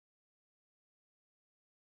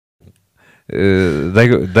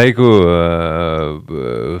दाइको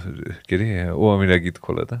के अरे ओ अमिरा गीत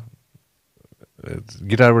खोला त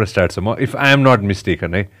गिटारबाट स्टार्ट छ म if I am not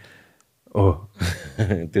mistaken है ओ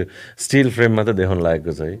त्यो स्टिल फ्रेममा त देखाउन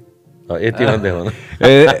लागेको छ है यतिमा देखाउन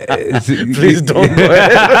प्लिज डोन्ट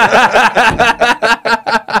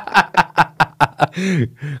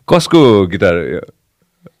कसको गिटार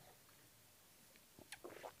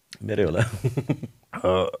मेरै होला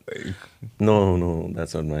no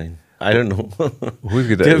that's not mine I don't know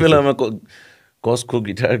त्यो बेलामा कसको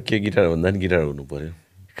गिटार के गिटार भन्दा नि गिटार हुनु पर्यो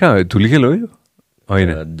कहाँ धुलिखेल हो यो होइन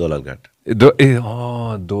दोलालघाट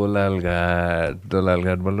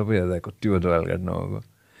दोलालघाट बल्ल पो याद आएको त्यो दोलालघाट नभएको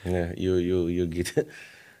यो गीत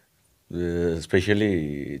स्पेसली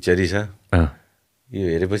चेरिसा यो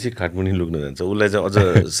हेरेपछि खाटमुनि लुक्न जान्छ उसलाई चाहिँ अझ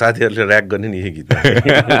साथीहरूले ऱ्याक गर्ने नि यही गीत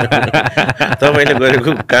तपाईँले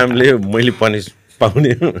गरेको कामले मैले पनिस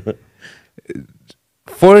पाउने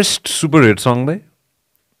फर्स्ट सुपर हिट सङ दाइ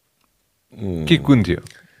के कुन थियो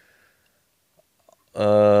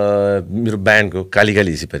मेरो ब्यान्डको Kali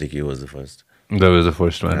Kali सिपारी was the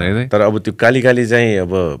first one है तर अब त्यो काली काली चाहिँ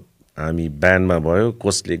अब हामी ब्यान्डमा भयो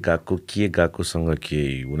कसले गाएको के गाएकोसँग के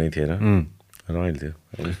हुनै थिएन रमाइलो थियो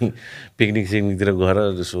पिकनिक सिकनिकतिर गएर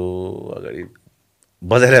यसो अगाडि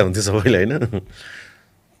बजाइरहेको हुन्थ्यो सबैले होइन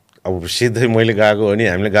अब सिधै मैले गाएको हो नि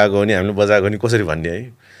हामीले गाएको हो नि हामीले बजाएको हो नि कसरी भन्ने है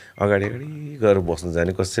अगाडि अगाडि गएर बस्नु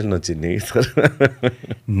जाने कसैले नचिन्ने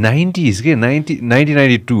 90s के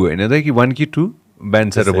 1992 होइन त कि 1 कि 2 ब्यान्ड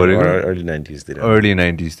सेट परेको अर्ली 90s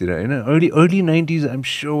तिर होइन early 90s I'm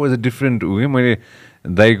sure was a different ऊ क्या मैले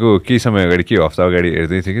दाइको केही समय अगाडि केही हप्ता अगाडि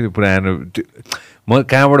हेर्दै थिएँ कि त्यो पुरानो म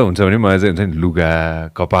कहाँबाट हुन्छ भने मलाई चाहिँ हुन्छ नि लुगा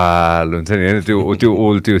कपाल हुन्छ नि होइन त्यो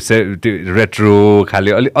ओल्ड त्यो रेट्रो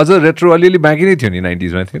खाले अझ रेट्रो अलिअलि बाँकी नै थियो नि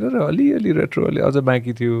 90s मा थिएन र अलिअलि रेट्रो अझ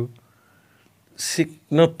बाँकी थियो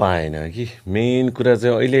सिक्न पाएन कि मेन कुरा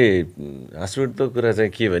चाहिँ अहिले हाँसउठ्दो कुरा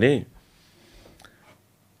चाहिँ के भने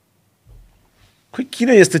खोइ किन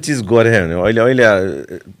यस्तो चिज गरे भने अहिले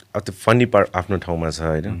अब त्यो फनी पार्ट आफ्नो ठाउँमा छ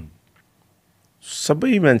होइन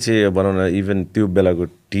सबै मान्छे बनाउन इभन त्यो बेलाको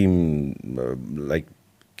team like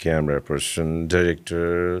camera person director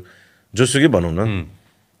जोसुकै भनौँ न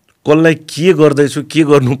कसलाई के गर्दैछु के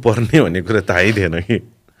गर्नुपर्ने भन्ने कुरा थाहै थिएन कि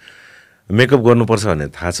मेकअप गर्नुपर्छ भन्ने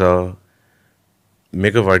थाहा छ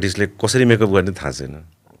मेकअप आर्टिस्टले कसरी मेकअप गर्ने थाहा छैन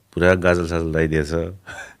पुरा गाजल साजल लगाइदिएछ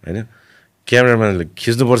होइन क्यामेराम्यानले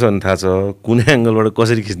खिच्नुपर्छ भन्ने थाहा छ कुन एङ्गलबाट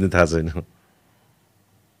कसरी खिच्ने थाहा छैन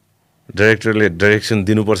डाइरेक्टरले डाइरेक्सन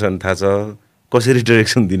दिनुपर्छ भन्ने थाहा छ कसरी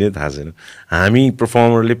डाइरेक्सन दिने थाहा छैन हामी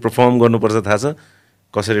पर्फर्मरले पर्फर्म गर्नुपर्छ थाहा छ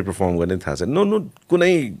कसरी पर्फर्म गर्ने थाहा छैन नो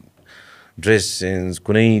कुनै ड्रेस सेन्स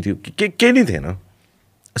कुनै त्यो केही नै थिएन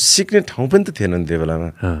सिक्ने ठाउँ पनि त थिएन नि त्यो बेलामा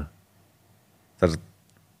तर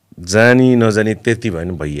जानी नजानी त्यति भयो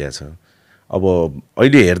नि भइहाल्छ अब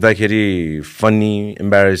अहिले हेर्दाखेरि funny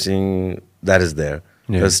एम्बारेसिङ that is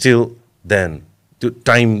there still then त्यो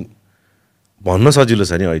टाइम भन्न सजिलो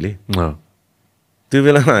छ नि अहिले त्यो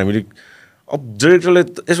बेलामा हामीले अब डाइरेक्टरले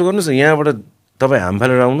यसो गर्नुहोस् न यहाँबाट तपाईँ हाम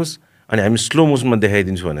फालेर आउनुहोस् अनि हामी स्लो मोसनमा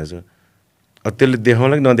देखाइदिन्छु भनेको छ अब त्यसले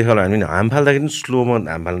देखाउला कि नदेखाउला हामी हाम फाल्दाखेरि पनि स्लोमा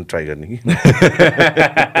हाम फाल्न ट्राई गर्ने कि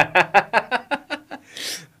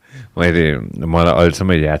मलाई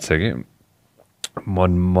अहिलेसम्म याद छ कि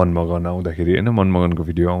मनमगन आउँदाखेरि होइन मनमगनको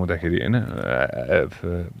भिडियो आउँदाखेरि होइन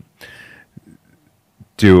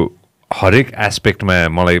त्यो हरेक एस्पेक्टमा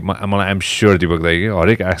मलाई आइएम स्योर दिपक दाइ कि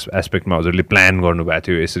हरेक एस्पेक्टमा हजुरले प्लान गर्नुभएको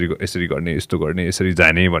थियो यसरी गर्ने यस्तो गर्ने यसरी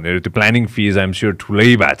जाने भनेर त्यो प्लानिङ फिज आइएम स्योर ठुलै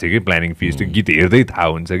भएको थियो कि प्लानिङ फिज त्यो गीत हेर्दै थाहा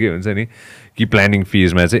हुन्छ नि कि प्लानिङ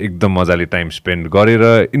फिजमा चाहिँ एकदम मजाले टाइम स्पेन्ड गरेर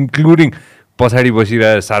इन्क्लुडिङ पछाडि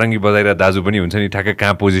बसिरहेर सारङ्गी बजाइरहेर दाजु पनि हुन्छ नि ठ्याक्कै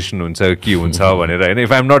कहाँ पोजिसन हुन्छ के हुन्छ भनेर होइन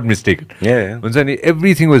इफ आइएम नट मिस्टेक हुन्छ नि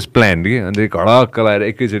एभ्रिथिङ वाज प्लान्ड कि अन्त घडक्क लगाएर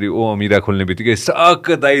एकैचोटि ओ अमिरा खोल्ने बित्तिकै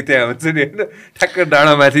सक दाइ त्यहाँ हुन्छ नि होइन ठ्याक्क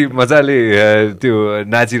डाँडामाथि मजाले त्यो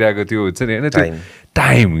नाचिरहेको त्यो हुन्छ नि होइन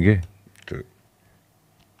टाइम के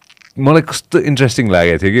मलाई कस्तो इन्ट्रेस्टिङ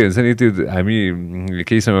लागेको थियो कि हुन्छ नि त्यो हामी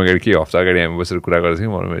केही समय अगाडि केही हप्ता अगाडि हामी बसेर कुरा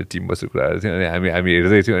गर्थ्यौँ मलाई मेरो टिम बसेर कुरा गर्थ्यौँ अनि हामी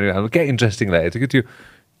हेर्दै थियौँ अनि हामीलाई क्या इन्ट्रेस्टिङ लागेको थियो कि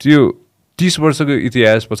त्यो 30 वर्षको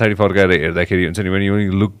इतिहास पछाडि फर्काएर हेर्दाखेरि हुन्छ नि when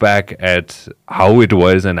you look back at how it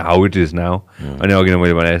was and how it is now अनि अघि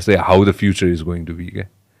मैले भने जस्तै how the future is going to be क्या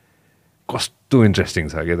कस्तो इन्ट्रेस्टिङ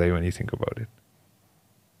छ क्या दाइ when you think about it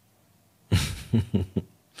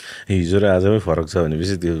हिजो र आजमै फरक छ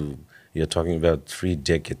भनेपछि त्यो you're talking about 3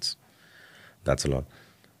 decades that's a lot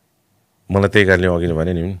मलाई त्यही कारणले अघि नै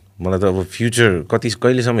भने नि मलाई त अब फ्युचर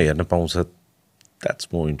कहिलेसम्म हेर्न पाउँछ that's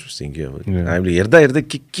more interesting के अब हामीले हेर्दा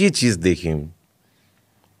के चीज देख्यौँ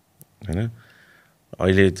हैन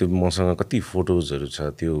अहिले त्यो मसँग कति फोटोजहरू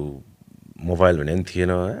छ त्यो मोबाइल भने नि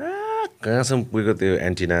थिएन कहाँसम्म पुगेको त्यो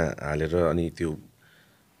एन्टिना हालेर अनि त्यो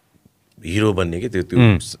हिरो बन्ने कि त्यो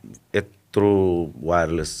यत्रो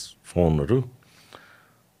वायरलेस फोनहरू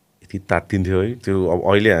यति तात्तिन्थ्यो है त्यो अब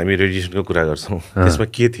अहिले हामी रेडिएसनको कुरा गर्छौँ त्यसमा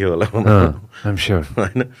के थियो होला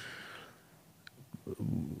होइन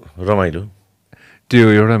रमाइलो त्यो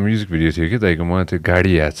एउटा म्युजिक भिडियो थियो कि तपाईँको मलाई त्यो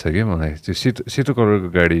गाडी याद छ कि मलाई त्यो सेतो कलरको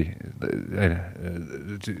गाडी होइन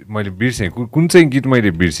मैले बिर्सेँ कुन चाहिँ गीत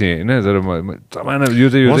मैले बिर्सेँ होइन तर जमाना यो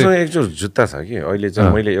चाहिँ मसँग एकजोड जुत्ता छ कि अहिले चाहिँ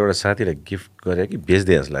मैले एउटा साथीलाई गिफ्ट गरेँ कि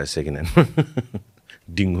बेच्दै जस्तो लाग्यो सेकेन्ड ह्यान्ड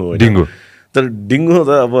डिङ्गो तर डिङ्गो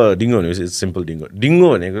त अब डिङ्गो भनेपछि सिम्पल डिङ्गो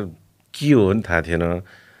भनेको के हो नि थाहा थिएन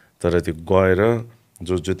तर त्यो गएर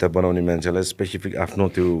जो जुत्ता बनाउने मान्छेलाई स्पेसिफिक आफ्नो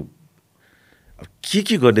त्यो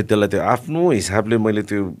के गर्ने त्यसलाई त्यो आफ्नो हिसाबले मैले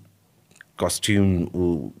त्यो कस्ट्युम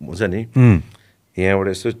हुन्छ नि यहाँबाट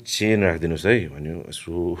यसो चेन राखिदिनुहोस् है भन्यो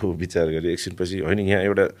यसो विचार गरेँ एकछिनपछि होइन यहाँ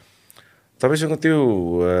एउटा तपाईँसँग त्यो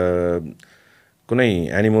कुनै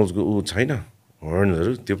एनिमल्सको छैन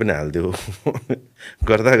हर्नहरू त्यो पनि हालिदियो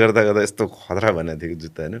गर्दा गर्दा गर्दा यस्तो खतरा बनाएको थियो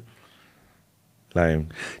जुत्ता होइन लाग्यो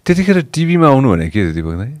त्यतिखेर टिभीमा आउनु भने के थियो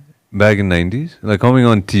दिपक दाइ back in 90s like coming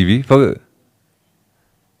on TV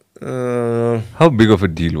how big of a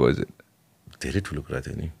deal was it धेरै ठुलो कुरा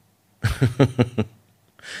थियो नि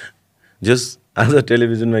जस आज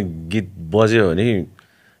टेलिभिजनमा गीत बज्यो भने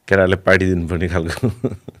केटाहरूले पार्टी दिनुपर्ने खालको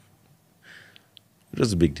it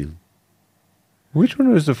was a big deal Which one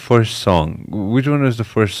was the first song? Which one was the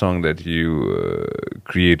first song that you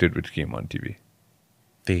created which came on TV?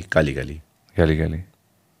 त्यही काली काली Gali Gali.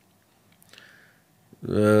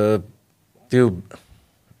 त्यो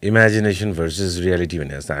इमेजिनेसन भर्सेस रियालिटी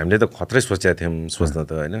भने जस्तो हामीले त खतरै सोचेका थियौँ सोच्न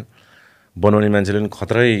त होइन बनाउने मान्छेले पनि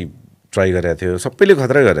खतरै ट्राई गरेको थियो सबैले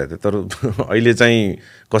खतरै गरेको थियो तर अहिले चाहिँ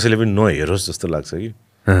कसैले पनि नहेरोस् जस्तो लाग्छ कि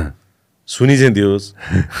सुनि चाहिँ दियोस्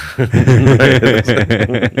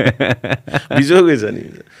बिजोकै छ नि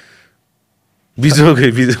बिजोकै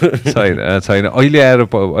छैन अहिले आएर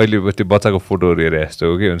अहिले त्यो बच्चाको फोटोहरू हेरेर यस्तो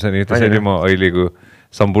हो कि हुन्छ नि त्यसैले म अहिलेको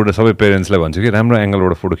सम्पूर्ण सबै पेरेन्ट्सलाई भन्छु कि राम्रो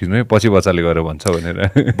एङ्गलबाट फोटो खिच्नु है पछि बच्चाले गएर भन्छ भनेर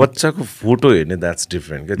बच्चाको फोटो हेर्ने द्याट्स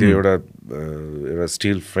डिफ्रेन्ट क्या त्यो एउटा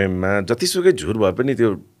स्टिल फ्रेममा जतिसुकै झुर भए पनि त्यो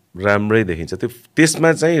राम्रै देखिन्छ त्यो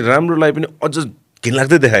त्यसमा चाहिँ राम्रोलाई पनि अझ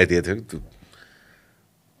घिनलाग्दै देखाइदिएको थियो त्यो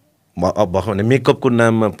अब भर्खर भने मेकअपको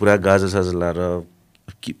नाममा पुरा गाजा साजा लाएर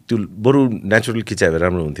त्यो बरु नेचुरल खिचायो भने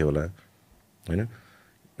राम्रो हुन्थ्यो होला होइन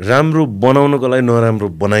राम्रो बनाउनको लागि नराम्रो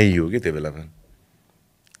बनाइयो कि त्यो बेलामा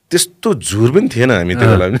त्यस्तो झुर पनि थिएन हामी त्यो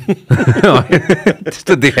बेला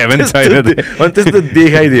त्यस्तो देखायो पनि छैन अनि त्यस्तो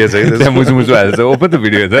देखाइदिएछ त्यहाँ मुजु मुजु हाल्छ ओपन द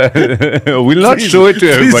भिडियो त will not show it to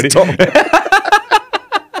everybody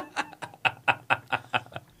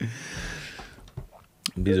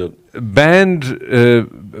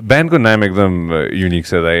ब्यान्डको नाम एकदम युनिक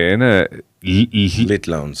छ दाइ होइन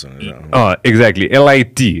लिटलाउन्स एक्ज्याक्टली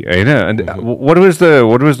LIT होइन what was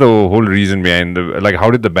the whole reason behind like how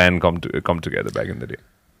did the band come together back in the day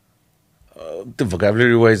त्यो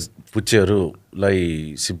भोकाबुलरी वाइज पुच्चेहरूलाई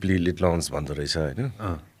सिम्पली लिटलाउन्स भन्दो रहेछ होइन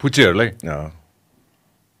पुच्चेहरूलाई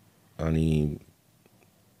अनि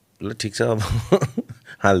ल ठिक छ अब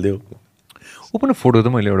हालिदेऊ ओपन फोटो त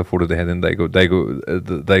मैले एउटा फोटो देखाएको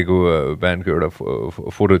थिएँ दाइको ब्यान्डको एउटा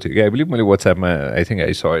फोटो थियो कि आई बिलिभ मैले वाट्सएपमा आई थिङ्क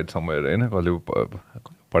आई स इट समवेयर होइन कसले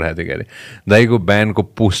पठाएको थियो क्यारे दाइको ब्यान्डको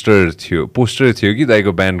पोस्टर थियो कि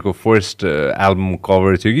दाइको ब्यान्डको फर्स्ट एल्बम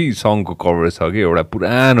कभर थियो कि सङको कभर छ कि एउटा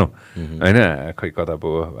पुरानो होइन खै कता पो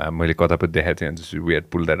मैले कता पो देखाएको थिएँ we head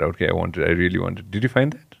pool that out कि I really wanted did you find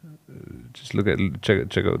that just look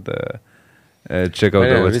check out the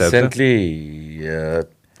recently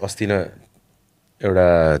अस्ति न एउटा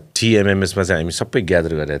TMMS मा चाहिँ हामी सबै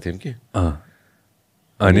ग्यादर गरेका थियौँ कि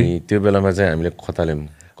अनि त्यो बेलामा चाहिँ हामीले खताल्यौँ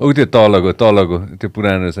त्यो तलको त्यो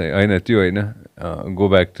पुरानो चाहिँ होइन त्यो होइन go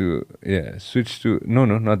back to switch to know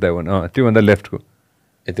not that one त्योभन्दा लेफ्टको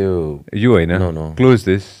त्यो यो होइन close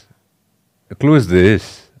this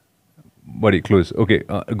body close okay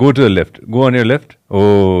go to the left go on your left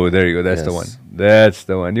oh there you go that's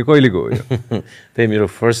the one यो कहिलेको हो यो त्यही मेरो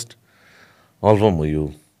फर्स्ट अल्बम हो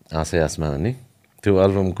यो आशय आसमा भन्ने त्यो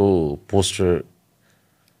एल्बमको पोस्टर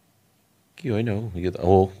के होइन हो यो त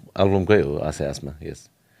हो एल्बमकै हो आशय आसमा यस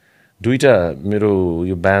दुईवटा मेरो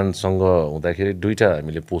यो ब्यान्डसँग हुँदाखेरि दुईवटा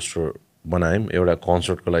हामीले पोस्टर बनायौँ एउटा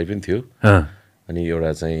कन्सर्टको लागि पनि थियो अनि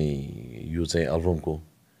एउटा चाहिँ यो चाहिँ एल्बमको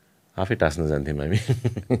आफै टाँस्न जान्थ्यौँ हामी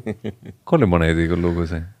कसले बनाइदिएको लोगो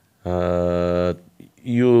चाहिँ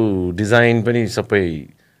यो डिजाइन पनि सबै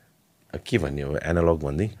के भन्ने हो एनालग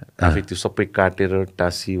भन्दै आफै त्यो सबै काटेर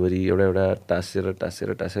टाँसीवरी एउटा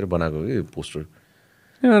टाँसेर बनाएको कि पोस्टर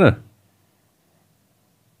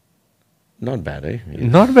नट ब्याड है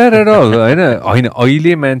नट ब्याड एट अल होइन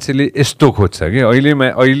अहिले मान्छेले यस्तो खोज्छ कि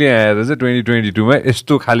अहिले आएर चाहिँ 2022मा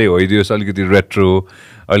यस्तो खाले होइदियोस् अलिकति रेट्रो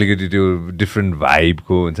अलिकति त्यो डिफ्रेन्ट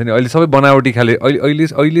भाइबको हुन्छ नि अहिले सबै बनावटी खाले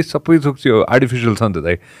अहिले सबै थोक चाहिँ आर्टिफिसियल छ नि त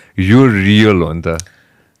दाइ यो रियल हो नि त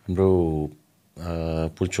हाम्रो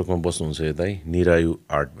पुल्चोकमा बस्नुहुन्छ यो दाइ निरायु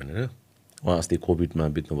आर्ट भनेर उहाँ अस्ति कोभिडमा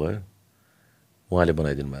बित्नुभयो उहाँले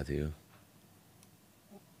बनाइदिनु भएको थियो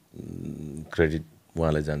क्रेडिट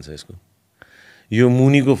उहाँलाई जान्छ यसको यो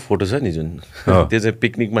मुनिको फोटो छ नि जुन त्यो चाहिँ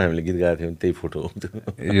पिकनिकमा हामीले गीत गाएको थियौँ त्यही फोटो हो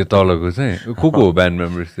यो तलको चाहिँ को हो ब्यान्ड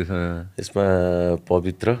मेम्बर्स यसमा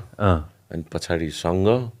पवित्र अनि पछाडि सङ्ग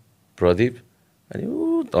प्रदीप अनि ऊ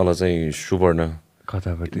तल चाहिँ सुवर्ण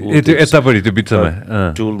कतापट्टि त्यो यतापट्टि त्यो बिचमा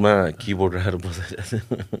टुलमा किबोर्ड राखेर बसिरहेको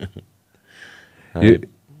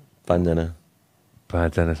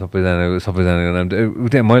पाँचजना सबैजनाको नाम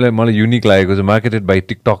त्यहाँ मलाई युनिक लागेको चाहिँ marketed by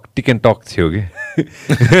tick and talk थियो कि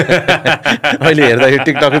अहिले हेर्दाखेरि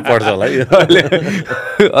टिकटकै पर्छ होला है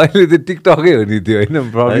अहिले त्यो टिकटकै हो नि त्यो होइन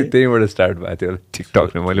प्रब्लम त्यहीँबाट स्टार्ट भएको थियो टिकटक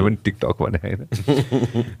नै मैले पनि टिकटक भने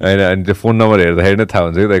होइन अनि त्यो फोन नम्बर हेर्दाखेरि नै थाहा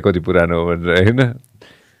हुन्छ कि दाइ कति पुरानो हो भनेर होइन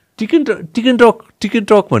टिक एन्ड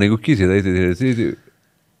टक भनेको के थियो दाइ त्यतिखेर चाहिँ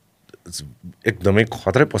एकदमै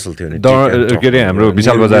खतरै पसल थियो नि के अरे हाम्रो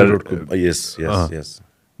विशाल बजार यस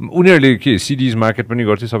उनीहरूले के सिडिज मार्केट पनि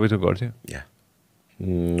गर्थ्यो सबै थोक गर्थ्यो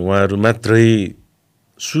उहाँहरू मात्रै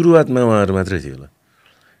सुरुवातमा उहाँहरू मात्रै थियो होला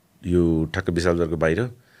यो ठ्याक्क विशाल बजारको बाहिर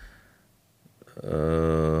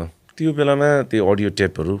त्यो बेलामा त्यो अडियो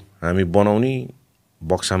टेपहरू हामी बनाउने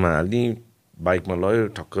बक्सामा हाल्ने बाइकमा लग्यो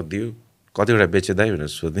ठक्क दियो कतिवटा बेचेदाइ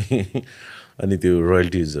भनेर सोध्ने अनि त्यो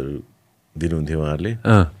रोयल्टिजहरू दिनुहुन्थ्यो उहाँहरूले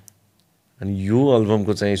अनि यो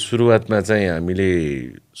एल्बमको चाहिँ सुरुवातमा चाहिँ हामीले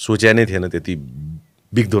सोचे नै थिएन त्यति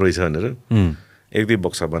बिग्दो रहेछ भनेर एक दुई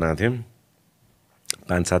बक्सा बनाएको थियौँ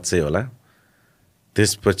 500-700 होला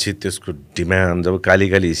त्यसपछि त्यसको डिमान्ड जब काली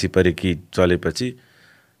हिसी कि चलेपछि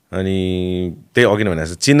अनि त्यही अघि नै भने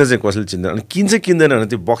जस्तो चिन्न चाहिँ कसैले चिन्दैन अनि किन्छ किन्दैन भने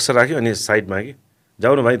त्यो बक्सा राख्यो अनि साइडमा कि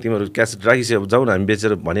जाऊ न भाइ तिमीहरू क्यासेट राखिसक्यो अब जाऊ न हामी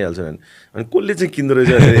बेचेर भनिहाल्छौँ अनि कसले चाहिँ किन्दो रहेछ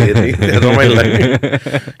हेर्ने रमाइलो लाग्यो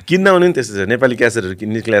किन्न आउने नि त्यस्तो छ नेपाली क्यासेटहरू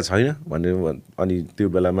निक्लिएको छैन भनेर अनि त्यो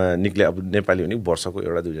बेलामा निक्ले अब नेपाली भने वर्षको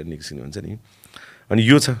एउटा दुईजना निस्किने हुन्छ नि अनि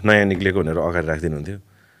यो छ नयाँ निक्लेको भनेर अगाडि राखिदिनु हुन्थ्यो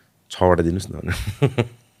 6वटा दिनुहोस् न भनेर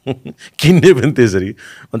किन्ने पनि त्यसरी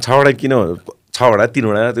अनि 6वटा किन 6वटा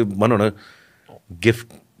 3वटा त्यो भनौँ न गिफ्ट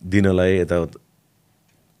दिनलाई यताउता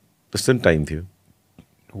त्यस्तो नि टाइम थियो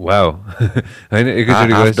वाउ होइन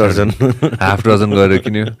एकैचोटि हाफ डजन गरेर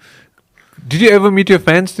किन्यो did you ever meet your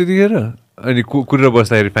fans त्यतिखेर अनि कुरेर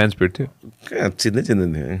बस्दाखेरि फ्यान्स भेट्थ्यो कहाँ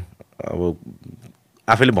चिन्दैन थियो अब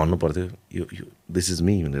आफैले भन्नु पर्थ्यो यो दिस इज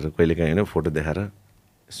मी भनेर कहिले काहीँ होइन फोटो देखाएर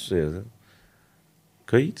यसो हेर्दा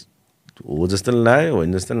खै हो जस्तो नि लाग्यो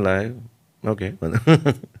होइन जस्तो नि लाग्यो ओके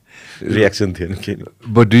रियाक्सन थिएन के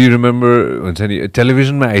बट डु यु रिमेम्बर हुन्छ नि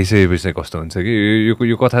टेलिभिजनमा आइसकेपछि चाहिँ कस्तो हुन्छ कि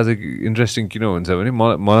यो कथा चाहिँ इन्ट्रेस्टिङ किन हुन्छ भने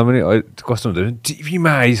मलाई पनि कस्तो हुन्छ भने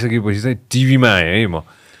टिभीमा आइसकेपछि चाहिँ टिभीमा आएँ है म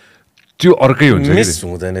त्यो अर्कै हुन्छ मिस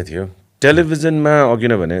हुँदैन थियो टेलिभिजनमा अघि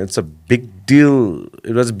नै भने it's a big deal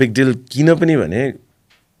it was big deal किन पनि भने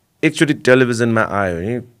एकचोटि टेलिभिजनमा आयो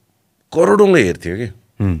भने करोडौँले हेर्थ्यो कि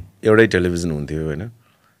एउटै टेलिभिजन हुन्थ्यो होइन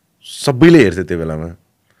सबैले हेर्थ्यो त्यो बेलामा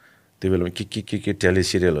के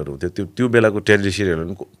टेलिसिरियलहरू हुन्थ्यो त्यो बेलाको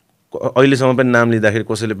टेलिसिरियलहरू अहिलेसम्म पनि नाम लिँदाखेरि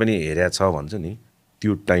कसैले पनि हेरेको छ भन्छ नि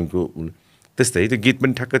त्यो टाइमको त्यस्तै त्यो गीत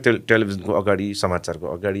पनि ठ्याक्क टेलिभिजनको अगाडि समाचारको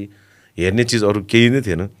अगाडि हेर्ने चिज अरू केही नै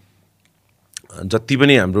थिएन जति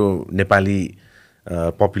पनि हाम्रो नेपाली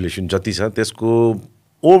पपुलेसन जति छ त्यसको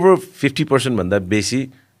ओभर 50% भन्दा बेसी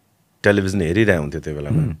टेलिभिजन हेरिरहेको हुन्थ्यो त्यो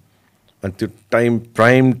बेलामा अनि त्यो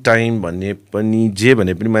प्राइम टाइम भन्ने पनि जे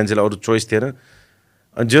भने पनि मान्छेलाई अरू चोइस थिएन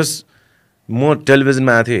अनि जस्ट म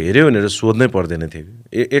टेलिभिजनमा आएको थिएँ हेऱ्यो भनेर सोध्नै पर्दैन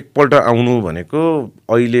थियो एकपल्ट आउनु भनेको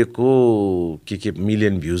अहिलेको के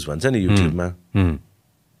मिलियन भ्युज भन्छ नि युट्युबमा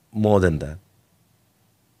मोर देन द्याट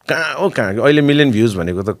कहाँ अहिले मिलियन भ्युज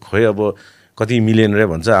भनेको त खोइ अब कति मिलियन रे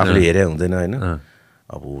भन्छ आफूले हेरे हुँदैन होइन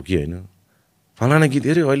अब हो कि होइन फलाना गीत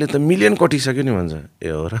हेऱ्यो अहिले त मिलियन कटिसक्यो नि भन्छ ए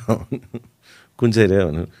हो र कुन चाहिँ रे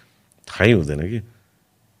भन्नु थाहै हुँदैन कि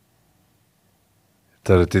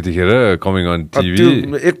तर त्यतिखेर कमिङ अन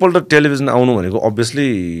टिभी एकपल्ट टेलिभिजन आउनु भनेको अभियसली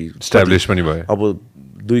इस्टाब्लिस पनि भयो अब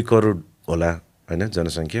 2 करोड होला होइन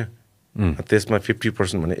जनसङ्ख्या त्यसमा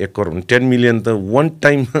 50% भने 1 करोड भने 10 मिलियन त वान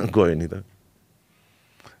टाइममा गयो नि त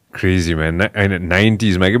क्रेजी म्यान होइन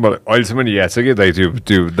 90s मा कि मलाई अहिलेसम्म याद छ कि दाइ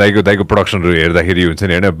त्यो दाइको प्रडक्सनहरू हेर्दाखेरि हुन्छ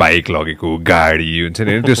नि होइन बाइक लगेको गाडी हुन्छ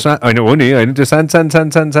नि होइन त्यो होइन हो नि होइन त्यो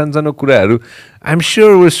सानो कुराहरू I'm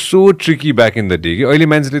sure was so tricky back in the day कि अहिले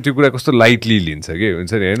मान्छेले त्यो कुरा कस्तो लाइटली लिन्छ कि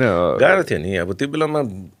हुन्छ नि होइन गाह्रो थियो नि अब त्यो बेलामा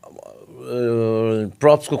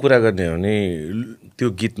प्रप्सको कुरा गर्ने हो भने त्यो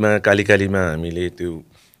गीतमा काली कालीमा हामीले त्यो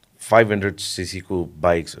 500cc को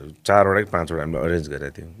बाइक्सहरू 4वटा कि 5वटा हामीले अरेन्ज गरेका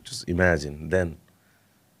थियौँ जस्ट इमेजिन देन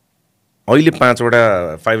अहिले 5वटा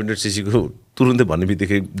 500cc को तुरुन्तै भन्ने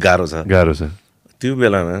बित्तिकै गाह्रो छ त्यो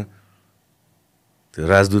बेलामा त्यो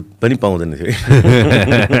राजदूत पनि पाउँदैन थियो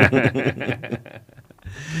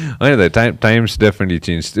होइन त टाइम्स डेफिनेटली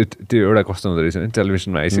चेन्ज त्यो एउटा कस्तो हुँदो रहेछ भने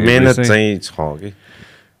टेलिभिजनमा आइसक्यो मेहनत चाहिँ छ कि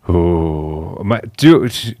हो त्यो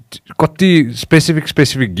कति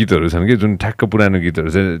स्पेसिफिक गीतहरू छन् कि जुन ठ्याक्क पुरानो गीतहरू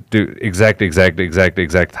छ त्यो एक्ज्याक्ट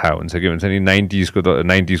थाहा हुन्छ के भन्छ नि 90s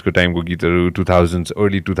को टाइमको गीतहरू 2000s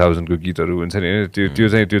अर्ली 2000 को गीतहरू हुन्छ नि होइन त्यो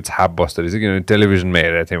चाहिँ त्यो छाप बस्दो रहेछ किनभने टेलिभिजनमा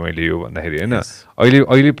हेरेको थिएँ मैले यो भन्दाखेरि होइन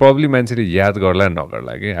अहिले प्रब्लम मान्छेले याद गर्ला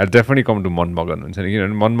नगर्ला कि आई डेफिनेटली कम टु मनमगन हुन्छ नि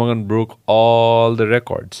किनभने मनमगन ब्रोक अल द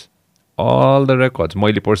रेकर्ड्स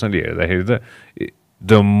मैले पर्सनली हेर्दाखेरि त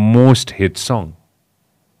the most hit song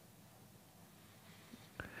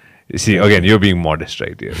See, again, you're being modest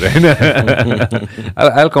right here, right?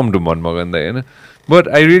 I'll come to Magan, but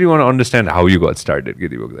I really want to understand how you got started,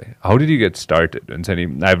 Deepak. How did you get started?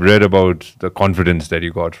 And I've read about the confidence that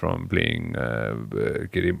you got from playing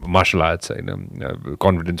martial arts,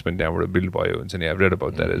 confidence when you build boy, and I've read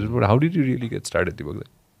about that as well. But how did you really get started, Deepak,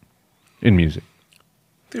 in music?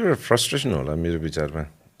 There were frustration होला मेरो विचारमा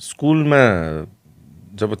स्कुलमा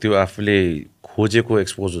जब त्यो आफूले खोजेको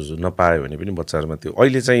exposure नपायो भने पनि बच्चाहरुमा त्यो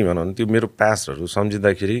अहिले चाहिँ भनौं न त्यो मेरो पास्टहरु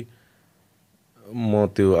सम्झिँदाखेरि म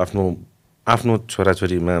त्यो आफ्नो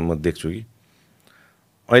छोराछोरीमा म देख्छु कि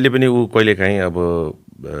अहिले पनि उ कहिलेकाहीँ अब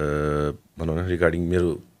भनौं न रिगार्डिङ मेरो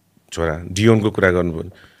छोरा डियोनको कुरा गर्नु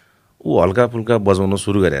भने उ हल्का फुल्का बजाउन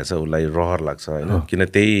सुरु गरेछ उलाई रहर लाग्छ हैन किन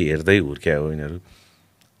त्यही हेर्दै हुर्क्या हो यिनीहरु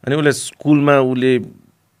अनि उले स्कुलमा उले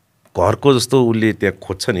घरको जस्तो उले त्यहाँ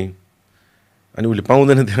खोज्छ नि अनि उले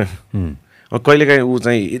पाउँदैन त्यो कहिलेकाहीँ उ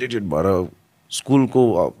चाहिँ इरिटेट भएर स्कुलको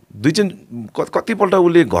दुई दिन कतिपल्ट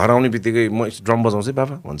उले घर आउने बित्तिकै म ड्रम बजाउँछु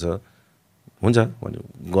बाबा भन्छ हुन्छ भन्यो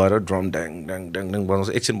गएर ड्रम ड्याङ ड्याङ ड्याङ ड्याङ बजाउँछ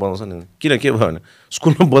एकछिन बजाउँछ नि किन के भयो भने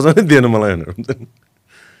स्कुलमा बजाउनै दिएन मलाई भनेर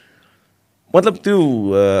मतलब त्यो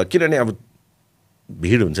किनभने अब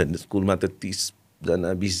भिड हुन्छ नि स्कुलमा त 30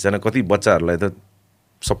 जना 20 जना कति बच्चाहरुलाई त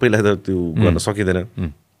सबैलाई त त्यो गर्न सकिदैन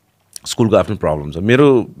स्कुलको आफ्नो प्रब्लम छ मेरो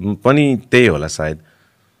पनि त्यही होला सायद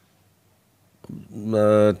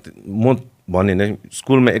म भने नै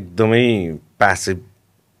स्कुलमा एकदमै प्यासिभ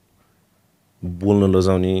बोल्न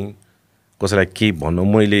लजाउने कसैलाई के भन्नु म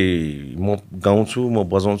गाउँछु म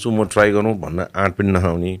बजाउँछु म ट्राई गरौँ भन्न आँट पनि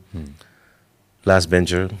नआउने लास्ट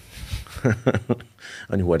बेन्चर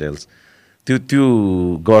अनि व्हाट एल्स त्यो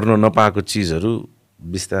गर्न नपाएको चीजहरु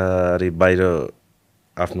बिस्तारै बाहिर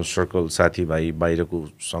आफ्नो सर्कल साथीभाइ बाहिरको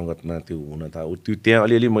संगतमा त्यो हुन था त्यो त्यहाँ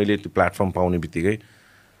अलिअलि मैले त्यो प्लेटफर्म पाउने बित्तिकै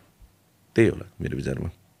त्यही होला मेरो विचारमा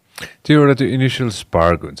त्यो एउटा त्यो इनिशियल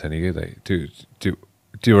स्पार्क हुन्छ नि के दाइ त्यो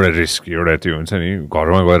एउटा रिस्क एउटा त्यो हुन्छ नि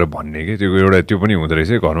घरमा गएर भन्ने के त्यो एउटा त्यो पनि हुँदै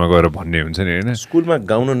रहेछ घरमा गएर भन्ने हुन्छ नि हैन स्कुलमा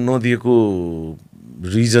गाउन नदिएको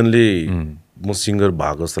रिजनले म सिंगर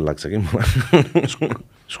भएको जस्तो लाग्छ कि मलाई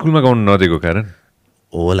स्कुलमा गाउन नदिएको कारण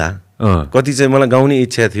होला कति चाहिँ मलाई गाउने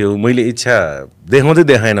इच्छा थियो मैले इच्छा देखाउँदै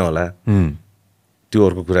देखाएन होला त्यो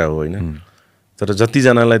अर्को कुरा हो हैन तर जति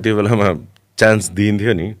जनालाई त्यो बेलामा चान्स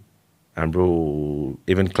दिइन्थ्यो नि हाम्रो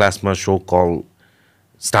इभन क्लासमा शो कल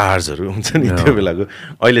स्टार्सहरु हुन्छ नि त्यो बेलाको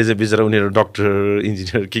अहिले चाहिँ बिचरा उनीहरु डाक्टर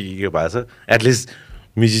इन्जिनियर के भएको छ एटलिस्ट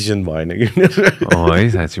म्युजिशियन भएन कि है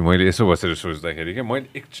साच्चै मैले यसो बसेर सोच्दाखेरि के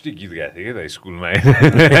मैले एकचोटी गीत गाएको थिएँ के त स्कुलमा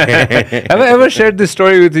have ever share this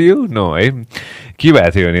story with you know है के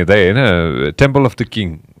भएको थियो भने त हैन temple of the king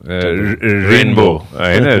rainbow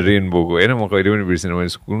हैन रेनबोको हैन म कहिले पनि बिर्सिन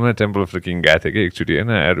मैले स्कुलमा टेम्पल अफ द किङ गएको थिएँ के एकचोटी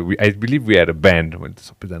हैन I believe we are a band मैले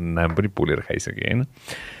सबैजना नाम पनि पोलेर खाइसकेँ हैन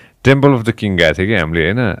टेम्पल अफ द किङ गएको थिएँ कि हामीले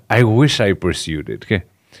हैन आई विश आई पर्स्युड इट के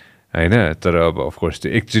हैन तर अब अफकोर्स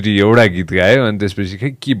त्यो एकचोटि एउटा गीत गायो अनि त्यसपछि खै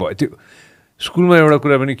के भयो त्यो स्कुलमा एउटा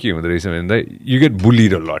कुरा पनि के हुँदो रहेछ भने त you get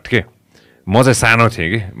bullied a lot के म चाहिँ सानो थिएँ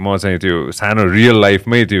कि म चाहिँ त्यो सानो रियल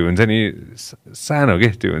लाइफमै त्यो हुन्छ नि सानो के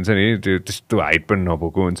त्यो हुन्छ नि त्यो त्यस्तो हाइट पनि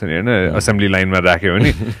नभएको हुन्छ नि हैन असेम्ब्ली लाइनमा राख्यो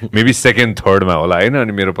भने मेबी सेकेन्ड थर्डमा होला हैन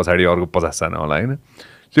अनि मेरो पछाडि अर्को 50 जना होला हैन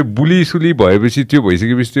त्यो बुली भएपछि त्यो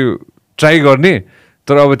भइसकेपछि त्यो ट्राई गर्ने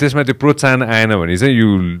तर अब त्यसमा त्यो प्रोत्साहन आएन भने चाहिँ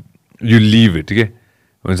यु लिभ इट के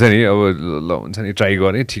हुन्छ नि अब ल हुन्छ नि ट्राई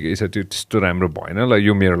गरेँ ठिकै छ त्यो त्यस्तो राम्रो भएन ल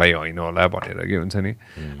यो मेरो लागि होइन होला भनेर के हुन्छ नि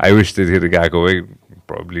आई विश त्यतिखेर गएको भए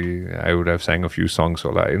probably I would have sang a few songs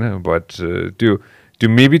होला होइन बट त्यो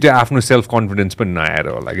मेबी त्यो आफ्नो सेल्फ कन्फिडेन्स पनि नआएर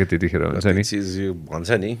होला कि त्यतिखेर हुन्छ नि चिज यो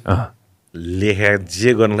भन्छ नि लेखा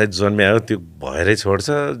जे गर्नलाई जन्म्यायो त्यो भएरै छोड्छ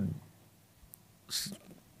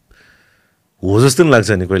हो जस्तो नि लाग्छ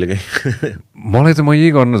नि कहिलेकाहीँ मलाई त म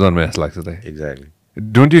यही गर्न जन्मे जस्तो लाग्छ त exactly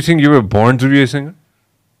don't you think you were born to be a singer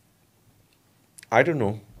I don't know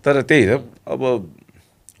तर त्यही हो अब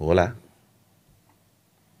होला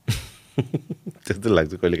त्यस्तो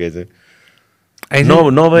लाग्छ कहिलेकाहीँ चाहिँ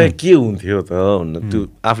नभए के हुन्थ्यो त भन्नु त्यो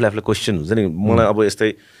आफूले आफूलाई क्वेसन हुन्छ नि मलाई अब यस्तै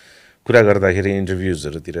कुरा गर्दाखेरि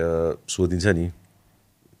इन्टरभ्युजहरूतिर सोधिन्छ नि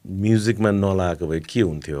म्युजिकमा नलाएको भए के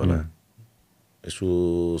हुन्थ्यो होला यसो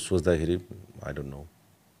सोच्दाखेरि आई डोन्ट नो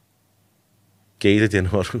केही त थिएन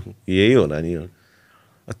अरू यही होला नि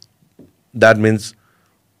द्याट मिन्स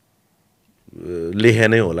लेखे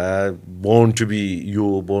नै होला बोर्न टु बी यो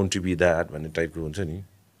बोर्न टु बी द्याट भन्ने टाइपको हुन्छ नि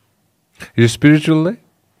यो स्पिरिचुअल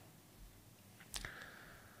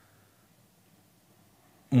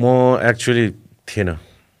म एक्चुअली थिएन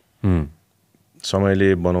समयले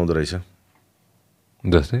बनाउँदो रहेछ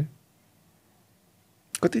जस्तै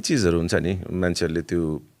कति चिजहरू हुन्छ नि मान्छेहरूले त्यो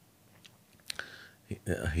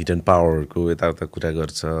हिडन पावरको यताउता कुरा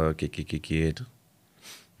गर्छ के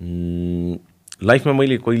लाइफमा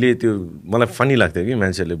मैले कहिले त्यो मलाई फनी लाग्थ्यो कि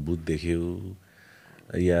मान्छेहरूले भूत देख्यो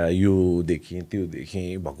या यो देखेँ त्यो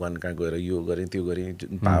देखेँ भगवान् कहाँ गएर यो गरेँ त्यो गरेँ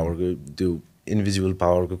पावरको त्यो इन्भिजिबल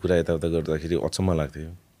पावरको कुरा यताउता गर्दाखेरि अचम्म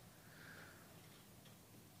लाग्थ्यो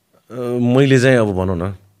मैले चाहिँ अब भनौँ न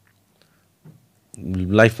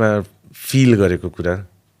लाइफमा फिल गरेको कुरा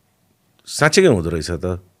साँच्चैकै हुँदो रहेछ त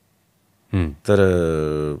तर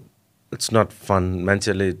इट्स नट फन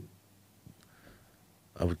मान्छेले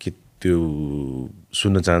अब के त्यो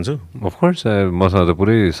सुन्न चाहन्छु अफकोर्स मसँग त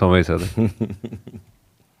पुरै समय छ त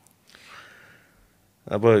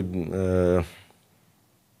अब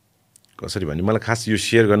कसरी भने मलाई खास यो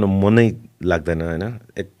सेयर गर्न मनै लाग्दैन होइन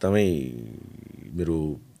एकदमै मेरो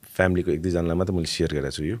फ्यामिलीको एक दुईजनालाई मात्रै मैले सेयर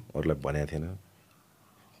गरेको छु यो अरूलाई भनेको थिएन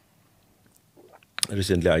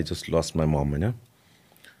recently I just lost my मम होइन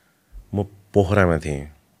म पोखरामा थिएँ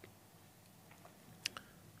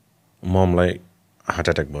ममलाई हार्ट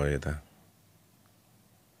एट्याक भयो यता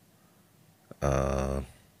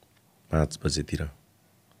 5 बजेतिर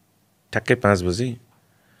ठ्याक्कै 5 बजी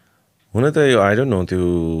हुन त यो आई डोन्ट नो त्यो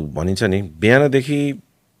भनिन्छ नि बिहानदेखि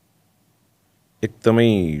एकदमै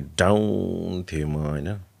डाउन थिएँ म होइन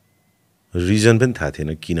रिजन पनि थाहा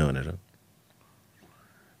थिएन किन भनेर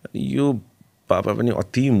यो पापा पनि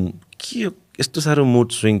अति के यस्तो साह्रो मुड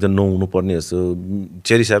स्विङ त नहुनु पर्ने जस्तो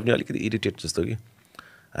चेरी साहब पनि अलिकति इरिटेट जस्तो कि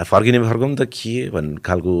फर्किने फर्कौँ त के भन्ने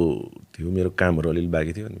खालको थियो मेरो कामहरू अलिअलि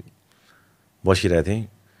बाँकी थियो अनि बसिरहेको थिएँ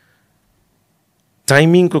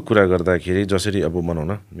टाइमिङको कुरा गर्दाखेरि जसरी अब भनौँ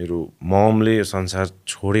न मेरो ममले यो संसार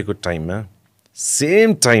छोडेको टाइममा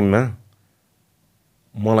सेम टाइममा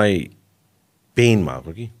मलाई पेन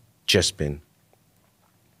भएको कि चेस्ट पेन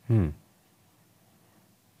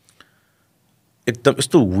एकदम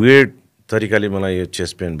यस्तो वियर्ड तरिकाले मलाई यो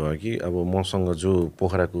चेस्ट पेन भयो कि अब मसँग जो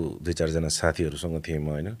पोखराको 2-4जना साथीहरूसँग थिएँ म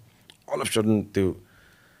होइन अल अफ सडन त्यो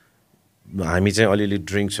हामी चाहिँ अलिअलि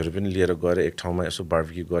ड्रिङ्क्सहरू पनि लिएर गएर एक ठाउँमा यसो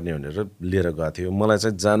बार्बिक्यू गर्ने भनेर लिएर गएको थियो मलाई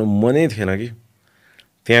चाहिँ जानु मनै थिएन कि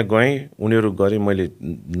त्यहाँ गएँ उनीहरू गरे मैले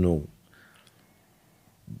नो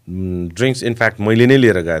ड्रिङ्क्स इनफ्याक्ट मैले नै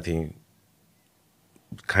लिएर गएको थिएँ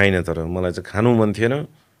खाइनँ तर मलाई चाहिँ खानु मन थिएन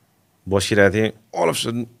बसिरहेको थिएँ अल अफ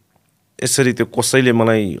सडन यसरी त्यो कसैले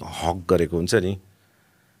मलाई हक गरेको हुन्छ नि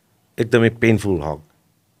एकदमै पेनफुल हक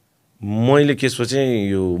मैले के सोचेँ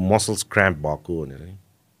यो मसल्स क्र्याम्प भएको भनेर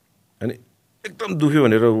अनि एकदम दुख्यो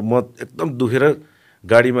भनेर म एकदम दुखेर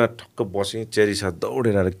गाडीमा ठक्क बसेँ चेरी साथ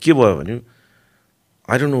दौडेर आएर के भयो भन्यो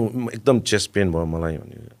आई डोन्ट नो एकदम चेस्ट पेन भयो मलाई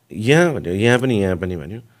भन्यो यहाँ पनि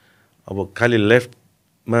भन्यो अब खालि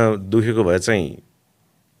लेफ्टमा दुखेको भए चाहिँ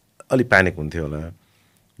अलि प्यानिक हुन्थ्यो होला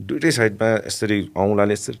दुइटै साइडमा यसरी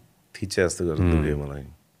औँलाले यसरी थिचे जस्तो गरेर दुख्यो मलाई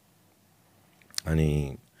अनि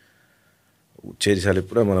चेरिसाले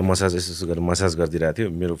पुरा मलाई मसाज यसो गरेर मसाज गरिदिरहेको थियो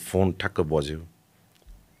मेरो फोन ठ्याक्क बज्यो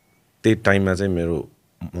त्यही टाइममा चाहिँ मेरो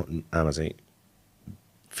आमा चाहिँ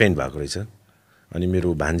फेन्ट भएको रहेछ अनि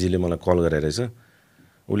मेरो भान्जीले मलाई कल गरेर रहेछ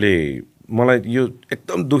उसले मलाई यो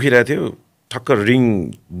एकदम दुखिरहेको थियो ठक्क रिङ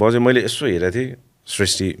बज्यो मैले यसो हेरेको थिएँ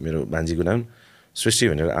सृष्टि मेरो भान्जीको नाम सृष्टि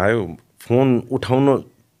भनेर आयो फोन उठाउन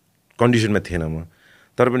कन्डिसनमा थिएन म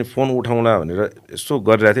तर पनि फोन उठाउँला भनेर यसो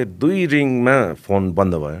गरिरहेको थिएँ 2 रिङमा फोन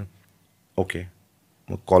बन्द भयो ओके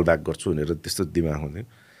म कल ब्याक गर्छु भनेर त्यस्तो दिमागमा थियो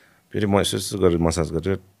फेरि म यसो गरेर मसाज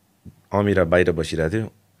गरेर अमिरा बाहिर बसिरहेको थियो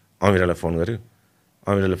अमिरालाई फोन गऱ्यो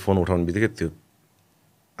अमिराले फोन उठाउनु बित्तिकै त्यो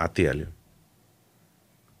आत्तिहाल्यो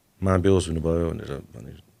मा बेहोस हुनुभयो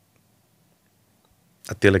भनेर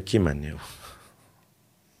त्यसलाई के मान्ने हो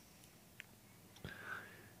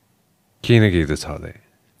केही न केही त छँदै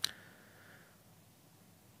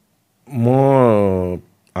म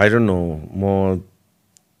आई डोन्ट नो म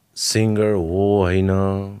सिङ्गर हो होइन,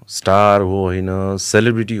 स्टार हो होइन,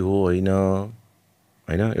 सेलिब्रिटी हो होइन,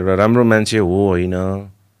 होइन एउटा राम्रो मान्छे हो होइन,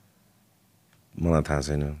 मलाई थाहा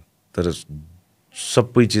छैन। तर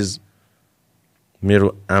सबै चिज मेरो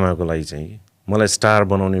आमाको लागि चाहिँ मलाई स्टार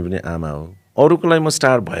बनाउने पनि आमा हो। अरूको लागि म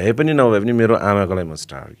स्टार भए पनि नभए पनि मेरो आमाको लागि म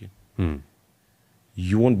स्टार कि।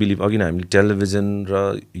 यु वोन्ट बिलिभ, अघि नै हामीले टेलिभिजन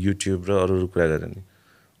र युट्युब र अरू कुरा गरेर नि,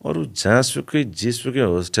 अरू जहाँसुकै जेसुकै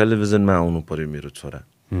होस् टेलिभिजनमा आउनु पर्यो मेरो छोरा।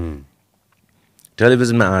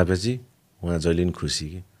 टेलिभिजनमा आएपछि उहाँ जहिले पनि खुसी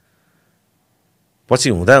कि। पछि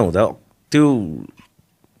हुँदा हुँदा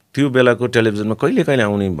त्यो बेलाको टेलिभिजनमा कहिले कहिले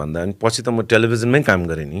आउने भन्दा पनि पछि त म टेलिभिजनमै काम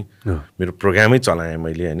गरेँ नि, मेरो प्रोग्रामै चलाएँ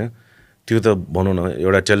मैले होइन। त्यो त भनौँ न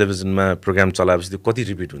एउटा टेलिभिजनमा प्रोग्राम चलाएपछि त्यो कति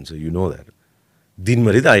रिपिट हुन्छ, यु नो द्याट।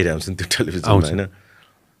 दिनभरि त आइरहेको हुन्छ नि त्यो टेलिभिजनमा होइन।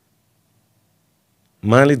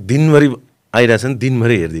 उहाँले दिनभरि आइरहेछ नि,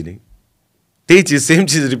 दिनभरि हेरिदिने त्यही चिज, सेम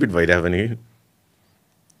चिज रिपिट भइरहेको पनि कि।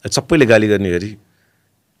 सबैले गाली गर्ने गरी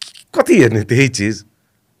कति हेर्ने त्यही चिज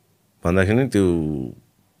भन्दाखेरि नि त्यो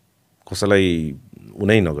कसैलाई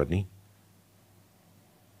उनै नगर्ने।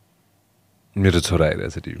 मेरो छोरा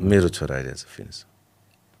आइरहेछ टिभी, मेरो छोरा आइरहेछ फिनिस।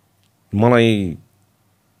 मलाई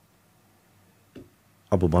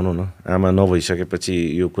अब भनौँ न आमा नभइसकेपछि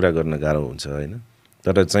यो कुरा गर्न गाह्रो हुन्छ होइन।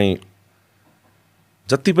 तर चाहिँ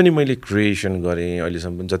जति पनि मैले क्रिएसन गरेँ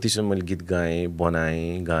अहिलेसम्म, जतिसम्म मैले गीत गाएँ,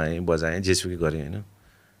 गाएँ बजाएँ जेसुकै गरेँ होइन,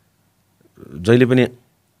 जहिले पनि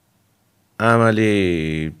आमाले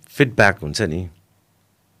फिडब्याक हुन्छ नि,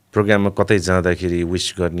 प्रोग्राममा कतै जाँदाखेरि विस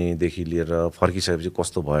गर्नेदेखि लिएर फर्किसकेपछि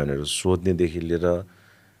कस्तो भयो भनेर सोध्नेदेखि लिएर,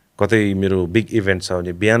 कतै मेरो बिग इभेन्ट छ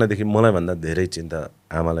भने बिहानदेखि मलाई भन्दा धेरै चिन्ता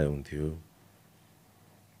आमालाई हुन्थ्यो।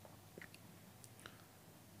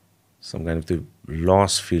 सम काइन्ड अफ त्यो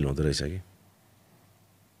लस फिल हुँदो रहेछ कि।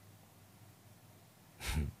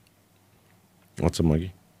 अचम्म कि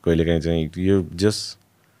कहिलेकाहीँ चाहिँ यो जस्ट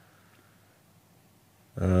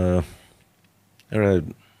एउटा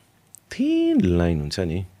थिन लाइन हुन्छ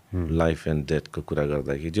नि लाइफ एन्ड डेथको कुरा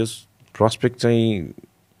गर्दाखेरि। जस्ट प्रस्पेक्ट चाहिँ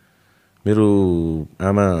मेरो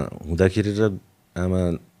आमा हुँदाखेरि र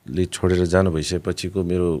आमाले छोडेर जानु भइसकेपछिको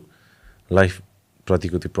मेरो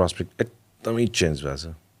लाइफप्रतिको त्यो प्रस्पेक्ट एकदमै चेन्ज भएको छ।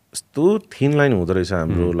 यस्तो थिन लाइन हुँदो रहेछ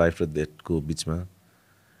हाम्रो लाइफ र डेथको बिचमा।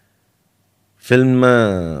 फिल्ममा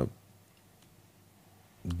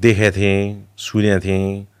देखेको थिएँ, सुनेको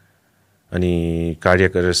थिएँ, अनि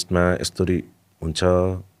कार्डियक अरेस्टमा यस्तो हुन्छ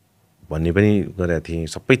भन्ने पनि गरेको थिएँ,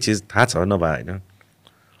 सबै चिज थाहा छ नभए होइन।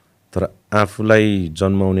 तर आफूलाई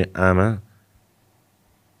जन्माउने आमा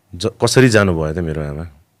कसरी जानुभयो त मेरो आमा,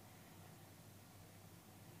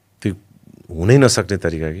 त्यो हुनै नसक्ने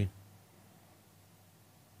तरिका कि।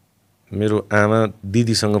 मेरो आमा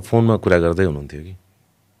दिदीसँग फोनमा कुरा गर्दै हुनुहुन्थ्यो कि,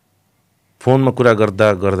 फोनमा कुरा गर्दा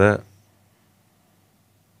गर्दा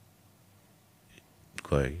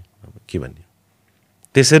गयो कि, अब के भन्ने,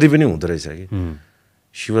 त्यसरी पनि हुँदो रहेछ कि।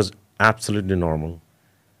 She was absolutely normal.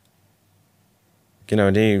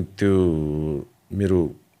 किनभने त्यो मेरो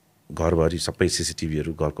घरभरि सबै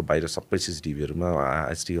सिसिटिभीहरू, घरको बाहिर सबै सिसिटिभीहरूमा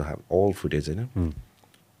I still have all footage होइन।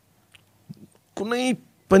 कुनै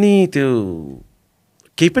पनि त्यो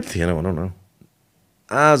केही पनि थिएन भनौँ न,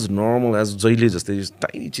 एज नर्मल एज जहिले जस्तै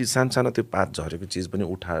टाइनी चिज, सानो त्यो पात झरेको चिज पनि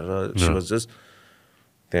उठाएर सी वाज जस्ट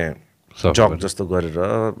त्यहाँ जग जस्तो गरेर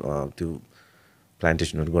त्यो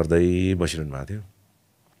प्लान्टेसनहरू गर्दै बसिरहनु भएको थियो।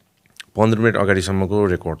 15 मिनट अगाडिसम्मको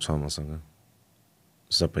रेकर्ड छ मसँग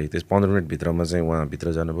सबै। त्यस 15 मिनटभित्रमा चाहिँ उहाँ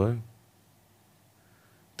भित्र जानुभयो।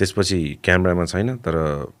 त्यसपछि क्यामेरामा छैन, तर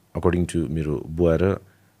अकर्डिङ टु मेरो बुवा र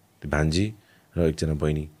भान्जी र एकजना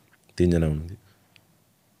बहिनी, 3 जना हुनुहुन्थ्यो।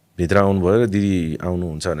 भित्र आउनुभयो र दिदी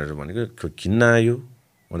आउनुहुन्छ भनेर भनेको, किन्न आयो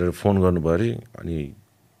भनेर फोन गर्नुभयो अरे। अनि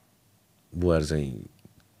बुवाहरू चाहिँ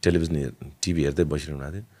टिभी हेर्दै बसिरहनु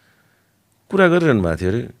भएको थियो, कुरा गरिरहनु भएको थियो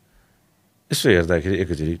अरे। यसो हेर्दाखेरि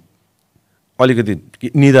एकैचोटि अलिकति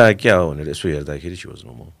निदा क्या हो भनेर यसो हेर्दाखेरि सी वाज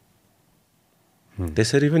नर्मल।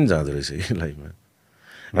 त्यसरी पनि जाँदो रहेछ कि लाइफमा।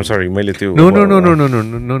 आइम सरी मैले त्यो no no no no no no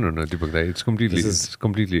no no no Dipak दाइ, it's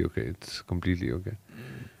completely okay, it's completely okay.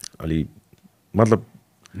 अलि मतलब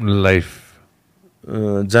लाइफ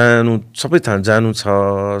जानु सबै थाहा, जानु छ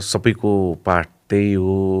सबैको पार्ट त्यही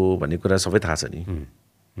हो भन्ने कुरा सबै थाहा छ नि।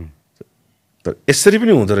 तर यसरी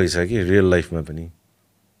पनि हुँदो रहेछ कि रियल लाइफमा पनि।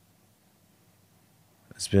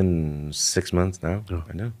 इट्स बिन 6 months नाउ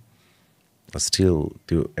होइन, स्टिल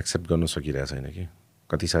त्यो एक्सेप्ट गर्न सकिरहेको छैन कि।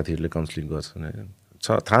 कति साथीहरूले काउन्सिलिङ गर्छन् होइन,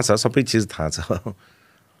 थाहा छ सबै चिज थाहा छ।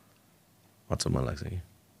 अचम्म लाग्छ कि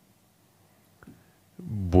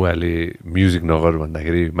बुवाले म्युजिक नगर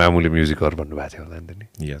भन्दाखेरि मामुले म्युजिक गर भन्नुभएको थियो होला नि त नि।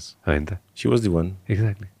 यस होइन त, she was the one.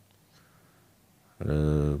 Exactly.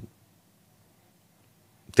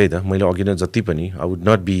 त्यही त मैले अघि नै जति पनि I would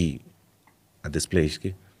not be at this place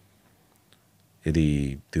कि यदि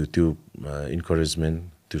त्यो इन्करेजमेन्ट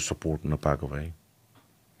त्यो सपोर्ट नपाएको भए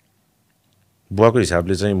बुवाको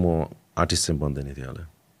हिसाबले चाहिँ म आर्टिस्ट चाहिँ बन्दैन थियो होला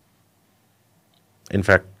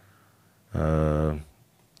इनफ्याक्ट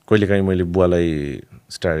कहिलेकाहीँ मैले बुवालाई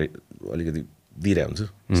अलिकति दिइरहेको हुन्छु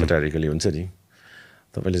सटारिकली हुन्छ नि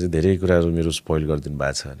तपाईँले चाहिँ धेरै कुराहरू मेरो स्पोइल गरिदिनु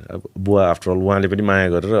भएको छ अब बुवा आफ्टर अल उहाँले पनि माया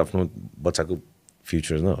गरेर आफ्नो बच्चाको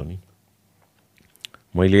फ्युचर न हो नि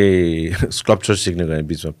मैले स्कल्पचर सिक्न गएँ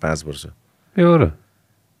बिचमा 5 वर्ष ए हो र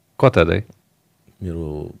कता दाइ मेरो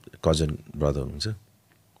कजन ब्रदर हुनुहुन्छ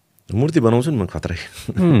मूर्ति बनाउँछु नि म खतरै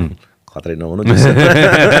खतरै नबनाउँ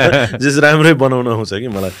जस राम्रै बनाउन आउँछ कि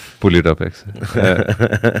मलाई पुलिट अफ एक्स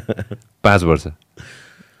 5 वर्ष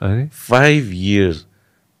 5 years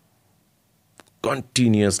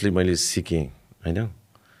कन्टिन्युसली मैले सिकेँ होइन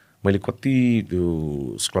मैले कति त्यो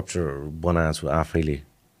स्कल्पचरहरू बनाएको छु आफैले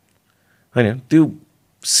होइन त्यो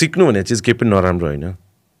सिक्नु भन्ने चिज केही पनि नराम्रो होइन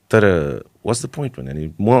तर वाट्स द पोइन्ट भने नि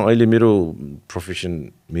म अहिले मेरो प्रोफेसन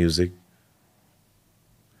म्युजिक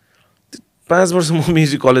 5 वर्ष म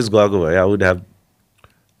म्युजिक कलेज गएको भए आई वुड ह्याभ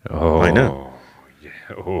होइन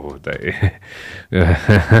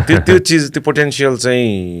त्यो चिज त्यो पोटेन्सियल चाहिँ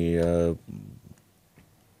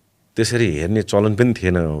त्यसरी हेर्ने चलन पनि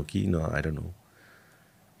थिएन किन आई डोन्ट नो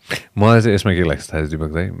मलाई चाहिँ यसमा के लाग्छ थाहा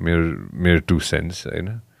दिपक दाइ मेरो 2 cents होइन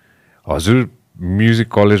हजुर म्युजिक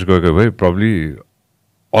कलेज गएको भए प्रब्ली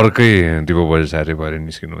अर्कै दिपक बज्राचार्य भएर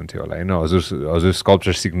निस्किनुहुन्थ्यो होला होइन हजुर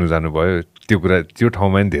स्कल्पचर सिक्नु जानुभयो त्यो कुरा त्यो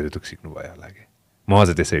ठाउँमा पनि धेरै थोक सिक्नुभयो होला कि म अझ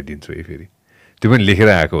त्यसरी दिन्छु है फेरि त्यो पनि लेखेर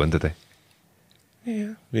आएको हो नि त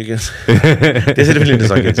त्यसरी पनि लिन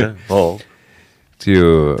सकिन्छ हो त्यो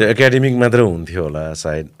एकाडेमिक मात्र हुन्थ्यो होला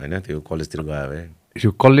सायद होइन त्यो कलेजतिर गयो भए यो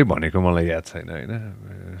कसले भनेको मलाई याद छैन होइन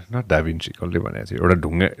नट डाभिन्ची कसले भनेको थियो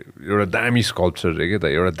एउटा दामी स्कल्पचर रे क्या त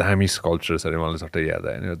एउटा दामी स्कल्पचर छ अरे मलाई झट्टै याद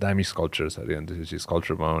आएन एउटा दामी स्कल्पचर छ अरे अनि त्यसपछि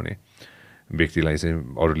स्कल्पचरमा आउने व्यक्तिलाई चाहिँ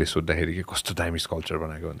अरूले सोद्धाखेरि कि कस्तो दामी स्कल्पचर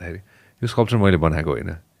बनाएको भन्दाखेरि यो स्कल्पचर मैले बनाएको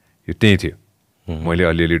होइन यो त्यही थियो मैले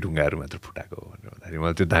अलिअलि ढुङ्गाहरू मात्र फुटाएको भनेर भन्दाखेरि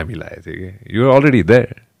मलाई त्यो दामी लागेको थियो कि यो already that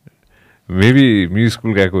maybe music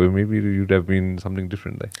school गएको maybe you'd have been something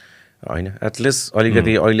different like होइन एटलिस्ट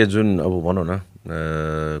अलिकति अहिले जुन अब भनौँ न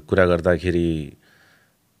कुरा गर्दाखेरि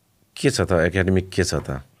के छ त एकाडेमिक के छ त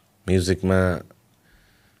म्युजिकमा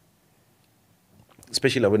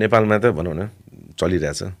स्पेसली अब नेपालमा त भनौँ न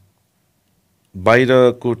चलिरहेछ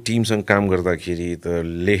बाहिरको टिमसँग काम गर्दाखेरि त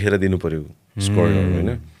लेखेर दिनु पऱ्यो स्कोरहरू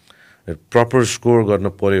होइन प्रपर स्कोर गर्न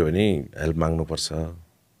पऱ्यो भने हेल्प माग्नुपर्छ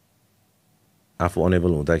आफू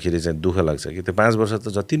अनेबल हुँदाखेरि चाहिँ दुःख लाग्छ कि त्यो 5 वर्ष त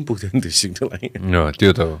जति पनि पुग्थ्यो नि त्यो सिक्नलाई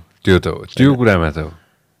त्यो कुरामा त हो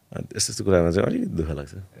यस्तो कुरामा चाहिँ अलिक दुःख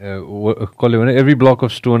लाग्छ कसले भने every block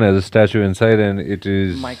of stone as a statue inside and it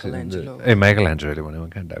is Michael एन्जलोले भने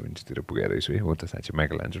कहाँ डाभिन्चीतिर पुगेर रहेछु है हो त साँच्चै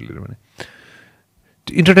माइकल एन्जलोले भने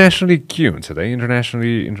इन्टरनेसनली के हुन्छ त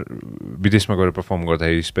इन्टरनेसनली विदेशमा गएर पर्फर्म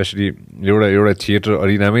गर्दाखेरि स्पेसली एउटा थिएटर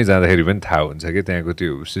अरिनामै जाँदाखेरि पनि थाहा हुन्छ कि त्यहाँको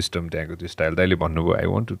त्यो सिस्टम त्यहाँको त्यो स्टाइल दाइले भन्नुभयो I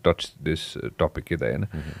want to touch this topic के त होइन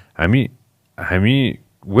हामी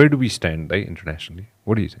वेयर डु बी स्ट्यान्ड दाइ internationally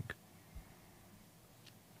what do you think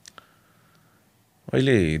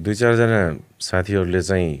अहिले 2-4 जना साथीहरूले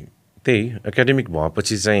चाहिँ त्यही एकाडेमिक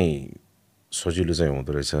भएपछि चाहिँ सजिलो चाहिँ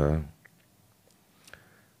हुँदो रहेछ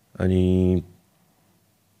अनि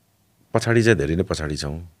पछाडि चाहिँ धेरै नै पछाडि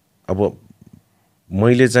छौँ अब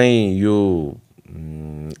मैले चाहिँ यो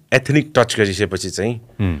एथनिक टच गरिसकेपछि चाहिँ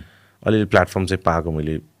अलिअलि प्लेटफर्म चाहिँ पाएको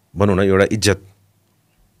मैले भनौँ न एउटा इज्जत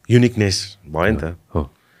युनिकनेस भयो नि त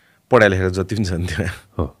पढाइ लेखेर जति पनि छ नि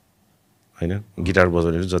त्यहाँ होइन गिटार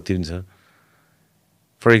बजाउनेहरू जति पनि छ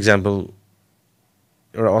फर इक्जाम्पल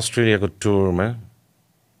एउटा अस्ट्रेलियाको टुरमा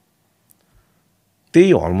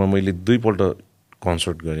त्यही हलमा मैले 2 पल्ट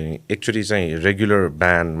कन्सर्ट गरेँ एक्चुअली चाहिँ रेगुलर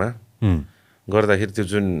ब्यान्डमा गर्दाखेरि त्यो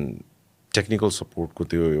जुन टेक्निकल सपोर्टको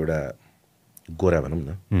त्यो एउटा गोरा भनौँ न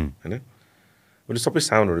होइन उसले सबै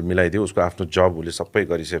साउन्डहरू मिलाइदियो उसको आफ्नो जब उसले सबै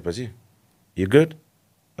गरिसकेपछि यु गुड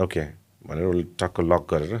ओके भनेर उसले टक्क लक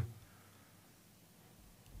गरेर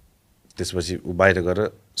त्यसपछि ऊ बाहिर गएर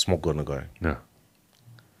स्मोक गर्न गयो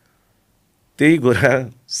त्यही गोरा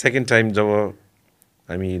सेकेन्ड टाइम जब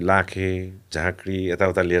हामी लाखे झाँक्री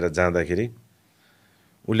यताउता लिएर जाँदाखेरि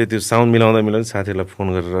उसले त्यो साउन्ड मिलाउँदा साथीहरूलाई फोन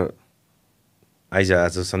गरेर आइज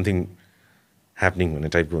आज समथिङ ह्यापनिङ भन्ने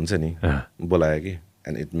टाइपको हुन्छ नि बोलायो कि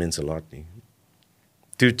and it means a lot नि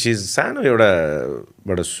त्यो चिज सानो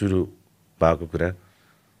एउटाबाट सुरु भएको कुरा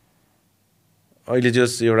अहिले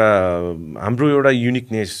जस्ट एउटा हाम्रो एउटा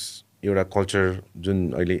युनिकनेस एउटा कल्चर जुन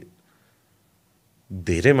अहिले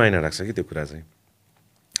धेरै मायना राख्छ कि त्यो कुरा चाहिँ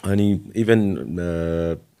अनि इभन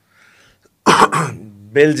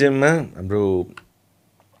बेल्जियममा हाम्रो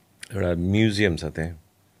एउटा म्युजियम छ त्यहाँ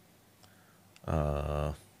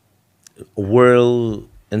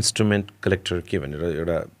वर्ल्ड इन्स्ट्रुमेन्ट कलेक्टर के भनेर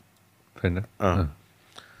एउटा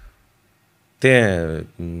त्यहाँ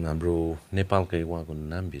हाम्रो नेपालकै उहाँको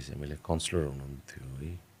नाम बिर्सेँ मैले काउन्सिलर हुनुहुन्थ्यो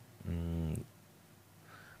है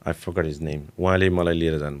आई फर्गट हिज नेम उहाँले मलाई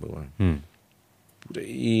लिएर जानुभयो उहाँ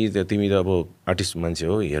पुरै तिमी त अब आर्टिस्ट मान्छे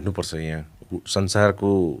हो हेर्नुपर्छ यहाँ संसारको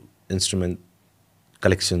इन्स्ट्रुमेन्ट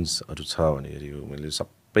कलेक्सन्सहरू छ भनेर मैले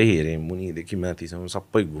सबै हेरेँ मुनिदेखि माथिसम्म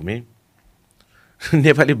सबै घुमेँ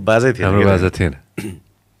नेपाली बाजै थिएन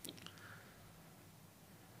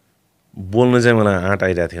बोल्नु चाहिँ मलाई आँट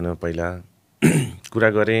आइरहेको थिएन पहिला कुरा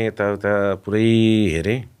गरेँ यताउता पुरै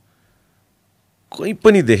हेरेँ कोही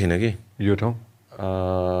पनि देखेन कि यो ठाउँ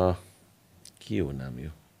के हो नाम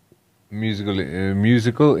यो musical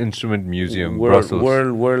instrument museum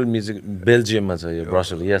world music बेल्जियममा छ यो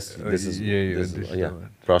ब्रसल यस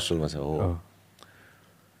ब्रसलमा छ हो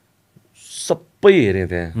सबै हेरेँ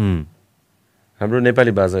त्यहाँ हाम्रो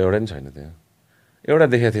नेपाली बाजा एउटा पनि छैन त्यहाँ एउटा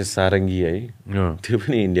देखेको थियो सारङ्गी है त्यो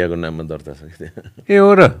पनि इन्डियाको नाममा दर्ता छ त्यहाँ ए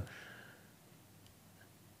हो र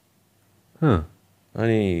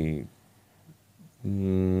अनि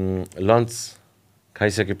लन्च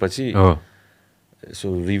खाइसकेपछि यसो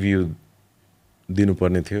रिभ्यू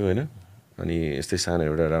दिनुपर्ने थियो होइन अनि यस्तै सानो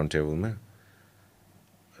एउटा राउन्ड टेबलमा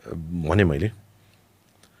भने मैले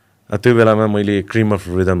त्यो बेलामा मैले क्रिम अफ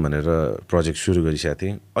रिदम भनेर प्रोजेक्ट सुरु गरिसकेको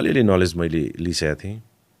थिएँ अलिअलि नलेज मैले लिइसकेको थिएँ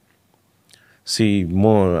म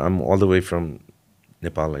आम all the way from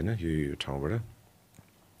Nepal होइन यो ठाउँबाट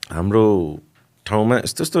हाम्रो ठाउँमा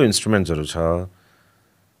यस्तो यस्तो इन्स्ट्रुमेन्ट्सहरू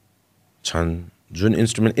छन् जुन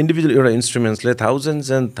इन्स्ट्रुमेन्ट इन्डिभिजुअल एउटा इन्स्ट्रुमेन्ट्सले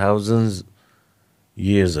थाउजन्ड्स एन्ड थाउजन्ड्स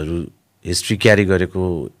इयर्सहरू हिस्ट्री क्यारी गरेको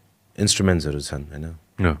इन्स्ट्रुमेन्ट्सहरू छन् होइन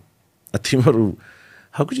तिमीहरू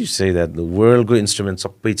how could you say that the वर्ल्डको इन्स्ट्रुमेन्ट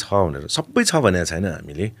सबै छ भनेर सबै छ भनेको छैन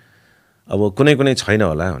हामीले अब कुनै कुनै छैन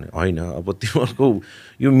होला भने होइन अब तिमीहरूको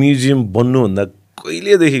यो म्युजियम बन्नुभन्दा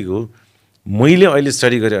कहिलेदेखिको मैले अहिले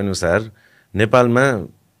स्टडी गरे अनुसार नेपालमा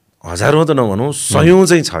हजारौँ त नभनौँ सयौँ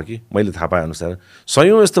चाहिँ छ कि मैले थाहा पाए अनुसार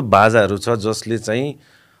सयौँ यस्तो बाजाहरू छ जसले चाहिँ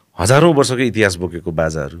हजारौँ वर्षको इतिहास बोकेको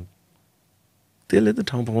बाजाहरू त्यसले त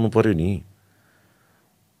ठाउँ पाउनु पऱ्यो नि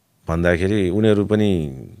भन्दाखेरि उनीहरू पनि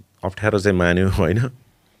अप्ठ्यारो चाहिँ मान्यो होइन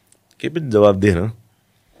केही पनि जवाब दिएन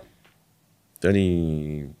अनि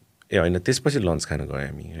ए होइन त्यसपछि लन्च खान गएँ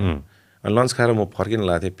हामी अनि लन्च खाएर म फर्किन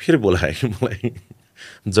लागेको थिएँ फेरि बोलाएँ कि मलाई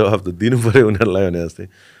जवाब त दिनु पऱ्यो उनीहरूलाई भने जस्तै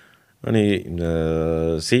अनि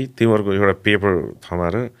तिमीहरूको एउटा पेपर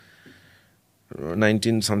थमाएर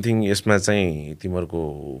 19 समथिङ यसमा चाहिँ तिमीहरूको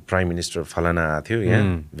प्राइम मिनिस्टर फलाना आएको थियो यहाँ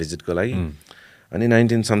भिजिटको लागि अनि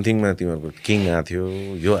 19 समथिङमा तिमीहरूको किङ आएको थियो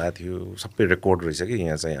यो आएको थियो सबै रेकर्ड रहेछ कि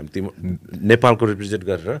यहाँ चाहिँ नेपालको रिप्रेजेन्ट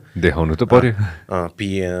गरेर देखाउनु त पर्यो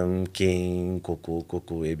पिएम किङ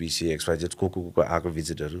को एबिसी एक्सवाइजेड को आएको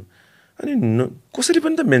भिजिटहरू अनि कसरी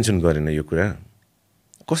पनि त मेन्सन गरेन यो कुरा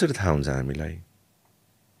कसरी थाहा हुन्छ हामीलाई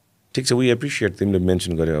ठिक छ वी एप्रिसिएट तिमीले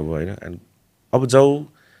मेन्सन गर्यो अब होइन एन्ड अब जाऊ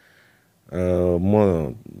म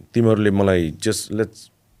तिमीहरूले मलाई just let's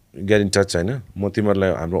get in touch होइन म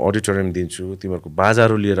तिमीहरूलाई हाम्रो अडिटोरियम दिन्छु तिमीहरूको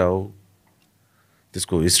बाजाहरू लिएर आऊ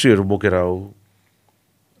त्यसको हिस्ट्रीहरू बोकेर आऊ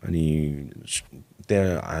अनि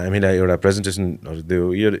त्यहाँ हामीलाई एउटा प्रेजेन्टेसनहरू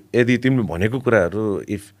दियो यो यदि तिमीले भनेको कुराहरू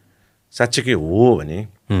इफ साँच्चैकै हो भने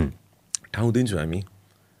ठाउँ दिन्छु हामी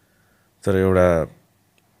तर एउटा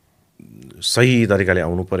सही तरिकाले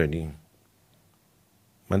आउनु पऱ्यो नि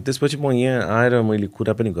अनि त्यसपछि म यहाँ आएर मैले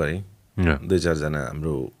कुरा पनि गरेँ 2-4 जना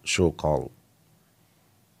हाम्रो सो कल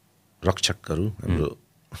रक्षकहरू हाम्रो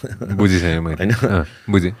बुझिसकेँ मैले होइन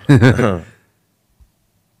बुझेँ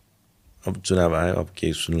अब चुनाव आयो अब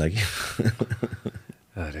केही सुन्ला कि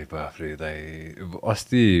अरे बाफ्रे दाइ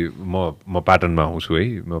अस्ति म पाटनमा आउँछु है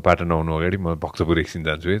म पाटन आउनु अगाडि म भक्तपुर एकछिन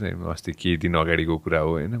जान्छु है दाइ अस्ति केही दिन अगाडिको कुरा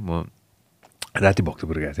हो होइन म राति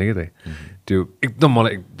भक्तपुर गएको थिएँ कि दाइ त्यो एकदम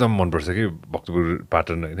मलाई एकदम मनपर्छ कि भक्तपुर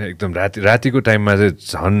पाटन होइन एकदम रातिको टाइममा चाहिँ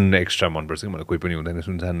झन् एक्स्ट्रा मनपर्छ कि मलाई कोही पनि हुँदैन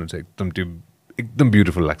सुनसान हुन्छ एकदम त्यो एकदम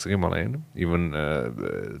ब्युटिफुल लाग्छ कि मलाई होइन इभन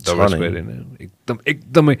दबास भएर होइन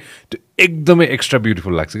एकदमै त्यो एकदमै एक्स्ट्रा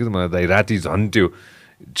ब्युटिफुल लाग्छ कि मलाई दाइ राति झन् त्यो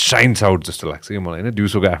साइन्स आउट जस्तो लाग्छ कि मलाई होइन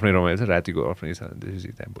दिउँसोको आफ्नै रमाइलो छ रातिको आफ्नै छ त्यसपछि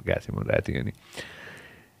त्यहाँ गएको थिएँ म राति अनि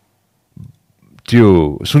त्यो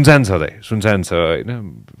सुनसान छ दाइ सुनसान छ होइन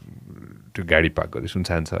त्यो गाडी पार्क गरेँ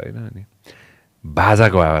सुनसान छ होइन अनि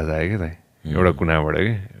बाजाको आवाज आयो क्या दाइ एउटा कुनाबाट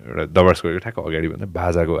कि एउटा दबास गएको ठ्याक्क अगाडि भन्दा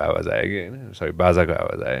बाजाको आवाज आयो कि होइन सरी बाजाको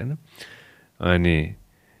आवाज आयो होइन अनि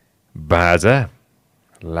बाजा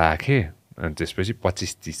लाखे अनि त्यसपछि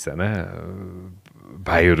 25-30 जना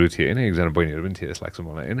भाइहरू थिए होइन एकजना बहिनीहरू पनि थिए जस्तो लाग्छ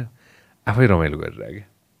मलाई होइन आफै रमाइलो गरेर क्या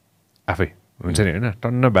आफै हुन्छ नि होइन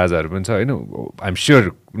टन्न बाजाहरू पनि छ होइन आइएम स्योर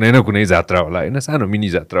कुनै न कुनै जात्रा होला होइन सानो मिनी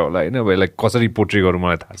जात्रा होला होइन अब यसलाई कसरी पोर्ट्रे गरौँ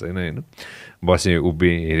मलाई थाहा छैन होइन बसेँ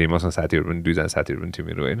उभिएँ हेरेँ मसँग साथीहरू पनि 2जना साथीहरू पनि थियो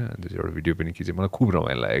मेरो होइन अन्त एउटा भिडियो पनि खिचेँ मलाई खुब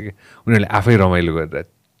रमाइलो लाग्यो कि उनीहरूले आफै रमाइलो गरेर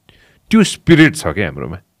त्यो स्पिरिट छ क्या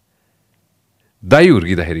हाम्रोमा दाइ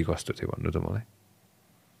हुर्किँदाखेरि कस्तो थियो भन्नु त मलाई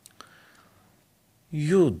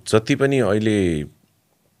यो जति पनि अहिले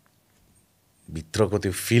भित्रको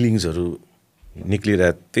त्यो फिलिङ्सहरू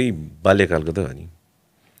निक्लिरहेको त्यही बाल्यकालको त हो नि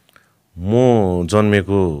म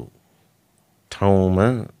जन्मेको ठाउँमा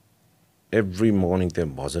एभ्री मर्निङ त्यहाँ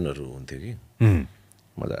भजनहरू हुन्थ्यो कि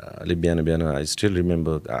मजाले बिहान बिहान I still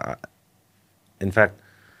remember in fact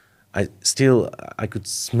I could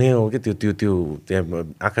smell के त्यो त्यो त्यो त्यहाँ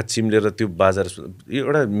आँखा चिम्लेर त्यो बाजार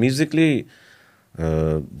एउटा म्युजिकले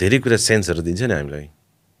धेरै कुरा सेन्सहरू दिन्छ नि हामीलाई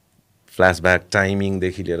फ्ल्यासब्याक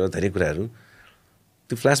टाइमिङदेखि लिएर धेरै कुराहरू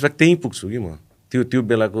त्यो फ्ल्यासब्याक त्यहीँ पुग्छु कि म त्यो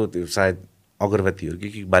बेलाको त्यो सायद अगरबत्तीहरू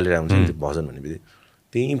के बालेर हुन्छ नि त्यो भजन भन्ने बित्तिकै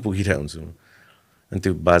त्यहीँ पुगिरहेको हुन्छु म अनि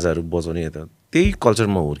त्यो बाजाहरू बजाउने यता त्यही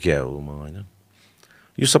कल्चरमा हुर्किया हो म होइन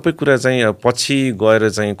यो सबै कुरा चाहिँ अब पछि गएर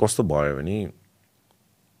चाहिँ कस्तो भयो भने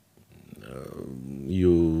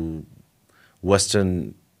यो वेस्टर्न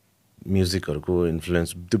म्युजिकहरूको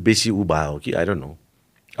इन्फ्लुएन्स त्यो बेसी उभा हो कि आई डोन्ट नो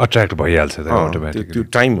अट्र्याक्ट भइहाल्छ त्यो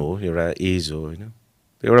टाइम हो एउटा एज हो होइन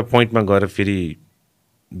त्यो एउटा पोइन्टमा गएर फेरि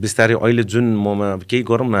बिस्तारै अहिले जुन ममा केही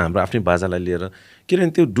गरौँ न हाम्रो आफ्नै बाजालाई लिएर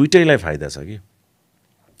किनभने त्यो दुइटैलाई फाइदा छ कि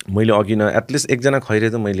मैले अघि न एटलिस्ट एकजना खैरे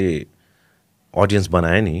त मैले अडियन्स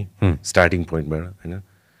बनाएँ नि स्टार्टिङ पोइन्टबाट होइन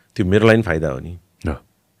त्यो मेरो लागि फाइदा हो नि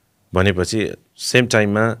भनेपछि सेम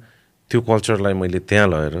टाइममा त्यो कल्चरलाई मैले त्यहाँ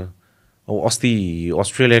लगेर अब अस्ति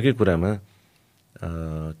अस्ट्रेलियाकै कुरामा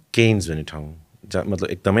केन्स भन्ने ठाउँ जहाँ मतलब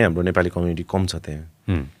एकदमै हाम्रो नेपाली कम्युनिटी कम छ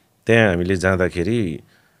त्यहाँ हामीले जाँदाखेरि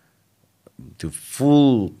त्यो फुल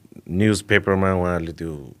न्युज पेपरमा उहाँहरूले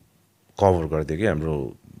त्यो कभर गरिदियो कि हाम्रो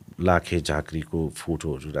लाखे झाँक्रीको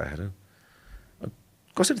फोटोहरू राखेर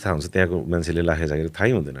कसरी थाहा हुन्छ त्यहाँको मान्छेले लाखे झाँक्री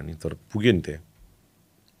थाहै हुँदैन नि तर पुग्यो नि त्यहाँ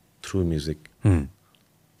थ्रु म्युजिक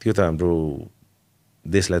त्यो त हाम्रो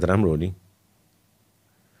देशलाई त राम्रो हो नि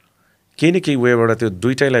केही न केही वेबाट त्यो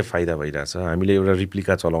दुइटैलाई फाइदा भइरहेछ हामीले एउटा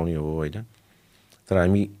रिप्लिका चलाउने हो होइन तर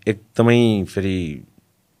हामी एकदमै फेरि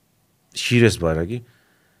सिरियस भएर कि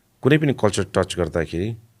कुनै पनि कल्चर टच गर्दाखेरि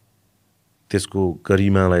त्यसको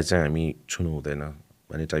गरिमालाई चाहिँ हामी छुनु हुँदैन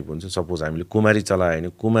भन्ने टाइपको हुन्छ सपोज हामीले कुमारी चलायो भने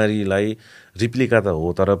कुमारीलाई रिप्लिका त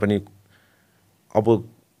हो तर पनि अब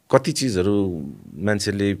कति चिजहरू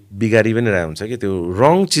मान्छेले बिगारी पनि रहेको हुन्छ कि त्यो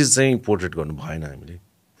रङ चिज चाहिँ पोर्ट्रेट गर्नु भएन हामीले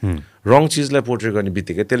रङ चिजलाई पोर्ट्रेट गर्ने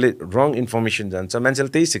बित्तिकै त्यसले रङ इन्फर्मेसन जान्छ मान्छेले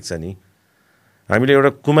त्यही सिक्छ नि हामीले एउटा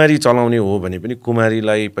कुमारी चलाउने हो भने पनि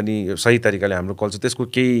कुमारीलाई पनि सही तरिकाले हाम्रो कल्चर त्यसको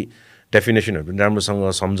केही डेफिनेसनहरू पनि राम्रोसँग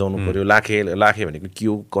सम्झाउनु पऱ्यो लाखे भनेको के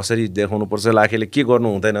हो कसरी देखाउनु पर्छ लाखेले के गर्नु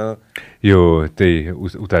हुँदैन यो त्यही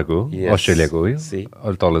उताको अस्ट्रेलियाको हो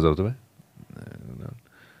अलि तल जाऊ तपाईँ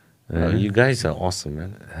You guys are awesome,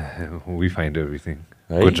 man. We find everything.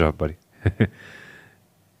 Good job, buddy.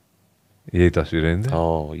 यही तस्विर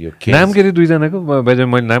यो नाम के अरे दुईजनाको बाजे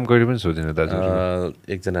मैले नाम कहिले पनि सोधिनँ दाजु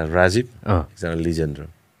एकजना राजीव एकजना लिजेन्द्र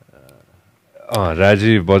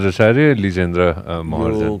Rajiv Bajracharya लिजेन्द्र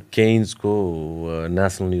Maharjan केन्सको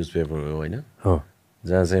national news paper हो होइन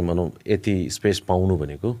जहाँ चाहिँ भनौँ यति स्पेस पाउनु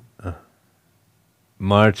भनेको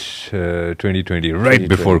March 2020 right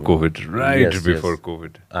before COVID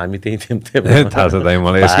हामी त्यही थियौँ थाहा छ दाइ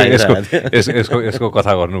मलाई यसको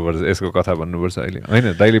कथा गर्नुपर्छ यसको कथा भन्नुपर्छ अहिले होइन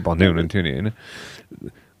दाइले भन्दै हुनुहुन्थ्यो नि होइन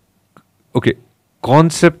ओके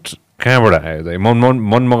कन्सेप्ट कहाँबाट आयो दाइ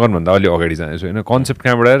मनमगन भन्दा अलि अगाडि जानेछु होइन कन्सेप्ट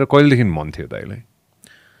कहाँबाट आयो र कहिलेदेखि मन थियो दाइलाई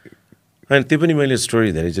होइन त्यो पनि मैले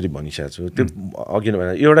स्टोरी धेरैचोटि भनिसकेको छु त्यो अघि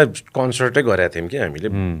एउटा कन्सर्टै गरेका थियौँ कि हामीले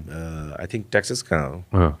आई थिङ्क टेक्सास कहाँ हो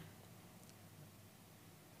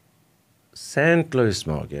सेन्ट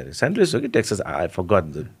लुइसमा हो कि अरे सेन्ट लुइस हो कि टेक्सास आई फरगट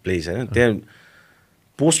द प्लेस होइन त्यहाँ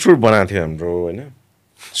पोस्टर बनाएको थियो हाम्रो होइन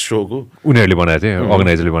सोको उनीहरूले बनाएको थियो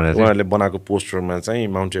अर्गनाइजरले बनाएको थियो उहाँहरूले बनाएको पोस्टरमा चाहिँ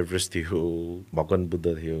माउन्ट एभरेस्ट थियो भगवान बुद्ध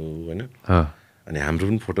थियो होइन अनि हाम्रो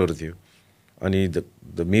पनि फोटोहरू थियो अनि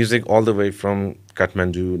the music all the way from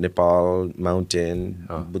Kathmandu Nepal mountain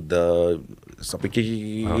Buddha सबै के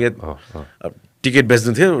टिकट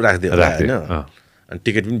बेच्नु थियो राखिदियो होइन अनि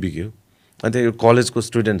टिकट पनि बिक्यो अनि त्यो कलेजको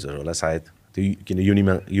स्टुडेन्ट्सहरू होला सायद त्यो किन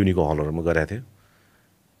युनिको हलहरूमा गरेको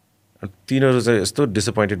थियो तिनीहरू चाहिँ यस्तो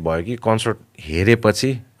डिसपोइन्टेड भयो कि कन्सर्ट हेरेपछि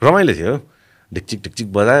रमाइलो थियो ढिकचिक ढिकचिक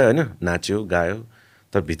बजायो होइन नाच्यो गायो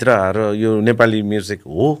तर भित्र आएर यो नेपाली म्युजिक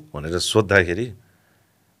हो भनेर सोद्धाखेरि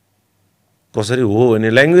कसरी हो भने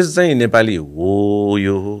ल्याङ्ग्वेज चाहिँ नेपाली हो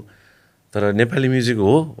यो हो तर नेपाली म्युजिक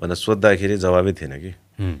हो भनेर सोद्धाखेरि जवाबै थिएन कि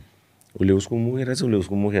उसले उसको मुखेर छ उसले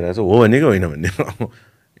उसको मुखेर छ हो भनेको होइन भन्ने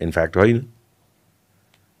इनफ्याक्ट होइन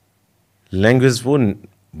ल्याङ्ग्वेज पो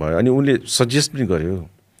भयो अनि उनले सजेस्ट पनि गर्यो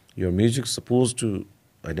यो म्युजिक सपोज टु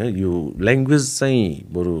होइन यो ल्याङ्ग्वेज चाहिँ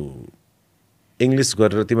बरु इङ्ग्लिस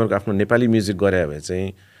गरेर तिमीहरूको आफ्नो नेपाली म्युजिक गरे भए चाहिँ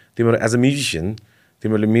तिमीहरू एज अ म्युजिसियन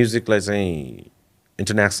तिमीहरूले म्युजिकलाई चाहिँ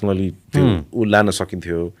इन्टरनेसनली त्यो ऊ लान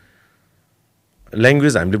सकिन्थ्यो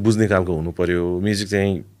ल्याङ्ग्वेज हामीले बुझ्ने खालको हुनु पऱ्यो म्युजिक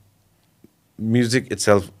चाहिँ म्युजिक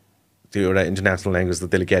इट्सेल्फ त्यो एउटा इन्टरनेसनल ल्याङ्ग्वेज त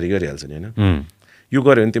त्यसले क्यारी गरिहाल्छ नि होइन यो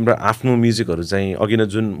गऱ्यो भने तिम्रो आफ्नो म्युजिकहरू चाहिँ अघि नै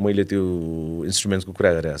जुन मैले त्यो इन्स्ट्रुमेन्ट्सको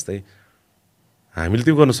कुरा गरेँ जस्तै हामीले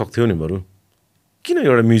त्यो गर्न सक्थ्यौँ नि बरु किन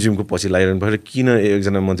एउटा म्युजियमको पछि लागिरहनु पऱ्यो किन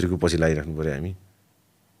एकजना मन्त्रीको पछि लागिराख्नु पऱ्यो हामी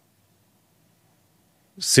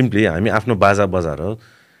सिम्पली हामी आफ्नो बाजा बजाएर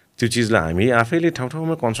त्यो चिजलाई हामी आफैले ठाउँ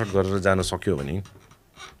ठाउँमा कन्सर्ट गरेर जान सक्यो भने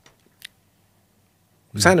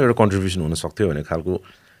सानो एउटा कन्ट्रिब्युसन हुन सक्थ्यो भन्ने खालको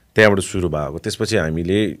त्यहाँबाट सुरु भएको त्यसपछि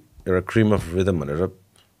हामीले एउटा क्रिम अफ रिदम भनेर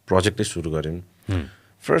प्रोजेक्टै सुरु गऱ्यौँ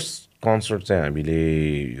फर्स्ट कन्सर्ट चाहिँ हामीले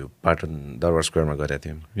यो पाटन दरबार स्क्वायरमा गरेका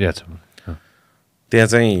थियौँ त्यहाँ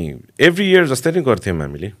चाहिँ एभ्री इयर जस्तै नै गर्थ्यौँ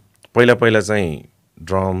हामीले पहिला पहिला चाहिँ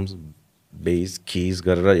ड्रम्स बेस किज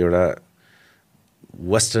गरेर एउटा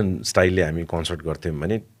वेस्टर्न स्टाइलले हामी कन्सर्ट गर्थ्यौँ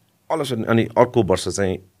भने अल अफ सडन अनि अर्को वर्ष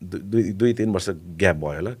चाहिँ दुई तिन वर्ष ग्याप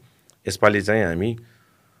भयो होला यसपालि चाहिँ हामी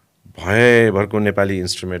भयभरको नेपाली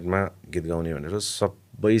इन्स्ट्रुमेन्टमा गीत गाउने भनेर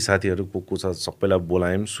सबै साथीहरू को छ सबैलाई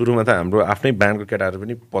बोलायौँ सुरुमा त हाम्रो आफ्नै ब्यान्डको केटाहरू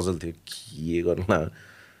पनि पजल थियो के गर्नुला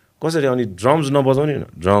कसरी अनि ड्रम्स नबजाउने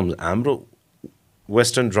ड्रम्स हाम्रो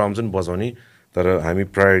वेस्टर्न ड्रम्स पनि बजाउने तर हामी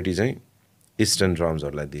प्रायोरिटी चाहिँ इस्टर्न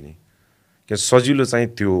ड्रम्सहरूलाई दिने किन सजिलो चाहिँ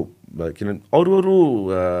त्यो किन अरू अरू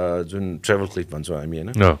जुन ट्रेभल क्लिप भन्छौँ हामी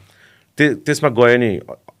होइन त्यसमा गयो नि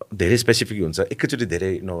धेरै स्पेसिफिक हुन्छ एकैचोटि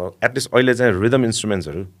धेरै नभए एटलिस्ट अहिले चाहिँ रिदम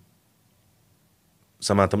इन्स्ट्रुमेन्ट्सहरू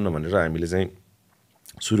समातौँ न भनेर हामीले चाहिँ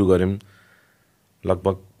सुरु गऱ्यौँ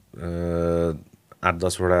लगभग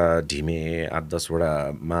 8-10वटा ढिमे 8-10वटा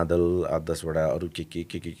मादल 8-10वटा अरू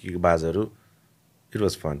के बाजहरू इट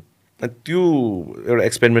वाज फन अनि त्यो एउटा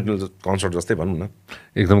एक्सपेरिमेन्टल कन्सर्ट जस्तै भनौँ न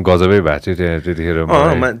एकदम गजबै भएको थियो त्यहाँ त्यतिखेर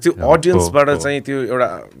त्यो अडियन्सबाट चाहिँ त्यो एउटा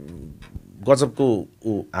गजबको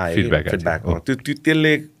ऊ आयो फिडब्याक त्यो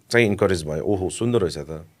त्यसले चाहिँ इन्करेज भयो ओहो सुन्दर रहेछ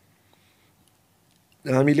त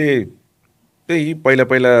हामीले त्यही पहिला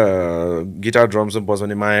पहिला गिटार ड्रम्स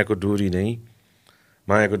बजाउने मायाको डोरी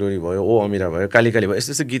भयो ओ अमिरा भयो काली काली भयो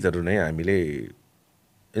यस्तो यस्तो गीतहरू नै हामीले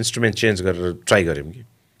इन्स्ट्रुमेन्ट चेन्ज गरेर ट्राई गऱ्यौँ कि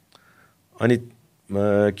अनि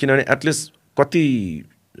किनभने एटलिस्ट कति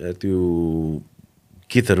त्यो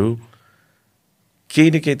गीतहरू केही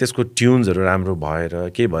न केही त्यसको ट्युन्सहरू राम्रो भएर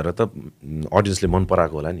केही भएर त अडियन्सले मन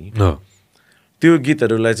पराएको होला नि त्यो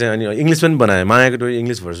गीतहरूलाई चाहिँ अनि इङ्ग्लिस पनि बनायो मायाको डोरी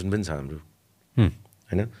इङ्ग्लिस भर्जन पनि छ हाम्रो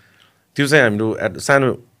होइन त्यो चाहिँ हाम्रो सानो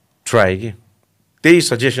ट्राई कि त्यही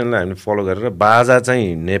सजेसनलाई हामीले फलो गरेर बाजा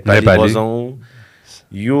चाहिँ नेपाली बजाउँ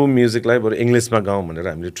यो म्युजिकलाई बरु इङ्ग्लिसमा गाउँ भनेर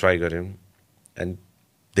हामीले ट्राई गऱ्यौँ एन्ड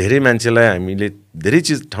धेरै मान्छेलाई हामीले धेरै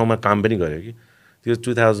चिज ठाउँमा काम पनि गऱ्यो कि त्यो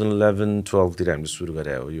 2011-12तिर हामीले सुरु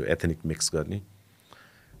गरे हो यो एथनिक मिक्स गर्ने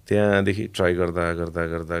त्यहाँदेखि ट्राई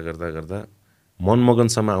गर्दा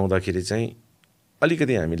मनमगनसम्म आउँदाखेरि चाहिँ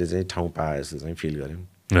अलिकति हामीले चाहिँ ठाउँ पाए जस्तो चाहिँ फिल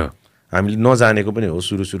गऱ्यौँ हामीले नजानेको पनि हो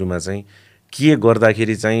सुरुमा चाहिँ के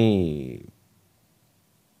गर्दाखेरि चाहिँ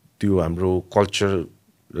त्यो हाम्रो कल्चर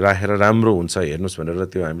राखेर राम्रो हुन्छ हेर्नुहोस् भनेर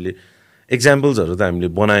त्यो हामीले एक्जाम्पल्सहरू त हामीले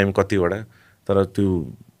बनायौँ कतिवटा तर त्यो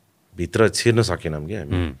भित्र छिर्न सकेनौँ कि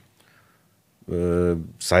हामी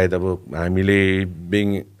सायद अब हामीले बिङ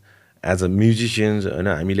एज अ म्युजिसियन्स होइन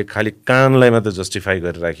हामीले खालि कानलाई मात्र जस्टिफाई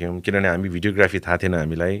गरेर राख्यौँ किनभने हामी भिडियोग्राफी थाहा थिएन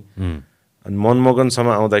हामीलाई अनि मनमगनसम्म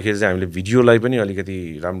आउँदाखेरि चाहिँ हामीले भिडियोलाई पनि अलिकति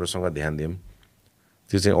राम्रोसँग ध्यान दियौँ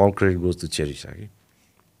त्यो चाहिँ अल क्रेडिट गोज टु चेरिसा कि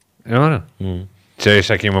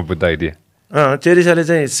चेरिसा केमा बुद्ध आइडिया चेरिसाले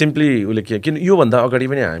चाहिँ सिम्पली उसले के किन योभन्दा अगाडि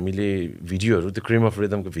पनि हामीले भिडियोहरू त्यो क्रिम अफ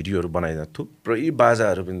रिदमको भिडियोहरू बनाइदिएको थुप्रै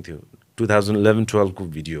बाजाहरू पनि थियो 2011-12 को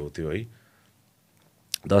भिडियो हो त्यो है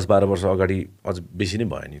 10-12 वर्ष अगाडि अझ बेसी नै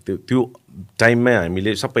भयो नि त्यो टाइममै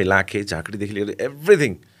हामीले सबै लाखे झाँक्रीदेखि लिएर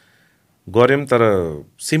एभ्रिथिङ गऱ्यौँ तर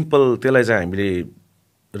सिम्पल त्यसलाई चाहिँ हामीले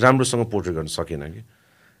राम्रोसँग पोर्ट्रेट गर्न सकेन कि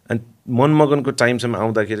अनि मनमगनको टाइमसम्म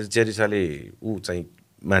आउँदाखेरि चेरिसाले ऊ चाहिँ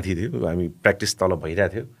माथि थियो हामी प्र्याक्टिस तल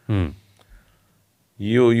भइरहेको थियो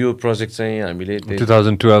यो प्रोजेक्ट चाहिँ हामीले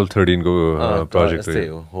 2012-13 को प्रोजेक्ट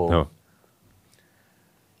हो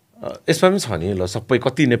यसमा पनि छ नि ल सबै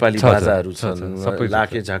कति नेपाली बाजाहरू छन्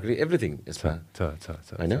लाखे झाँक्री एभ्रिथिङ यसमा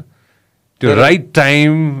होइन त्यो राइट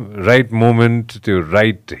टाइम राइट मोमेन्ट त्यो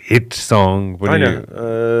राइट हिट सङ पनि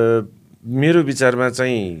मेरो विचारमा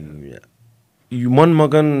चाहिँ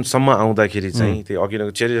मनमगनसम्म आउँदाखेरि चाहिँ त्यो अघि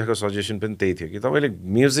नै चेरिसाको सजेसन पनि त्यही थियो कि तपाईँले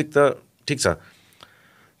म्युजिक त ठिक छ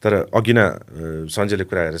तर अघि नै सञ्जयले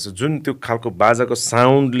कुरा गरेको छ जुन त्यो खालको बाजाको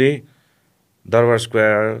साउन्डले दरबार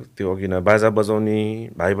स्क्वायर त्यो अघि न बाजा बजाउने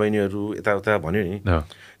भाइ बहिनीहरू यताउता भन्यो नि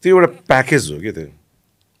त्यो एउटा प्याकेज हो कि त्यो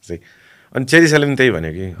चाहिँ अनि चेरी सालेम त्यही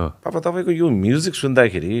भन्यो कि पापा तपाईँको यो म्युजिक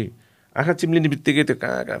सुन्दाखेरि आँखा चिम्लिने बित्तिकै त्यो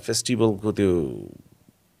कहाँ कहाँ फेस्टिभलको त्यो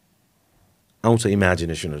आउँछ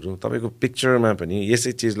इमेजिनेसनहरू तपाईँको पिक्चरमा पनि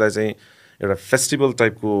यसै चिजलाई चाहिँ एउटा फेस्टिभल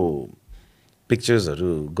टाइपको पिक्चर्सहरू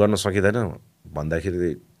गर्न सकिँदैन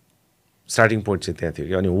भन्दाखेरि स्टार्टिङ पोइन्ट चाहिँ त्यहाँ थियो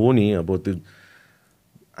कि अनि हो नि अब त्यो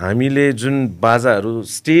हामीले जुन बाजाहरू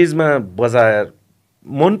स्टेजमा बजाएर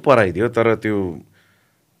मन पराइदियो तर त्यो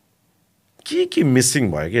के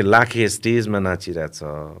मिसिङ भयो कि लाखे स्टेजमा नाचिरहेछ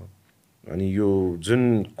अनि यो जुन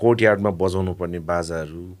कोर्टयार्डमा बजाउनु पर्ने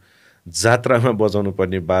बाजाहरू जात्रामा बजाउनु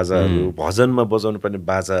पर्ने बाजाहरू भजनमा बजाउनु पर्ने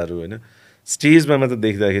बाजाहरू होइन स्टेजमा मात्र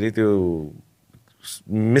देख्दाखेरि त्यो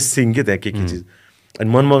मिसिङ के त्यहाँ के चिज अनि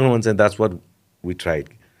मनमोहन चाहिँ द्याट्स वाट वी ट्राइड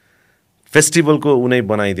फेस्टिभलको उनै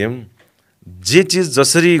बनाइदियौँ जे चिज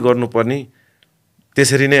जसरी गर्नुपर्ने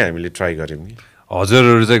त्यसरी नै हामीले ट्राई गऱ्यौँ कि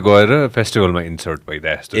हजुरहरू चाहिँ गएर फेस्टिभलमा इन्सर्ट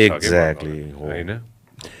भइरहेको एक्ज्याक्टली होइन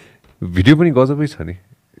भिडियो पनि गजबै छ नि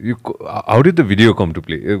how did the video come to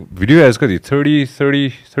play video as कति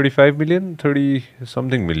 35 million 30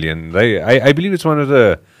 something million right I believe it's one of the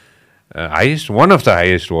one of the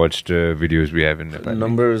highest watched videos we have in Nepal.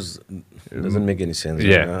 Numbers doesn't make any sense.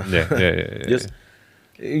 Yeah. Yes.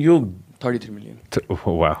 You 33 million.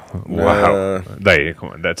 Wow. Come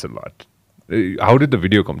on, that's a lot. How did the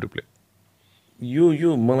video come to play?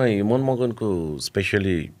 You मलाई मनमगनको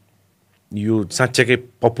specially यो साँच्चैकै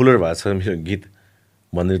popular भएको छ मेरो गीत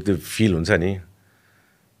भन्ने त्यो feel हुन्छ नि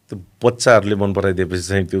त्यो बच्चाहरूले मन पराइदिएपछि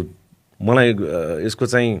चाहिँ त्यो मलाई यसको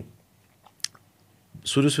चाहिँ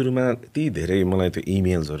सुरुमा यति धेरै मलाई त्यो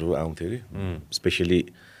इमेल्सहरू आउँथ्यो कि स्पेसली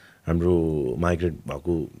हाम्रो माइग्रेट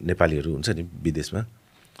भएको नेपालीहरू हुन्छ नि विदेशमा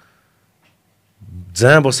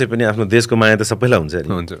जहाँ बसे पनि आफ्नो देशको माया त सबैलाई हुन्छ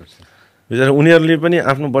नि बिचरा उनीहरूले पनि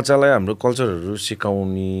आफ्नो बच्चालाई हाम्रो कल्चरहरू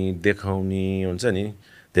सिकाउने देखाउने हुन्छ नि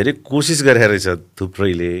धेरै कोसिस गरेर रहेछ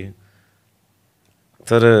थुप्रैले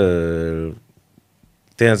तर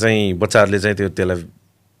त्यहाँ चाहिँ बच्चाहरूले चाहिँ त्यसलाई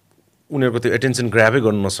उनीहरूको त्यो एटेन्सन ग्राफै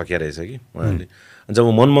गर्नु नसकेको रहेछ कि उहाँहरूले जब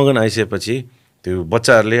मनमगन आइसकेपछि त्यो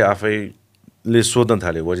बच्चाहरूले आफैले सोध्न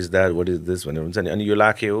थाल्यो what is that what is this भनेर हुन्छ नि अनि यो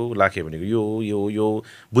लाखे हो लाखे भनेको यो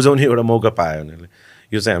बुझाउने एउटा मौका पायो उनीहरूले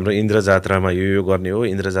यो चाहिँ हाम्रो इन्द्र जात्रामा यो गर्ने हो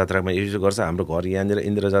इन्द्र जात्रामा यो गर्छ हाम्रो घर यहाँनिर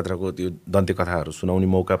इन्द्र जात्राको त्यो दन्ते कथाहरू सुनाउने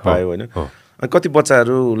मौका पायो होइन अनि कति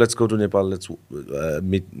बच्चाहरू let's go to Nepal let's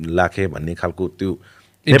meet Lakhe भन्ने खालको त्यो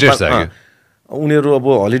उनीहरू अब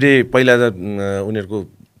हलिडे पहिला त उनीहरूको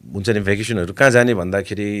हुन्छ नि भेकेसनहरू कहाँ जाने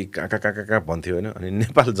भन्दाखेरि कहाँ भन्थ्यो होइन अनि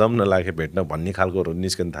नेपाल जाउँ न लाखे भेट्न भन्ने खालकोहरू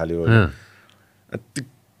निस्कन थाल्यो होइन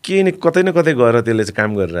के नि कतै न कतै गएर त्यसले चाहिँ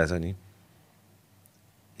काम गरिरहेछ नि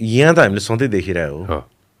यहाँ त हामीले सधैँ देखिरहेको हो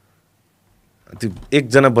त्यो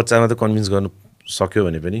एकजना बच्चामा त कन्भिन्स गर्नु सक्यो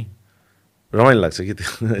भने पनि रमाइलो लाग्छ कि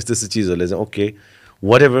त्यो यस्तो यस्तो चिजहरूले चाहिँ ओके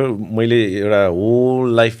वाट एभर मैले एउटा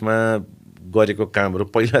होल लाइफमा गरेको कामहरू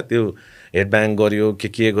पहिला त्यो हेडब्याङ गर्यो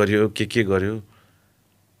के गर्यो के गर्यो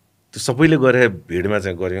त्यो सबैले गरेर भिडमा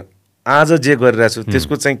चाहिँ गर्यो आज जे गरिरहेको छु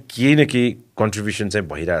त्यसको चाहिँ केही न केही कन्ट्रिब्युसन चाहिँ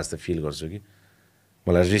भइरहेको जस्तो फिल गर्छु कि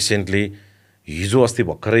मलाई रिसेन्टली हिजो अस्ति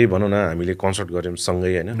भर्खरै भनौँ न हामीले कन्सर्ट गऱ्यौँ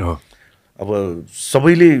सँगै होइन अब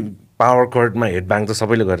सबैले पावर कर्डमा हेडब्याङ त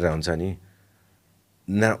सबैले गरेर हुन्छ नि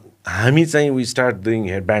हामी चाहिँ वी स्टार्ट डुइङ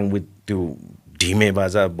हेडब्याङ विथ त्यो ढिमे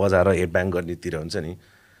बाजा बजाएर हेडब्याङ गर्नेतिर हुन्छ नि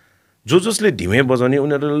जसले ढिमे बजाउने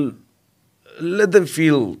उनीहरू लेट देम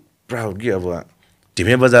फिल प्राउड कि अब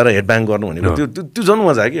ढिमे बजाएर हेडब्याङ गर्नु भनेको त्यो झन्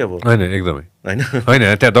मजा कि अब होइन एकदमै होइन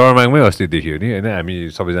त्यहाँ दरमाङमै अस्ति देखियो नि होइन हामी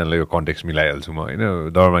सबैजनाले यो कन्टेक्स्ट मिलाइहाल्छौँ म होइन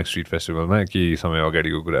दरमाङ स्ट्रिट फेस्टिभलमा केही समय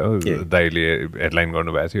अगाडिको कुरा हो दाइले हेडलाइन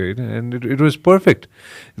गर्नुभएको थियो होइन एन्ड इट वाज पर्फेक्ट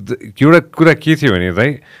एउटा कुरा के थियो भने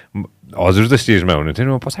चाहिँ हजुर त स्टेजमा हुनुहुन्थ्यो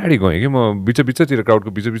नि म पछाडि गएँ कि म बिचतिर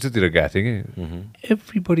क्राउडको बिचतिर गएको थिएँ कि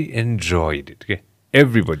एभ्रिबडी एन्जोयड इट के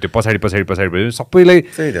एभ्रिबडी त्यो पछाडि भयो सबैलाई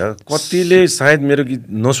त्यही त कतिले सायद मेरो गीत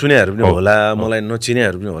नसुनेहरू पनि होला मलाई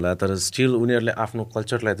नचिनेहरू पनि होला तर स्टिल उनीहरूले आफ्नो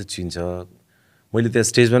कल्चरलाई त चिन्छ मैले त्यहाँ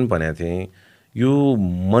स्टेजमा पनि भनेको थिएँ यो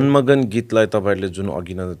मनमगन गीतलाई तपाईँहरूले जुन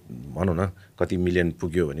अघि न भनौँ न कति मिलियन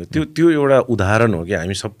पुग्यो भने त्यो एउटा उदाहरण हो कि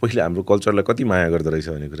हामी सबैले हाम्रो कल्चरलाई कति माया गर्दो रहेछ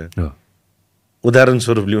भन्ने कुरा उदाहरण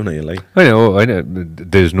स्वरूप लिउँ न यसलाई होइन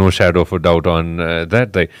there is no shadow of a doubt on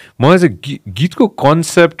that like मलाई चाहिँ गीतको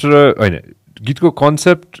कन्सेप्ट र होइन गीतको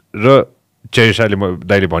कन्सेप्ट र चेरिसाले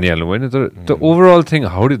दाइले भनिहाल्नु होइन तर the overall thing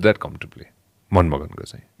how did that come to play मनमगनको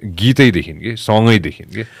चाहिँ गीतैदेखि कि सँगैदेखि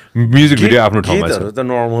कि म्युजिक भिडियो आफ्नो ठाउँमा छ त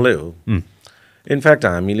नर्मलै हो इनफ्याक्ट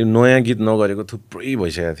हामीले नयाँ गीत नगरेको थुप्रै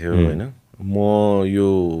भइसकेको थियो होइन म यो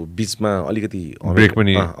बिचमा अलिकति ब्रेक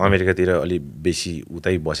पनि अमेरिकातिर अलि बेसी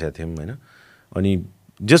उतै बसेको थियौँ होइन अनि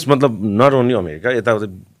जस्ट मतलब नट ओन्ली अमेरिका, यताउता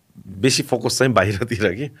बेसी फोकस चाहिँ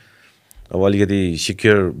बाहिरतिर कि अब अलिकति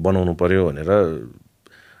सिक्योर बनाउनु पऱ्यो भनेर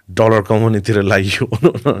डलर कमाउनेतिर लाग्यो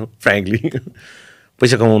फ्रेङ्कली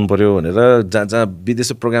पैसा कमाउनु पऱ्यो भनेर जहाँ जहाँ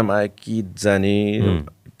विदेशी प्रोग्राम आयो कि जाने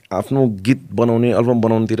आफ्नो गीत बनाउने एल्बम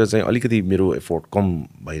बनाउनुतिर चाहिँ अलिकति मेरो एफोर्ट कम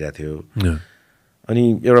भइरहेको थियो अनि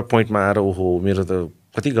एउटा पोइन्टमा आएर ओहो मेरो त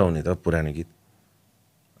कति गाउने त पुरानो गीत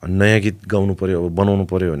नयाँ गीत गाउनु पऱ्यो अब बनाउनु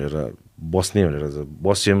पऱ्यो भनेर बस्ने भनेर त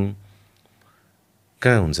बस्यौँ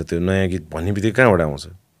कहाँ हुन्छ त्यो नयाँ गीत भन्ने बित्तिकै कहाँबाट आउँछ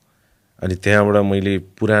अनि त्यहाँबाट मैले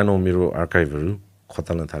पुरानो मेरो आर्काइभहरू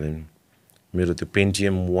खताल्न थालेँ मेरो त्यो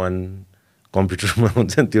पेन्टिएम 1 कम्प्युटरमा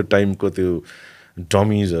हुन्छ नि त्यो टाइमको त्यो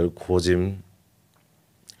डमिजहरू खोज्यौँ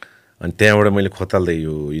अनि त्यहाँबाट मैले खोताल्दै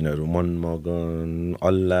यो यिनीहरू मगन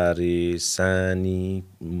अल्लारे सानी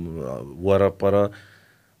वरपर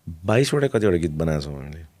 22वटा कतिवटा गीत बनाएको छौँ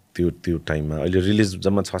हामीले त्यो टाइममा अहिले रिलिज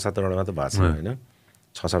जम्मा 6-7वटा मात्र भएको छ होइन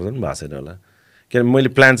 6-7 पनि भएको छैन होला किनभने मैले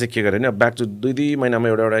प्लान चाहिँ के गरेँ भने ब्याक टु 2 महिनामा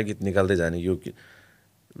एउटा गीत निकाल्दै जाने यो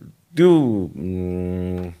त्यो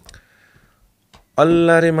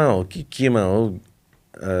अल्लारेमा हो कि केमा हो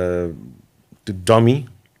त्यो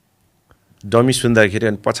डमी सुन्दाखेरि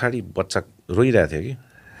अनि पछाडि बच्चा रोइरहेको थियो कि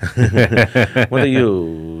म त यो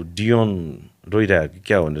डियोन रोइरहेको कि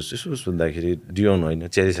क्या भनेर यसो सुन्दाखेरि डियोन होइन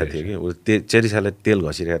चेरिसा थियो कि चेरिसालाई तेल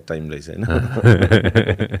घसिरहेको टाइम रहेछ होइन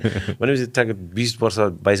भनेपछि ठ्याक्कै 20 वर्ष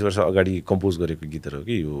 22 वर्ष अगाडि कम्पोज गरेको गीतहरू हो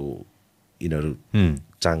कि यो यिनीहरू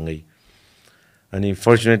चाङ्गै अनि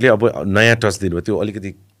फर्चुनेटली अब नयाँ टच दिनुभयो त्यो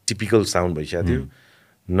अलिकति टिपिकल साउन्ड भइसकेको थियो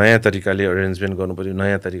नयाँ तरिकाले अरेन्जमेन्ट गर्नु पऱ्यो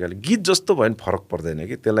नयाँ तरिकाले गीत जस्तो भयो भने फरक पर्दैन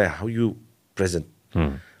कि त्यसलाई हाउ यु प्रेजेन्ट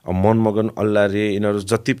अब मनमगन अल्लारे यिनीहरू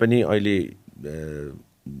जति पनि अहिले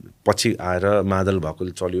पछि आएर मादल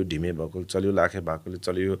भएकोले चल्यो ढिमे भएकोले चल्यो लाखे भएकोले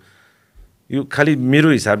चल्यो यो खालि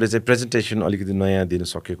मेरो हिसाबले चाहिँ प्रेजेन्टेसन अलिकति नयाँ दिन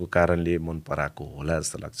सकेको कारणले मन पराएको होला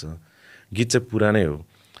जस्तो लाग्छ गीत चाहिँ पुरानै हो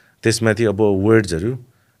त्यसमाथि अब वर्ड्सहरू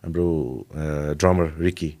हाम्रो ड्रमर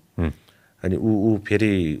रिकी अनि ऊ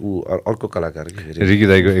फेरि ऊ अर्को कलाकार कि फेरि रिकी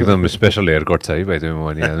दाइको एकदम स्पेसल हेयर कट छ है भाइ तिमी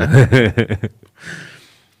भनिहाल्नु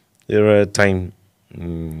एउटा टाइम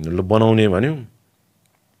ल बनाउने भन्यो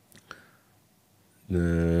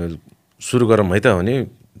सुरु गरौँ है त भने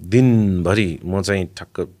दिनभरि म चाहिँ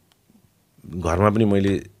ठक्क घरमा पनि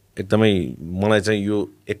मैले एकदमै मलाई चाहिँ यो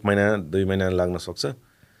 1 महिना 2 महिना लाग्न सक्छ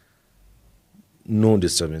नो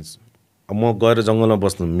डिस्टर्बेन्स अब म गएर जङ्गलमा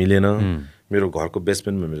बस्नु मिलेन मेरो घरको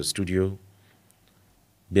बेसमेन्टमा मेरो स्टुडियो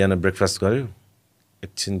बिहान ब्रेकफास्ट गऱ्यो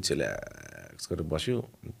एकछिन चिल्याक्स गरेर बस्यो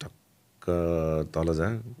टक्क तल जा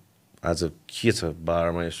आज के छ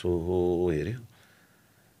बारमा यसो हेऱ्यो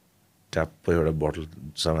ट्याप्प एउटा बोतल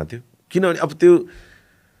समात्यो किनभने अब त्यो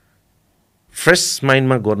फ्रेस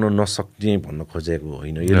माइन्डमा गर्न नसक्ने भन्न खोजेको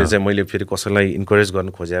होइन यसले चाहिँ मैले फेरि कसैलाई इन्करेज गर्न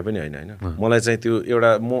खोजेको पनि होइन होइन मलाई चाहिँ त्यो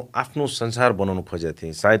एउटा म आफ्नो संसार बनाउनु खोजेको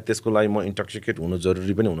थिएँ सायद त्यसको लागि म इन्टक्सिकेट हुनु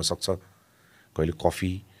जरुरी पनि हुनसक्छ कहिले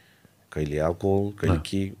कफी कहिले अल्कोहल कहिले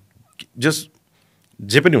के जस्ट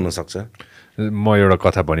जे पनि हुनसक्छ म एउटा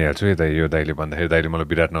कथा भनिहाल्छु है दाइ यो दाइले भन्दाखेरि दाइले मलाई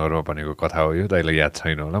विराटनगरमा भनेको कथा हो यो दाइलाई याद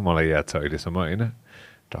छैन होला मलाई याद छ अहिलेसम्म होइन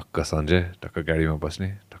टक्क सन्जय टक्क गाडीमा बस्ने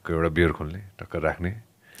टक्क एउटा बियर खोल्ने टक्क राख्ने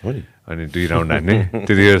अनि 2 राउन्ड हान्ने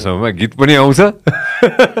त्यतिखेरसम्ममा गीत पनि आउँछ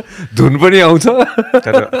धुन पनि आउँछ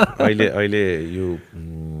तर अहिले यो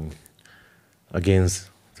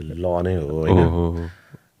अगेन्स्ट ल नै हो होइन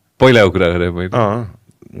पहिलाको कुरा गरेँ मैले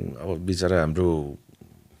अब बिचरा हाम्रो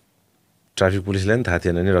ट्राफिक पुलिसलाई पनि थाहा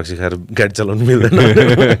थिएन नि रक्सी खाएर गाडी चलाउनु मिल्दैन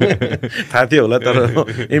थाहा थियो होला तर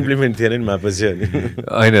इम्प्लिमेन्ट थिएन नि मापछि अनि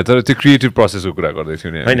होइन तर त्यो क्रिएटिभ प्रोसेसको कुरा गर्दै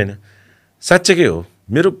थियो नि होइन साँच्चैकै हो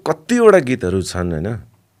मेरो कतिवटा गीतहरू छन् होइन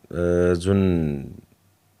जुन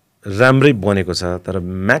राम्रै बनेको छ तर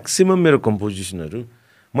म्याक्सिमम मेरो कम्पोजिसनहरू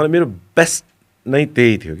मलाई मेरो बेस्ट नै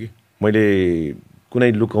त्यही थियो कि मैले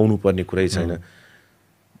कुनै लुकाउनु पर्ने कुरै छैन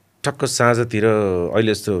ठक्क साँझतिर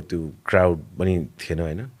अहिले जस्तो त्यो क्राउड पनि थिएन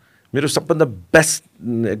होइन मेरो सबभन्दा बेस्ट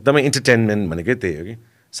एकदमै इन्टरटेनमेन्ट भनेकै त्यही हो कि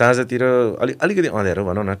साँझतिर अलिकति अँध्यारो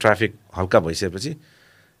भनौँ न ट्राफिक हल्का भइसकेपछि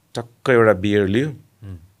टक्क एउटा बियर लियो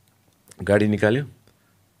गाडी निकाल्यो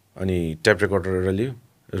अनि ट्याप रेकर्डर एउटा लियो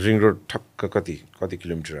रिङ रोड ठक्क कति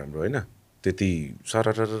किलोमिटर हाम्रो होइन त्यति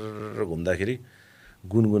सरर घुम्दाखेरि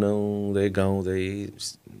गुनगुनाउँदै गाउँदै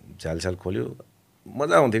झ्यालछ्याल खोल्यो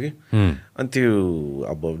मजा आउँथ्यो कि अनि त्यो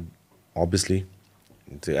अब अभियसली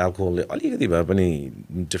त्यो एल्कोहलले अलिकति भए पनि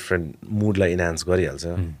डिफ्रेन्ट मुडलाई इन्हान्स गरिहाल्छ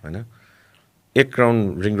होइन 1 राउन्ड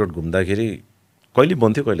रिङ रोड घुम्दाखेरि कहिले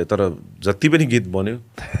बन्थ्यो कहिले तर जति पनि गीत बन्यो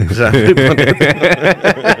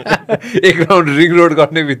 1 राउन्ड रिङ रोड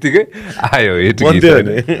गर्ने बित्तिकै आयो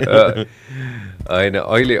होइन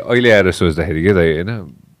अहिले आएर सोच्दाखेरि के त होइन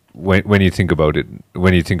when you think about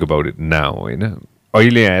it now होइन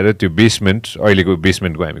अहिले आएर त्यो बेसमेन्ट अहिलेको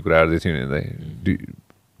बेसमेन्टको हामी कुरा गर्दै थियौँ नि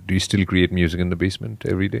do you still create music in the basement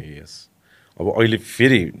every day यस अब अहिले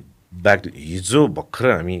फेरि ब्याक हिजो भर्खर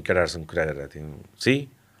हामी केटाहरूसँग कुरा गरेका थियौँ चाहिँ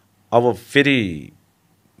अब फेरि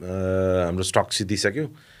हाम्रो स्टक सिद्धिसक्यो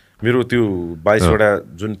मेरो त्यो 22वटा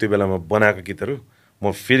जुन त्यो बेलामा बनाएको गीतहरू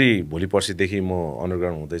म फेरि भोलि पर्सिदेखि म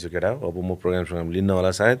अन्डरग्राउन्ड हुँदैछु केटा हो अब म प्रोग्राम लिन्न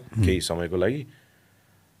होला सायद केही समयको लागि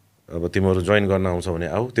अब तिमीहरू जोइन गर्न आउँछ भने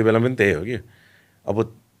आऊ त्यो बेला पनि त्यही हो कि अब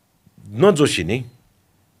नजोसिने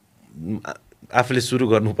आफूले सुरु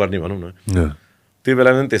गर्नुपर्ने भनौँ न त्यो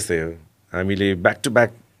बेला पनि त्यस्तै हो हामीले ब्याक टु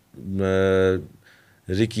ब्याक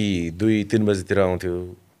रिकी 2-3 बजीतिर आउँथ्यो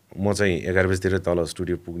म चाहिँ 11 बजीतिर तल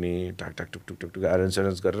स्टुडियो पुग्ने टाक टाक टुक टुक टुक टुक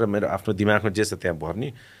एरेन्ज गरेर मेरो आफ्नो दिमागमा जे छ त्यहाँ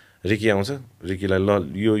भर्ने रिकी आउँछ रिकीलाई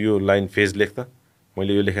ल यो लाइन फेज लेख त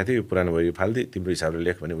मैले यो लेखेको थिएँ यो पुरानो भयो यो फाल्दिएँ तिम्रो हिसाबले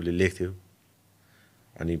लेख भने उसले लेख्थ्यो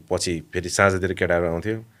अनि पछि फेरि साँझतिर केटाहरू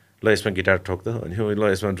आउँथ्यो ल यसमा गिटार ठोक त अनि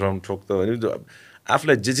ल यसमा ड्रम ठोक त भने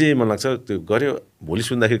आफूलाई जे मन लाग्छ त्यो गऱ्यो भोलि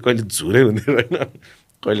सुन्दाखेरि कहिले झुरै हुन्थ्यो होइन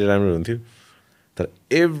कहिले राम्रो हुन्थ्यो तर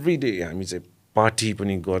एभ्री डे हामी चाहिँ पार्टी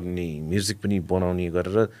पनि गर्ने म्युजिक पनि बनाउने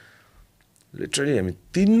गरेर लिटरली हामी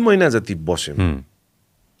 3 महिना जति बस्यौँ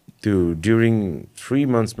त्यो ड्युरिङ 3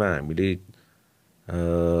 मन्थ्समा हामीले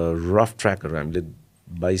रफ ट्र्याकहरू हामीले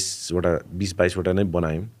 20-22वटा नै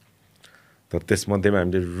बनायौँ तर त्यसमध्येमा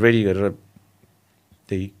हामीले रेडी गरेर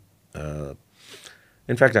त्यही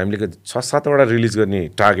इनफ्याक्ट हामीले 6-7वटा रिलिज गर्ने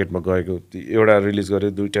टार्गेटमा गएको एउटा रिलिज गऱ्यो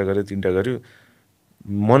 2टा गऱ्यो 3टा गऱ्यो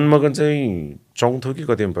मनमगन चाहिँ 4थो कि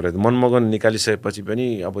कतिमा पऱ्यो मनमगन निकालिसकेपछि पनि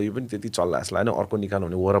अब यो पनि त्यति चल्ला जस्तो लागेन अर्को निकाल्नु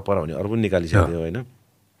भने वरपर भने अरू पनि निकालिसकेको थियो होइन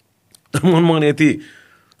मनमगन यति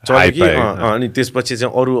चल्यो कि अनि त्यसपछि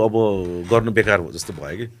चाहिँ अरू अब गर्नु बेकार हो जस्तो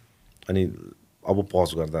भयो कि अनि अब पज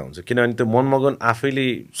गर्दा हुन्छ किनभने त्यो मनमगन आफैले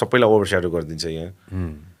सबैलाई ओभरस्याडो गरिदिन्छ यहाँ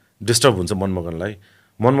डिस्टर्ब हुन्छ मनमगनलाई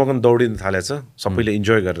मनमगन दौडिन थालेछ सबैले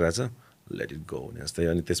इन्जोय गरिरहेछ लेट इट गो भने जस्तै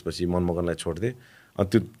अनि त्यसपछि मनमगनलाई छोडिदिए अनि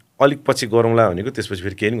त्यो अलिक पछि गरौँला भनेको त्यसपछि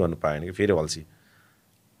फेरि केही पनि गर्नु पाएन कि फेरि अल्छी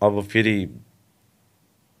अब फेरि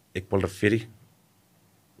एकपल्ट फेरि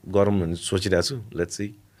गरौँ भने सोचिरहेको छु लेट्स सी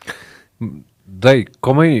दाइ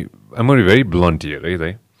कमै आइम भेरी ब्लन्ट हियर है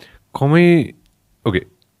दाइ कमै ओके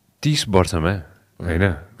 30 वर्षमा होइन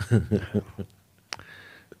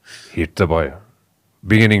हिट त भयो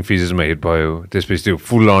बिगिनिङ फिजेसमा हिट भयो त्यसपछि त्यो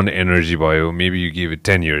फुल अन एनर्जी भयो maybe you give it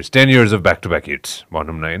 10 years of back to back hits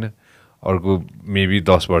भनौँ न होइन अर्को मेबी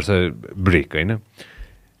 10 वर्ष ब्रेक होइन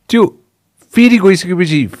त्यो फेरि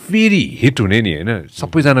गइसकेपछि फेरि हिट हुने नि होइन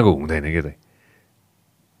सबैजनाको हुँदैन क्या त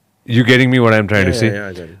you getting me what I'm trying to say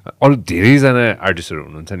अरू धेरैजना आर्टिस्टहरू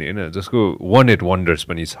हुनुहुन्छ नि होइन जसको वान हिट वन्डर्स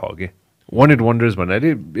पनि छ कि वान हिट वन्डर्स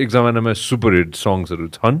भन्नाले एक जमानामा सुपर हिट सङ्ग्सहरू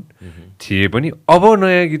छन् थिए पनि अब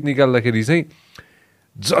नयाँ गीत निकाल्दाखेरि चाहिँ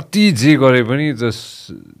जति जे गरे पनि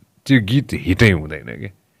त्यो गीत हिटै हुँदैन कि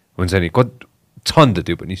हुन्छ नि छ नि त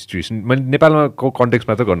त्यो पनि सिचुएसन मैले नेपालमा को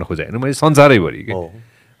कन्टेक्समा त गर्न खोजेँ होइन मैले संसारैभरि कि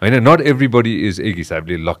होइन नट एभ्रीबडी इज एक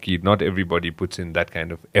हिसाबले lucky not everybody puts in that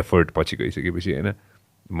kind of effort पछि गइसकेपछि होइन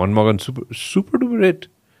मनमगन सुपर डुपर हिट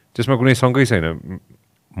त्यसमा कुनै शङ्कै छैन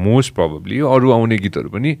मोस्ट प्रोबेबली अरू आउने गीतहरू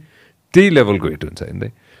पनि त्यही लेभलको हिट हुन्छ होइन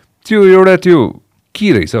त्यो एउटा त्यो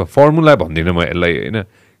के रहेछ फर्मुला भन्दिनँ म यसलाई होइन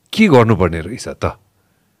के गर्नुपर्ने रहेछ त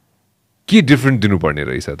के डिफ्रेन्ट दिनुपर्ने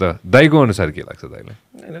रहेछ त दाइको अनुसार के लाग्छ दाइलाई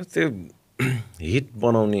होइन त्यो हिट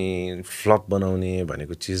बनाउने फ्लप बनाउने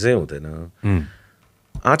भनेको चिजै हुँदैन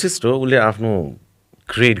आर्टिस्ट हो उसले आफ्नो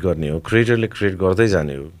क्रिएट गर्ने हो क्रिएटरले क्रिएट गर्दै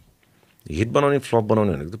जाने हो हिट बनाउने फ्लप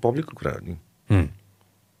बनाउने भनेको त पब्लिकको कुरा हो नि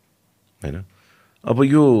होइन अब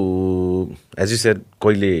यो एज यु सेड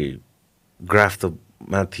कहिले ग्राफ त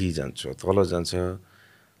माथि जान्छ तल जान्छ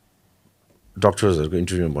डक्टर्सहरूको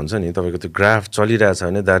इन्टरभ्यूमा भन्छ नि तपाईँको त्यो ग्राफ चलिरहेछ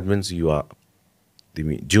भने द्याट मिन्स यु आर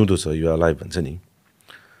तिमी जिउँदो छ यु आर लाइफ भन्छ नि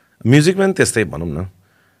म्युजिकमा पनि त्यस्तै भनौँ न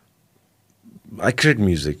आई क्रिएट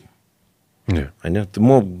म्युजिक होइन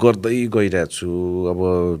म गर्दै गइरहेको छु अब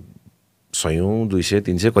 100, 200,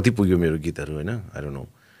 300 कति पुग्यो मेरो गीतहरू होइन आई डोन्ट नो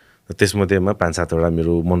त्यसमध्येमा 5-7वटा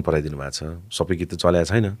मेरो मन पराइदिनु भएको छ सबै गीत त चलेको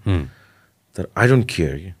छैन तर आई डोन्ट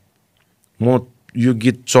केयर कि म यो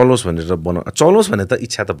गीत चलोस् भनेर चलोस् भने त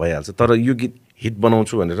इच्छा त भइहाल्छ तर यो गीत हिट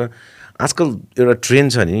बनाउँछु भनेर आजकल एउटा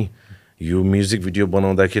ट्रेन्ड छ नि यो म्युजिक भिडियो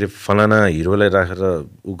बनाउँदाखेरि फलाना हिरोलाई राखेर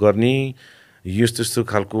उ गर्ने यस्तो यस्तो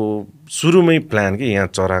खालको सुरुमै प्लान कि यहाँ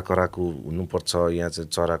चरा कराको हुनुपर्छ यहाँ चाहिँ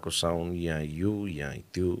चराको साउन्ड यहाँ यो यहाँ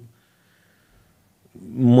त्यो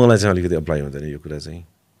मलाई चाहिँ अलिकति अप्लाई हुँदैन यो कुरा चाहिँ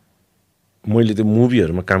मैले त्यो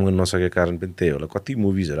मुभीहरूमा काम गर्न नसकेको कारण पनि त्यही होला कति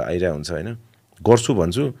मुभिजहरू आइरहेको हुन्छ होइन गर्छु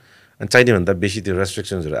भन्छु अनि चाहिने भन्दा बेसी त्यो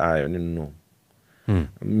रेस्ट्रिक्सन्सहरू आयो भने नो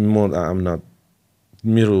म आम नट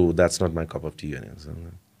मेरो that's not my cup of T भने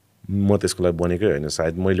म त्यसको लागि बनेकै होइन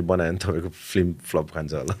सायद मैले बनाएँ भने तपाईँको फिल्म फ्लप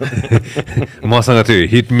खान्छ होला मसँग त्यो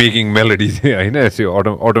हिट मेकिङ मेलोडी थियो होइन त्यो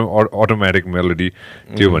अटोमेटिक मेलोडी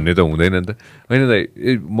त्यो भन्ने त हुँदैन नि त होइन दाइ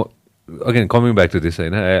again coming back to this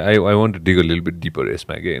होइन I want to dig a little beet deeper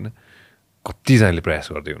यसमा कि होइन कतिजनाले प्रयास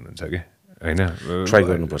गर्दै हुनुहुन्छ कि होइन ट्राई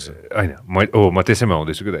गर्नुपर्छ होइन म त्यसैमा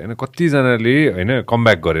आउँदैछु कि त होइन कतिजनाले होइन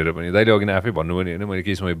कमब्याक गरेर पनि दाइले अघि नै आफै भन्नु पनि होइन मैले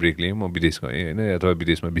केही समय ब्रेक लिएँ म विदेश गएँ होइन अथवा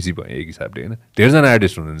विदेशमा बिजी भएँ एक हिसाबले होइन धेरैजना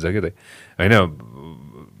आर्टिस्ट हुनुहुन्छ कि त होइन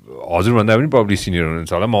हजुरभन्दा पनि प्रब्लम सिनियर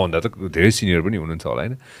हुनुहुन्छ होला मभन्दा त धेरै सिनियर पनि हुनुहुन्छ होला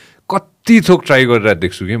होइन कति थोक ट्राई गरेर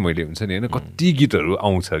देख्छु कि मैले हुन्छ नि होइन कति गीतहरू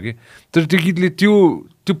आउँछ कि तर त्यो गीतले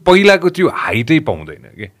त्यो पहिलाको त्यो हाइटै पाउँदैन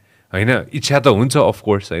कि होइन इच्छा त हुन्छ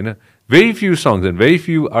अफकोर्स होइन very few songs and very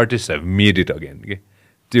few artist have made it again के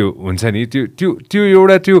त्यो हुन्छ नि त्यो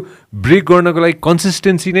एउटा त्यो ब्रेक गर्नको लागि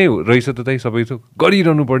कन्सिस्टेन्सी नै रहेछ त दाइ सबै थोक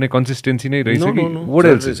गरिरहनु पर्ने कन्सिस्टेन्सी नै रहेछ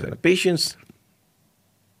कि पेसेन्स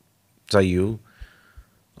चाहियो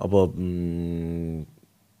अब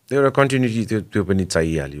एउटा कन्टिन्युटी त्यो पनि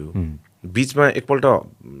चाहिहाल्यो बिचमा एकपल्ट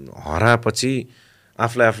हराएपछि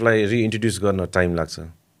आफूलाई रिइन्ट्रोड्युस गर्न टाइम लाग्छ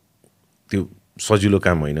त्यो सजिलो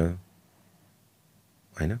काम होइन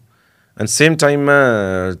होइन अनि सेम टाइममा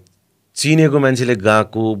चिनेको मान्छेले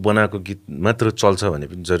गाएको बनाएको गीत मात्र चल्छ भन्ने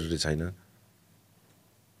पनि जरुरी छैन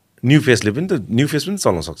न्यू फेसले पनि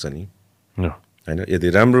चल्न सक्छ नि होइन यदि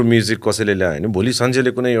राम्रो म्युजिक कसैले ल्यायो भने भोलि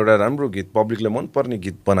सञ्जयले कुनै एउटा राम्रो गीत पब्लिकलाई मनपर्ने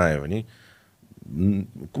गीत बनायो भने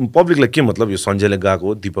पब्लिकलाई के मतलब यो सञ्जयले गाएको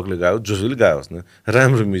हो दिपकले गायो जोसुकैले गायो होस् न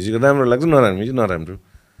राम्रो म्युजिक राम्रो लाग्छ नराम्रो म्युजिक नराम्रो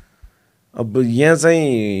अब यहाँ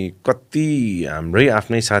चाहिँ कति हाम्रै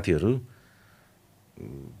आफ्नै साथीहरू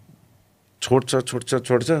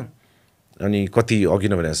छोड्छ अनि कति अघि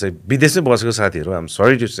नै भने चाहिँ विदेशमै बसेको साथीहरू आम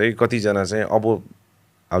सरी टु चाहिँ कतिजना चाहिँ अब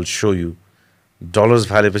आइल सो यु डलर्स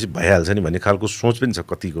फालेपछि भइहाल्छ नि भन्ने खालको सोच पनि छ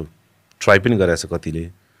कतिको ट्राई पनि गरेको छ कतिले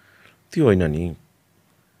त्यो होइन नि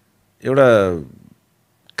एउटा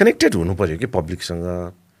कनेक्टेड हुनु पऱ्यो कि पब्लिकसँग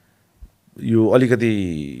यो अलिकति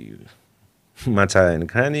माछा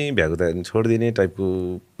खाने भ्यागुता छोडिदिने टाइपको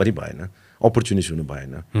पनि भएन अपर्च्युनिटी हुनु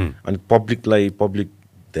भएन अनि public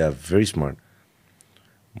they are very smart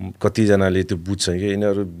कतिजनाले त्यो बुझ्छ कि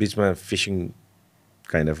यिनीहरू बिचमा फिसिङ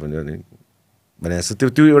काइन्ड अफ हुन्छ नि भने जस्तो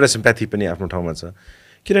त्यो एउटा सिम्प्याथी पनि आफ्नो ठाउँमा छ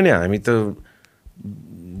किनभने हामी त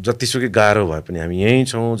जतिसुकै गाह्रो भए पनि हामी यहीँ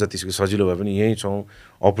छौँ जतिसुकै सजिलो भए पनि यहीँ छौँ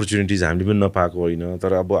अपर्च्युनिटिज हामीले पनि नपाएको होइन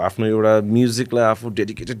तर अब आफ्नो एउटा म्युजिकलाई आफू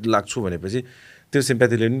डेडिकेटेड लाग्छु भनेपछि त्यो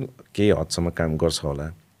सिम्प्याथीले पनि केही हदसम्म काम गर्छ होला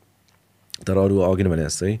तर अरू अघि नै भने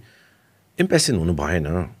जस्तै इम्पेसेन्ट हुनु भएन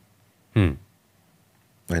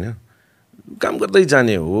होइन काम गर्दै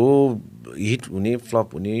जाने हो हिट हुने फ्लप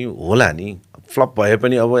हुने होला नि फ्लप भए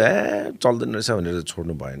पनि अब चल्दैन रहेछ भनेर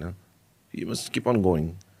छोड्नु भएन you must keep on going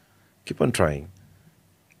keep on trying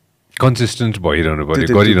consistent भइरहनु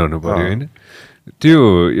पऱ्यो गरिरहनु पऱ्यो होइन त्यो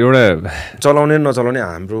एउटा चलाउने नचलाउने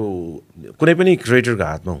हाम्रो कुनै पनि क्रिएटरको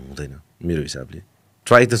हातमा हुँदैन मेरो हिसाबले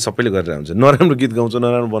ट्राई त सबैले गरेर हुन्छ नराम्रो गीत गाउँछ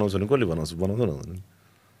नराम्रो बनाउँछ भने कसले बनाउँदैन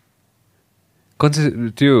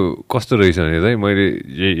त्यो कस्तो रहेछ भने चाहिँ मैले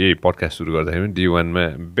यही पडकास्ट सुरु गर्दाखेरि पनि D1मा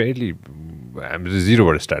बेरली हामीले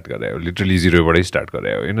जिरोबाट स्टार्ट गरायो लिटरली जिरोबाटै स्टार्ट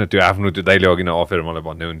गरायो होइन त्यो आफ्नो त्यो दाइले अघि नै अफेयर मलाई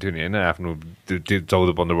भन्दै हुन्थ्यो नि होइन आफ्नो त्यो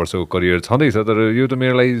 14-15 वर्षको करियर छँदैछ तर यो त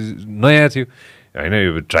मेरो लागि नयाँ थियो होइन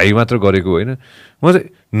यो ट्राई मात्र गरेको होइन म चाहिँ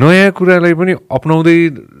नयाँ कुरालाई पनि अपनाउँदै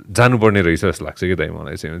जानुपर्ने रहेछ जस्तो लाग्छ कि दाइ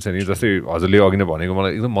मलाई चाहिँ हुन्छ नि जस्तै हजुरले अघि नै भनेको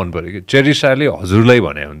मलाई एकदम मन पऱ्यो कि चेरिसाले हजुरलाई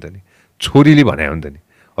भने हुन्छ नि छोरीले भने हुन्छ नि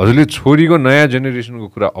हजुरले छोरीको नयाँ जेनेरेसनको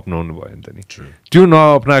कुरा अपनाउनु भयो नि त नि त्यो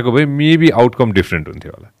नअपनाएको भए मेबी आउटकम डिफ्रेन्ट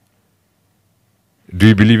हुन्थ्यो होला do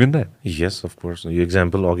you believe in that yes of course यो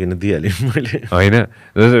एक्जाम्पल अघि नै दिइहालेँ मैले होइन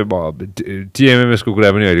TMMS को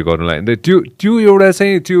कुरा पनि अहिले गर्नु लाग्यो त्यो एउटा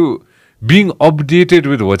चाहिँ त्यो being updated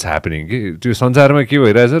with what's happening कि त्यो संसारमा के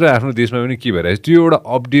भइरहेछ र आफ्नो देशमा पनि के भइरहेछ त्यो एउटा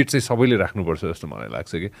अपडेट चाहिँ सबैले राख्नुपर्छ जस्तो मलाई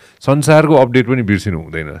लाग्छ कि संसारको अपडेट पनि बिर्सिनु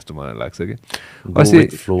हुँदैन जस्तो मलाई लाग्छ कि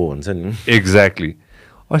फ्लो हुन्छ नि एक्ज्याक्टली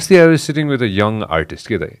अस्ति I was sitting with a young artist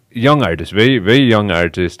के त young artist very very young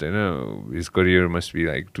artist होइन हिज career must be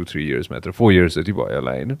like 2-3 years मात्र 4 इयर्स जति भयो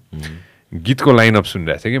होला होइन गीतको लाइनअप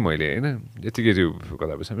सुनिरहेको थिएँ कि मैले होइन यतिकै त्यो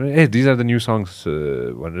कता बस्छ these are the new songs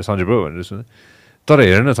भनेर सञ्जय ब्रो भनेर सुने तर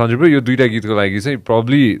हेर न सञ्जय ब्रो यो दुईवटा गीतको लागि चाहिँ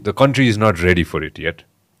probably the country is not ready for it yet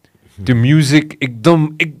त्यो म्युजिक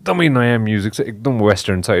एकदमै नयाँ म्युजिक छ एकदम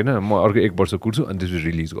वेस्टर्न छ होइन म अर्को 1 वर्ष कुर्छु अनि त्यसपछि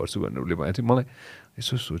रिलिज गर्छु भनेर उसले भनेको थियो मलाई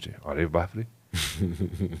यसो सोचेँ अरे बाफले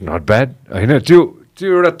नट ब्याड होइन त्यो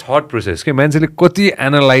एउटा थट प्रोसेस के मान्छेले कति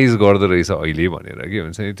एनालाइज गर्दो रहेछ अहिले भनेर के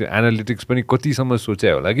हुन्छ नि त्यो एनालिटिक्स पनि कतिसम्म सोचे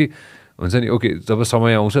होला कि हुन्छ नि ओके जब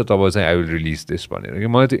समय आउँछ तब चाहिँ आई विल रिलिज दिस भनेर कि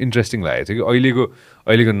मलाई त्यो इन्ट्रेस्टिङ लागेको थियो कि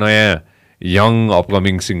अहिलेको नयाँ young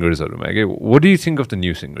upcoming singers-हरुमा के what do you think of the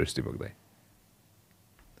new singers, Deepak bhai?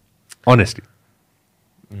 Honestly.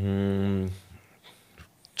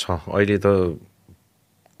 छ अहिले त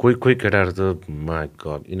कोही केटाहरू त माय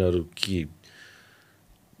गड यिनीहरू के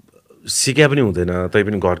सिक्या पनि हुँदैन तै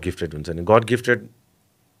पनि गड गिफ्टेड हुन्छ नि गड गिफ्टेड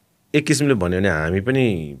एक किसिमले भन्यो भने हामी पनि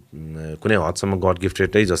कुनै हदसम्म गड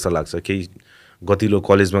गिफ्टेडै जस्तो लाग्छ केही गतिलो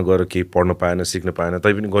कलेजमा गएर केही पढ्न पाएन सिक्न पाएन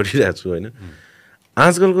तै पनि गरिरहेको छु होइन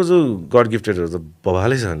आजकलको जो गड गिफ्टेडहरू त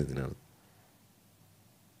बवालै छ नि तिनीहरू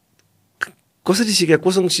कसरी सिक्या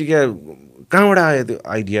कोसँग सिक्या कहाँबाट आयो त्यो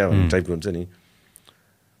आइडिया भन्ने टाइपको हुन्छ नि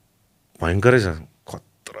भयङ्करै छ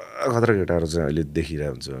खतरा केटाहरू चाहिँ अहिले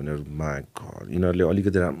देखिरहेको हुन्छ यिनीहरूले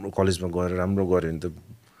अलिकति राम्रो कलेजमा गएर राम्रो गऱ्यो भने त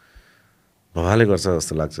भवाले गर्छ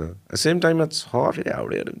जस्तो लाग्छ सेम टाइममा छ फेरि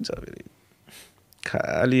हाउडेहरू पनि छ फेरि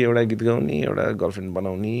खालि एउटा गीत गाउने एउटा गर्लफ्रेन्ड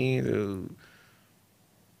बनाउने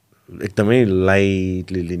एकदमै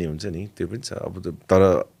लाइटली लिने हुन्छ नि त्यो पनि छ अब तर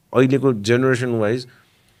अहिलेको जेनेरेसन वाइज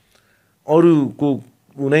अरूको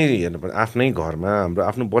कुनै हेर्नुपर्ने आफ्नै घरमा हाम्रो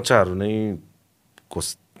आफ्नो बच्चाहरू नै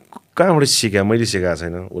कहाँबाट सिक्या मैले सिकाएको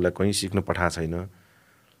छैन उसलाई कहीँ सिक्न पठाएको छैन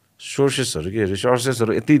सोर्सेसहरू के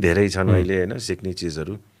रिसोर्सेसहरू यति धेरै छन् अहिले होइन सिक्ने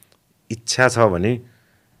चिजहरू इच्छा छ भने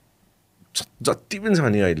जति पनि छ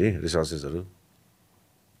नि अहिले रिसोर्सेसहरू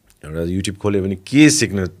एउटा युट्युब खोल्यो भने के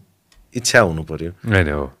सिक्न इच्छा हुनु पर्यो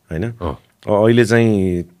होइन अहिले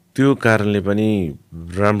चाहिँ त्यो कारणले पनि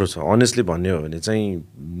राम्रो छ अनेस्टली भन्ने हो भने चाहिँ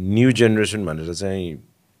न्यू जेनेरेसन भनेर चाहिँ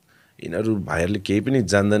यिनीहरू भाइहरूले केही पनि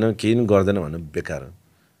जान्दैन केही पनि गर्दैन भन्नु बेकार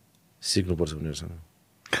सिक्नुपर्छ उनीहरूसँग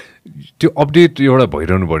त्यो अपडेट एउटा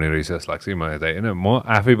भइरहनु पर्ने रहेछ जस्तो लाग्छ कि मलाई त होइन म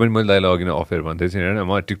आफै पनि मैले दाइलाई अघि नै अफेयर भन्दै थिएँ होइन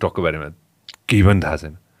मलाई टिकटकको बारेमा केही पनि थाहा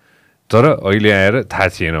छैन तर अहिले आएर थाहा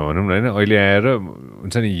थिएन भनौँ न होइन अहिले आएर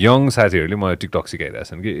हुन्छ नि यङ साथीहरूले मलाई टिकटक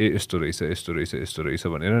सिकाइरहेछन् कि यस्तो रहेछ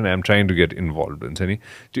भनेर I'm trying to get involve हुन्छ नि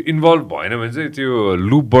त्यो इन्भल्भ भएन भने चाहिँ त्यो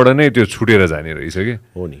लुपबाट नै त्यो छुटेर जाने रहेछ कि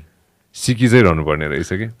हो नि सिकि चाहिँ रहनु पर्ने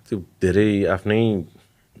रहेछ कि त्यो धेरै आफ्नै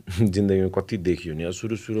जिन्दगीमा कति देखियो नि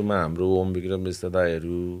सुरुमा हाम्रो ओम विक्रम जस्ता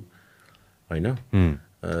दाइहरू होइन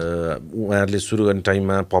उहाँहरूले सुरु गर्ने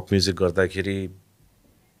टाइममा पप म्युजिक गर्दाखेरि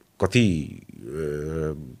कति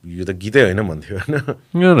यो त गीतै होइन भन्थ्यो होइन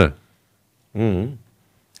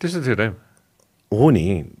त्यस्तो थियो टाइम हो नि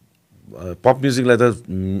पप म्युजिकलाई त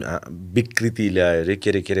विकृति ल्यायो अरे के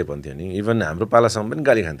अरे भन्थ्यो नि इभन हाम्रो पालासम्म पनि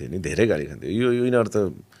गाली खान्थ्यो नि धेरै गाली खान्थ्यो यो यिनीहरू त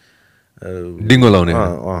डिङ्गो लाउने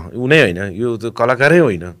उनै होइन यो त कलाकारै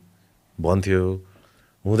होइन भन्थ्यो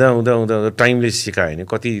हुँदा टाइमले सिकायो नि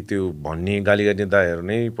कति त्यो भन्ने गाली गर्ने दाइहरू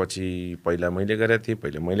नै पछि पहिला मैले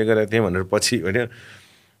गरेको थिएँ भनेर पछि होइन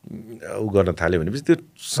ऊ गर्न थाल्यो भनेपछि त्यो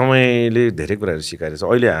समयले धेरै कुराहरू सिकाइरहेछ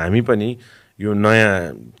अहिले हामी पनि यो नयाँ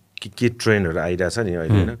के ट्रेन्डहरू आइरहेछ नि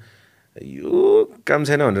अहिले होइन यो काम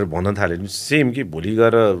छैन भनेर भन्न थाल्यो सेम कि भोलि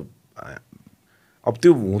गएर अब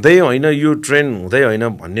त्यो हुँदै होइन यो ट्रेन्ड हुँदै होइन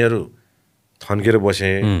भन्नेहरू थन्केर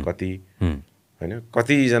बसे कति होइन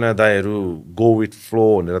कतिजना दाइहरू गो विथ फ्लो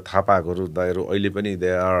भनेर थाहा पाएकोहरू दाइहरू अहिले पनि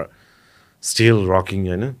दे आर स्टिल रकिङ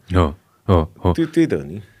होइन त्यही त हो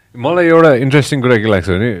नि मलाई एउटा इन्ट्रेस्टिङ कुरा के लाग्छ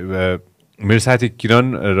भने मेरो साथी किरण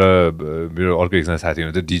र मेरो अर्को एकजना साथी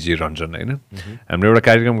हुनुहुन्छ डिजे रञ्जन होइन हामीले एउटा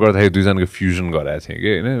कार्यक्रम गर्दाखेरि दुईजनाको फ्युजन गराएको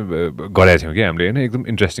थियौँ कि हामीले होइन एकदम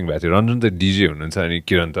इन्ट्रेस्टिङ भएको थियो रञ्जन त डिजे हुनुहुन्छ अनि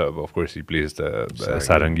किरण त अब अफकोर्स हि प्लेज द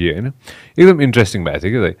सारङ्गी होइन एकदम इन्ट्रेस्टिङ भएको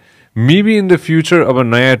थियो कि मेबी इन द फ्युचर अब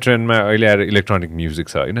नयाँ ट्रेन्डमा अहिले आएर इलेक्ट्रोनिक म्युजिक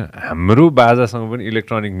छ होइन हाम्रो बाजासँग पनि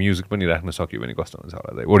इलेक्ट्रोनिक म्युजिक पनि राख्न सक्यो भने कस्तो हुन्छ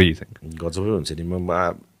होला दाइ व्हाट डु यु थिङ्क गजबै हुन्छ नि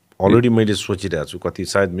अलरेडी मैले सोचिरहेको छु कति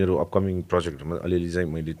सायद मेरो अपकमिङ प्रोजेक्टहरूमा अलिअलि चाहिँ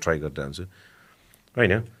मैले ट्राई गरिरहेको छु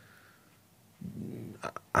होइन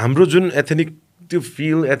हाम्रो जुन एथेनिक त्यो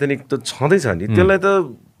फिल एथेनिक त छँदैछ नि त्यसलाई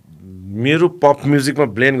त मेरो पप म्युजिकमा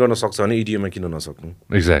ब्लेन्ड गर्न सक्छ भने इडियोमा किन नसक्नु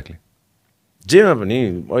एक्ज्याक्टली जेमा पनि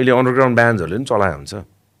अहिले अन्डरग्राउन्ड ब्यान्ड्सहरूले पनि चलाएको हुन्छ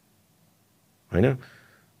होइन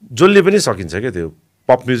जसले पनि सकिन्छ क्या त्यो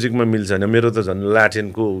पप म्युजिकमा मिल्छ होइन मेरो त झन्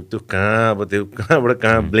ल्याटिनको त्यो कहाँबाट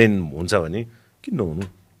कहाँ ब्लेन्ड हुन्छ भने किन नहुनु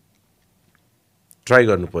ट्राई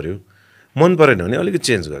गर्नु पर्यो मन परेन भने अलिकति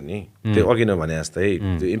चेन्ज गर्ने त्यो अघि नभने जस्तै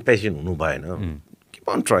त्यो इम्पेसन हुनु भएन किप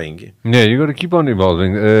अन ट्राइङ कि you goat keep on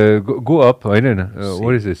evolving go up होइन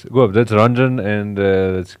what is this go up that's Ranjan and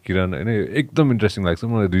that's किरण होइन एकदम इन्ट्रेस्टिङ लाग्छ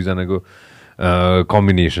मलाई दुईजनाको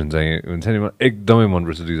कम्बिनेसन चाहिँ हुन्छ नि मलाई एकदमै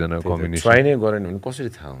मनपर्छ दुईजनाको कम्बिनेसन ट्राई नै गरेन भने कसरी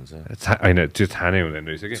थाहा हुन्छ होइन त्यो थाहा नै हुँदैन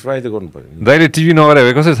रहेछ कि ट्राई त गर्नु पर्यो दाइले टिभी नगरे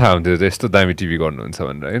भए कसरी थाहा हुन्थ्यो यस्तो दामी टिभी गर्नुहुन्छ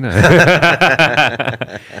भनेर होइन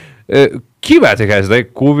के भएको थियो खास दाइ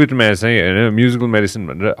कोभिडमा चाहिँ होइन म्युजिकल मेडिसिन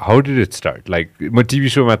भनेर how did it start like म टिभी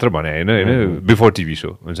सो मात्र भने होइन बिफोर टिभी सो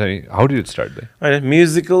हुन्छ नि हाउ डिड इट स्टार्ट दाइ होइन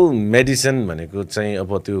म्युजिकल मेडिसिन भनेको चाहिँ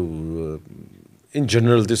अब त्यो इन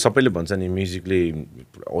जनरल त्यो सबैले भन्छ नि म्युजिकले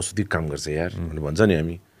औषधि काम गर्छ यार भनेर भन्छ नि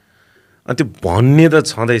हामी अनि त्यो भन्ने त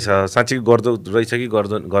छँदैछ साँच्चै गर्दो रहेछ कि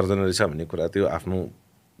गर्दैन रहेछ भन्ने कुरा त्यो आफ्नो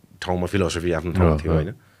ठाउँमा फिलोसफी आफ्नो ठाउँमा थियो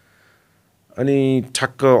होइन अनि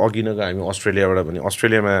ठक्क अघि नगयो हामी अस्ट्रेलियाबाट भने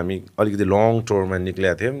अस्ट्रेलियामा हामी अलिकति लङ टुरमा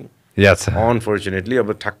निक्लेका थियौँ अनफर्चुनेटली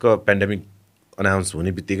अब ठक्क पेन्डेमिक अनाउन्स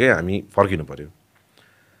हुने बित्तिकै हामी फर्किनु पर्यो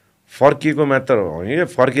फर्किएको मात्र होइन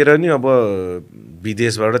फर्केर नि अब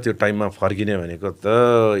विदेशबाट त्यो टाइममा फर्किने भनेको त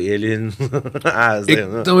एलियन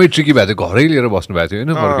एकदमै ट्रिकी भएको थियो घरै लिएर बस्नु भएको थियो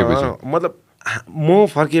होइन फर्केपछि मतलब म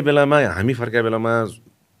फर्किए बेलामा हामी फर्किए बेलामा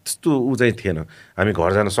त्यस्तो ऊ चाहिँ थिएन हामी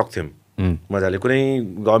घर जान सक्थ्यौँ मजाले कुनै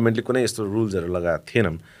गभर्मेन्टले कुनै यस्तो रुल्सहरू लगाएको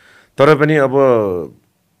थिएनौँ तर पनि अब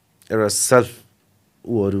एउटा सेल्फ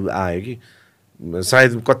ऊहरू आयो कि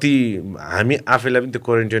सायद कति हामी आफैलाई पनि त्यो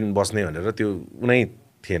क्वारेन्टाइन बस्ने भनेर त्यो कुनै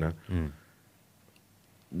थिएन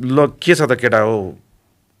ल के छ त केटा हो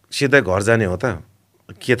सिधै घर जाने हो त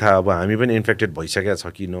के थाहा अब हामी पनि इन्फेक्टेड भइसकेका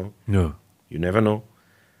छ कि नो यु नेभर नो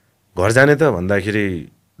घर जाने त भन्दाखेरि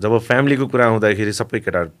जब फ्यामिलीको कुरा आउँदाखेरि सबै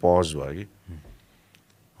केटाहरू पज भयो कि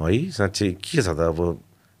है साँच्चै के छ त अब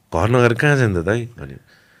घर नगएर कहाँ जाने त दाइ भने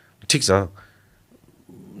ठिक छ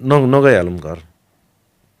नगइहालौँ घर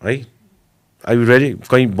है आई यु रेडी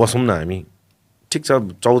कहीँ बसौँ न हामी ठिक छ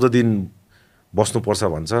 14 दिन बस्नुपर्छ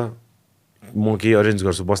भन्छ म केही अरेन्ज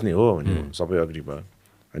गर्छु बस्ने हो भने सबै अग्री भयो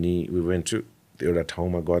अनि वी वेन्ट टु एउटा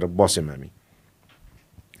ठाउँमा गएर बस्यौँ हामी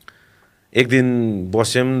एक दिन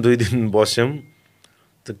बस्यौँ 2 दिन बस्यौँ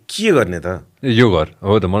त के गर्ने त यो घर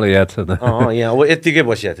हो त मलाई याद छ त यहाँ अब यत्तिकै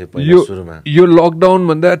बसिया थियो पहिला सुरुमा यो लकडाउन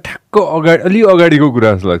भन्दा ठ्याक्क अगाडि अलि अगाडिको कुरा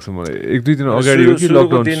जस्तो लाग्छ मलाई 1-2 दिन अगाडि हो कि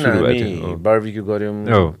लकडाउन सुरु भएको थियो बार्बिक्यू गर्यौँ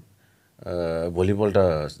भोलिपल्ट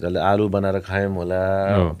जसले आलु बनाएर खायौँ होला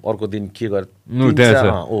अर्को दिन के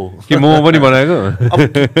कि मोमो पनि बनाएको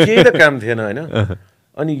केही त काम थिएन होइन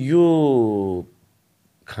अनि यो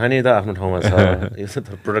खाने त आफ्नो ठाउँमा छ यो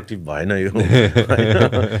त प्रोडक्टिभ भएन यो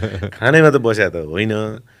खानेमा त बस्या त होइन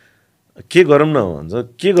के गरौँ न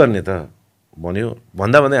भन्छ के गर्ने त भन्यो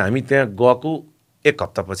भन्दा भन्दै हामी त्यहाँ गएको 1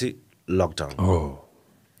 हप्तापछि लकडाउन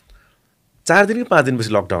 4 दिन कि 5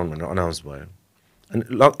 दिनपछि लकडाउन भनेर अनाउन्स भयो अनि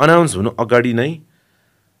अनाउन्स हुनु अगाडि नै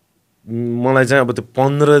मलाई चाहिँ अब त्यो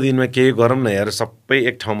 15 दिनमा केही गरौँ न यार सबै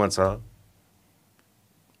एक ठाउँमा छ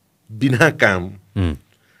बिना काम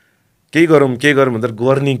केही गरौँ भन्दा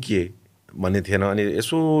गर्ने के भन्ने थिएन अनि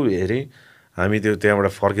यसो हेरेँ हामी त्यो त्यहाँबाट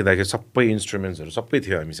फर्किँदाखेरि सबै इन्स्ट्रुमेन्ट्सहरू सबै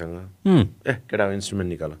थियो हामीसँग केटा इन्स्ट्रुमेन्ट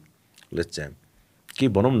निकाल लेट्स ज्याम के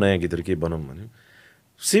बनाऊँ नयाँ गीतहरू के बनाऊँ भन्यो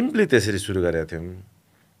सिम्पली त्यसरी सुरु गरेका थियौँ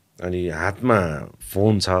अनि हातमा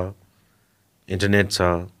फोन छ इन्टरनेट छ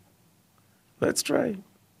लेट्स ट्राई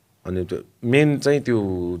अनि त्यो मेन चाहिँ त्यो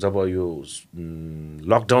जब यो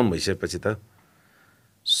लकडाउन भइसकेपछि त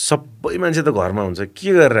सबै मान्छे त घरमा हुन्छ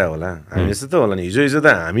के गरेर होला हामी यस्तो त होला नि हिजो त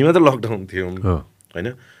हामी मात्र लकडाउन थियौँ होइन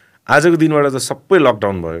आजको दिनबाट त सबै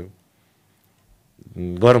लकडाउन भयो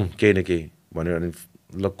गरौँ केही न केही भन्यो अनि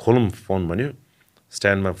ल खोलौँ फोन भन्यो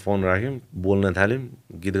स्ट्यान्डमा फोन राख्यौँ बोल्न थाल्यौँ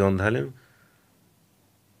गीत गाउन थाल्यौँ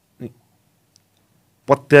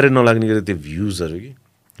पत्यारै नलाग्ने गरी त्यो भ्युजहरू कि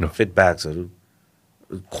फिडब्याक्सहरू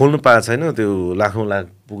खोल्नु पाएको छैन त्यो लाखौँ लाख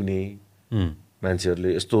पुग्ने मान्छेहरूले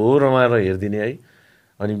यस्तो हो रमाएर हेरिदिने है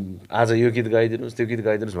अनि आज यो गीत गाइदिनुहोस् त्यो गीत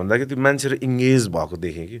गाइदिनुहोस् भन्दाखेरि त्यो मान्छेहरू इङ्गेज भएको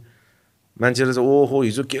देखेँ कि मान्छेहरू चाहिँ ओहो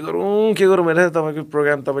हिजो के गरौँ भने तपाईँको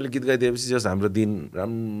प्रोग्राम तपाईँले गीत गाइदिएपछि जस्ट हाम्रो दिन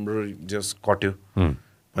राम्रो जस्ट कट्यो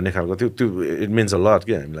भन्ने खालको थियो त्यो इट मिन्स अ लट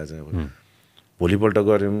कि हामीलाई चाहिँ अब भोलिपल्ट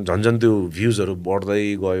गऱ्यौँ झन् त्यो भ्युजहरू बढ्दै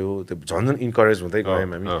गयो त्यो झन् इन्करेज हुँदै गयौँ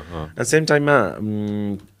हामी एट सेम टाइममा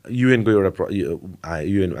युएनको एउटा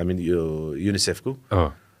युएन आई मिन यो युनिसेफको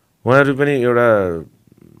उहाँहरू पनि एउटा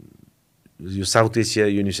यो साउथ एसिया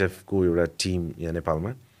युनिसेफको एउटा टिम यहाँ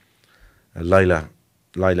नेपालमा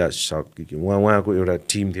लैला सक उहाँको एउटा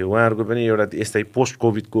टिम थियो उहाँहरूको पनि एउटा यस्तै पोस्ट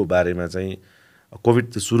कोभिडको बारेमा चाहिँ कोभिड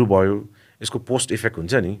त सुरु भयो यसको पोस्ट इफेक्ट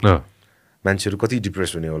हुन्छ नि मान्छेहरू कति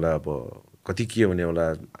डिप्रेस हुने होला अब कति के हुने होला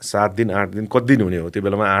 7 दिन 8 दिन कति दिन हुने हो त्यो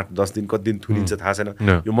बेलामा 8-10 दिन कति दिन थुनिन्छ थाहा छैन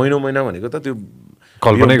यो महिना भनेको त त्यो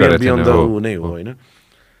कल्पनै नै हो होइन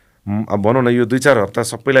अब भनौँ न यो 2-4 हप्ता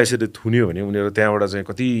सबैलाई यसरी थुन्यो भने उनीहरू त्यहाँबाट चाहिँ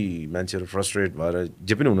कति मान्छेहरू फ्रस्ट्रेट भएर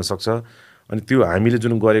जे पनि हुनसक्छ अनि त्यो हामीले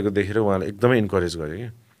जुन गरेको देखेर उहाँलाई एकदमै इन्करेज गर्यो कि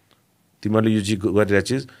तिमीहरूले यो गरिरहेको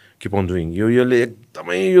चिज किप अन डुइङ यसले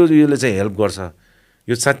एकदमै यसले चाहिँ हेल्प गर्छ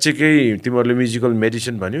यो साँच्चैकै तिमीहरूले म्युजिकल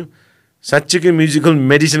मेडिसिन भन्यो साँच्चैकै म्युजिकल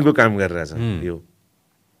मेडिसिनको काम गरिरहेछ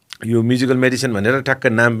यो म्युजिकल मेडिसिन भनेर ठ्याक्क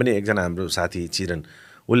नाम पनि एकजना हाम्रो साथी चिरन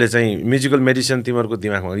उसले चाहिँ म्युजिकल मेडिसिन तिमीहरूको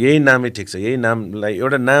दिमागमा यही नामै ठिक छ यही नामलाई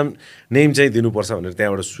एउटा नेम चाहिँ दिनुपर्छ भनेर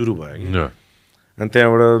त्यहाँबाट सुरु भयो कि अनि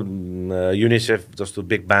त्यहाँबाट युनिसेफ जस्तो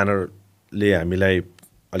बिग ब्यानरले हामीलाई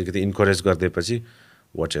अलिकति इन्करेज गरिदिएपछि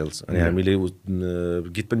वाट एल्स अनि हामीले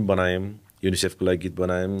गीत पनि बनायौँ युनिसेफको लागि गीत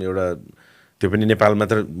बनायौँ एउटा त्यो पनि नेपाल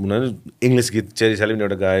मात्र इङ्ग्लिस गीत चेरिसाले पनि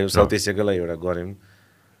एउटा गायो साउथ एसियाको लागि एउटा गऱ्यौँ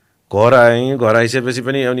घर आइसकेपछि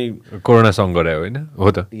पनि अनि कोरोना सङ्ग गरायो होइन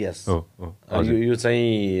हो त यस यो चाहिँ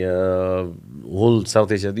होल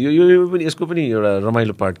साउथ एसिया यो पनि यसको पनि एउटा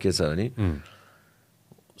रमाइलो पार्ट के छ भने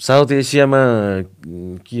साउथ एसियामा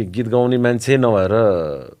के गीत गाउने मान्छे नभएर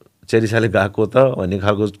चेरिसाले गएको त भन्ने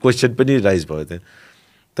खालको क्वेसन पनि राइज भयो त्यहाँ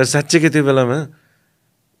तर साँच्चै त्यो बेलामा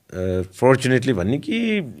फर्चुनेटली भन्ने कि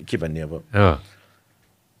के भन्ने अब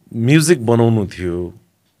म्युजिक बनाउनु थियो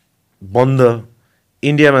बन्द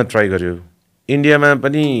इन्डियामा ट्राई गर्यो इन्डियामा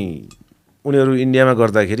पनि उनीहरू इन्डियामा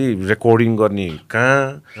गर्दाखेरि रेकर्डिङ गर्ने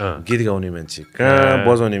कहाँ गीत गाउने मान्छे कहाँ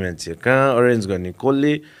बजाउने मान्छे कहाँ अरेन्ज गर्ने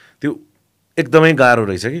कसले त्यो एकदमै गाह्रो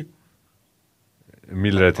रहेछ कि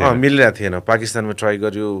मिलिरहेको थिएन पाकिस्तानमा ट्राई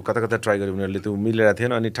गर्यो कता कता ट्राई गर्यो उनीहरूले त्यो मिलिरहेको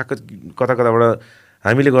थिएन अनि ठ्याक्क कता कताबाट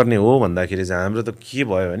हामीले गर्ने हो भन्दाखेरि चाहिँ हाम्रो त के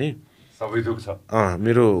भयो भने सबै दुख छ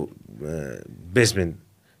मेरो बेसमेन्ट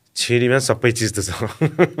छिरीमा सबै चिज त छ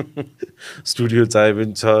स्टुडियो चाहे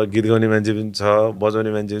पनि छ गीत गाउने मान्छे पनि छ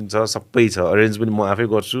बजाउने मान्छे पनि छ सबै छ अरेन्ज पनि म आफै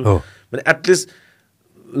गर्छु भने एटलिस्ट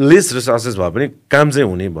लेस रिसोर्सेस भए पनि काम चाहिँ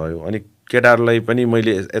हुने भयो अनि केटाहरूलाई पनि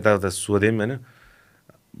मैले यताउता सोधेँ होइन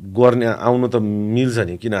गर्ने आउनु त मिल्छ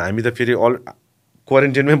नि किन हामी त फेरि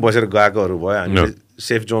क्वारेन्टाइनमै बसेर गएकोहरू भयो हामी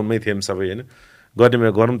सेफ जोनमै थियौँ सबै होइन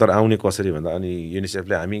गर्ने गरौँ तर आउने कसरी भन्दा अनि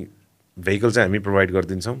युनिसेफले हामी भेहिकल चाहिँ हामी प्रोभाइड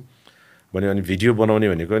गरिदिन्छौँ भन्यो अनि भिडियो बनाउने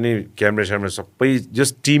भनेको नि क्यामेरा सबै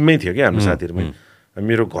जस्ट टिममै थियो क्या हाम्रो साथीहरूमै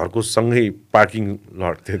मेरो घरको सँगै पार्किङ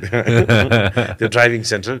लट थियो त्यहाँ त्यो ड्राइभिङ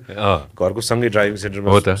सेन्टर घरको सँगै ड्राइभिङ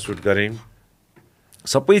सेन्टरमा सुट गरेँ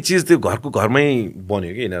सबै चिज त्यो घरमै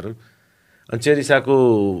बन्यो कि यिनीहरू अनि चेरिसाको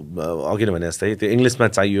अघि नै भने जस्तै त्यो इङ्ग्लिसमा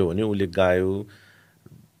चाहियो भने उसले गायो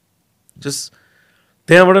जस्ट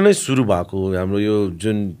त्यहाँबाट नै सुरु भएको हाम्रो यो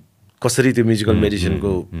जुन कसरी त्यो म्युजिकल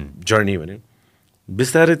मेडिसिनको जर्नी भन्यो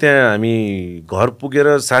बिस्तारै त्यहाँ हामी घर पुगेर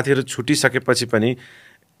साथीहरू छुटिसकेपछि पनि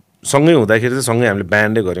सँगै हुँदाखेरि चाहिँ सँगै हामीले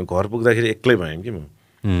ब्यान्डै गऱ्यौँ घर पुग्दाखेरि एक्लै भयौँ कि म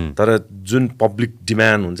तर जुन पब्लिक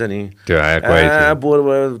डिमान्ड हुन्छ नि बोर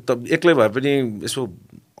भयो त एक्लै भए पनि यसो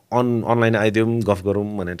अनलाइन आइदिउँ गफ गरौँ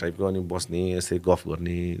भन्ने टाइपको अनि बस्ने यस्तै गफ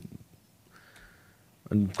गर्ने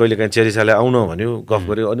अनि कहिलेकाहीँ चेरिसाले आउन भन्यो गफ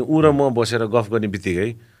गऱ्यो अनि ऊ र म बसेर गफ गर्ने बित्तिकै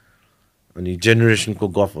अनि जेनेरेसनको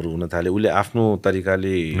गफहरू हुन थाल्यो उसले आफ्नो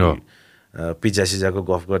तरिकाले पिज्जा सिजाको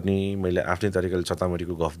गफ गर्ने मैले आफ्नै तरिकाले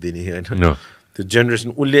चतामरीको गफ दिने होइन त्यो जेनेरेसन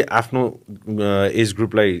उसले आफ्नो एज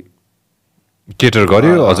ग्रुपलाई केटर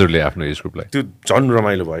गर्यो हजुरले आफ्नो एज ग्रुपलाई त्यो झन्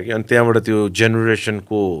रमाइलो भयो कि अनि त्यहाँबाट त्यो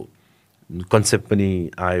जेनेरेसनको कन्सेप्ट पनि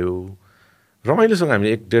आयो रमाइलोसँग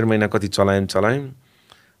हामीले 1-1.5 महिना कति चलायौँ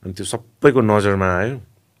अनि त्यो सबैको नजरमा आयो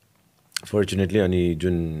फर्चुनेटली अनि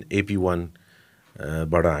जुन AP1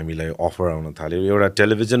 बाट हामीलाई अफर आउन थाल्यो एउटा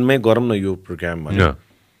टेलिभिजनमै गरौँ न यो प्रोग्राम भन्यो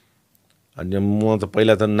अनि म त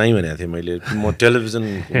पहिला त नै भनेको थिएँ मैले म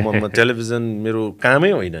टेलिभिजन मेरो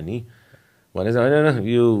कामै होइन नि भने चाहिँ होइन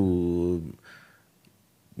यो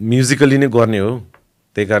म्युजिकली नै गर्ने हो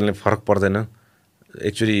त्यही कारणले फरक पर्दैन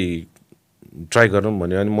एक्चुअली ट्राई गरौँ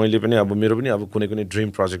भन्यो अनि मैले पनि अब मेरो पनि अब कुनै ड्रिम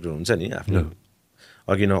प्रोजेक्टहरू हुन्छ नि आफ्नो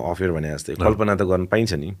अघि न अफेयर भने जस्तै कल्पना त गर्न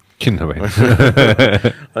पाइन्छ नि किन भएन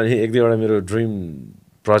अनि 1-2वटा मेरो ड्रिम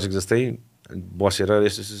प्रोजेक्ट जस्तै बसेर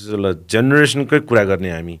यसो ल जेनेरेसनकै कुरा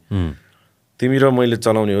गर्ने हामी तिमी र मैले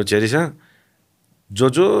चलाउने हो चेरिसा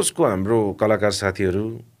जसको हाम्रो कलाकार साथीहरू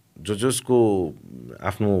जसको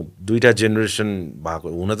आफ्नो 2टा जेनेरेसन भएको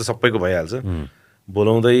हुन त सबैको भइहाल्छ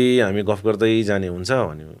बोलाउँदै हामी गफ गर्दै जाने हुन्छ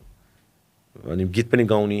भन्यो अनि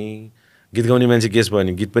गीत गाउने मान्छे गेस भयो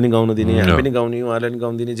भने गीत पनि गाउन दिने हामी पनि गाउने उहाँलाई पनि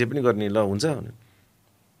गाउन दिने जे पनि गर्ने ल हुन्छ भने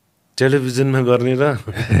टेलिभिजनमा गर्ने र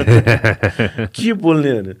के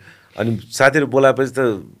बोल्ने भने अनि साथीहरू बोलाएपछि त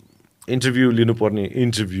इन्टरभ्यू लिनुपर्ने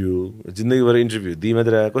इन्टरभ्यू जिन्दगीभर इन्टरभ्यू दिई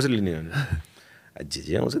मात्रै कसरी लिने भने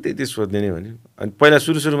जे आउँछ त्यही सोध्ने नि भन्यो अनि पहिला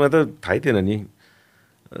सुरुमा त थाहै थिएन नि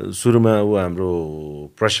सुरुमा ऊ हाम्रो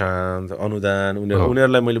प्रशान्त अनुदान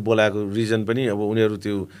उनीहरूलाई मैले बोलाएको रिजन पनि अब उनीहरू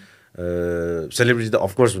त्यो सेलिब्रिटी त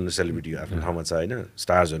अफकोर्स हुनु सेलिब्रिटी आफ्नो ठाउँमा छ होइन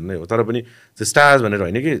स्टार्सहरू नै हो तर पनि त्यो स्टार्स भनेर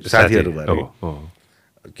होइन कि साथीहरू भएर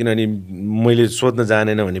किनभने मैले सोध्न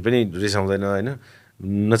जानेन भने पनि रिसाउँदैन होइन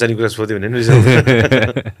नचाहिने कुरा सोध्यो भने पनि रिसाउँदैन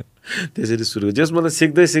त्यसरी सुरु जस मलाई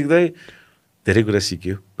सिक्दै धेरै कुरा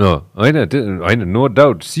सिक्यो होइन no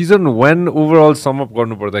doubt season 1 overall sum up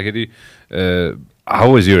गर्नु पर्दाखेरि how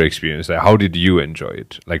was your experience how did you enjoy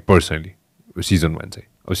it like personally season 1 चाहिँ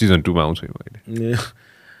अब सिजन 2 मा आउँछु मैले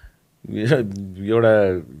एउटा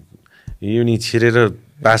युनि छिरेर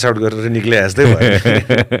पास आउट गरेर निक्ले जस्तै भयो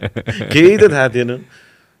केही त थाहा थिएन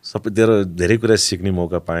सबैतिर धेरै कुरा सिक्ने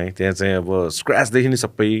मौका पाएँ त्यहाँ चाहिँ अब स्क्रैचदेखि नै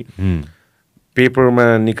सबै पेपरमा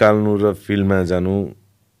निकाल्नु र फिल्डमा जानु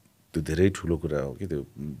त्यो धेरै ठुलो कुरा हो कि त्यो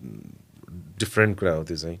डिफ्रेन्ट कुरा हो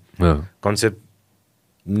त्यो चाहिँ कन्सेप्ट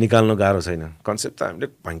निकाल्नु गाह्रो छैन कन्सेप्ट त हामीले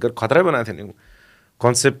भयङ्कर खतरै बनाएको थियो नि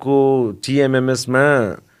कन्सेप्टको TMMSमा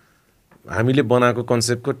हामीले बनाएको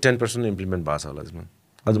कन्सेप्टको 10% इम्प्लिमेन्ट भएको छ होला त्यसमा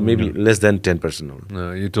अझ मेबी लेस देन 10% होला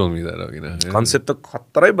You told me that again. Concept त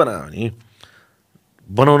खतरै बनायो नि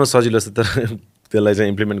बनाउन सजिलो छ तर त्यसलाई चाहिँ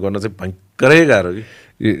इम्प्लिमेन्ट गर्न चाहिँ भयङ्करै गाह्रो कि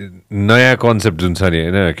नयाँ कन्सेप्ट जुन छ नि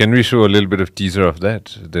हैन can we show a little beet of teaser of that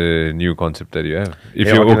the new concept that you have if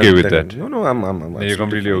you okay with that no you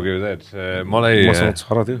completely okay with that मलाई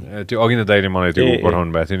त्यो अघि नै दाइले मलाई त्यो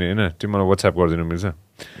पठाउनु भएको थियो नि हैन त्यो मलाई WhatsApp गरिदिनु मिल्छ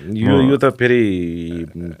यो त फेरि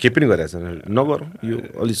के पनि गरेको छैन नगरौँ यो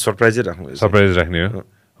अलि सरप्राइजै राख्नु सरप्राइज राख्ने हो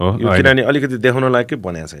यो किनभने अलिकति देखाउन लायकै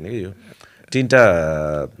बनाएको छैन कि यो 3टा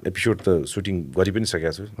एपिसोड त सुटिङ गरि पनि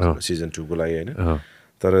सकेको छु सिजन 2 को लागि हैन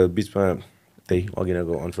तर बिचमा त्यही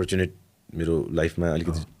अघिनाको अनफर्चुनेट मेरो लाइफमा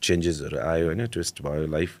अलिकति चेन्जेसहरू आयो हैन ट्विस्ट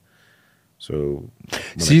भयो लाइफ सो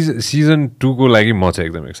सिजन 2 को लागि म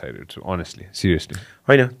चाहिँ एकदम एक्साइटेड छु अनेस्टली सिरियसली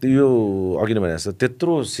हैन यो अघि नै भने जस्तो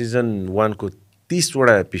त्यत्रो सिजन 1 को 30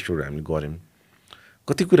 वटा एपिसोड हामीले गऱ्यौँ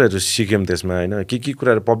कति कुराहरू सिक्यौँ त्यसमा हैन के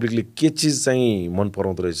कुराहरू पब्लिकले के चिज चाहिँ मन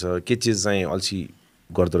पराउँदो रहेछ के चिज चाहिँ अल्छी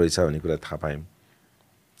गर्दो रहेछ भन्ने कुरा थाहा पायौँ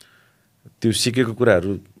त्यो सिकेको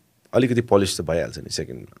कुराहरू अलिकति पलिस त भइहाल्छ नि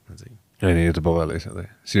सेकेन्डमा चाहिँ हैन यो त बवालै छ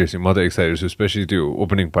त सिरियसली म त एक्साइटेड छु स्पेशली त्यो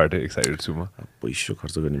ओपनिङ पार्टै एक्साइटेड छु म पैसा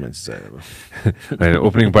खर्च गर्ने मान्छे चाहिँ अब हैन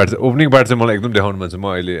ओपनिङ पार्ट चाहिँ मलाई एकदम देखाउनु मन छ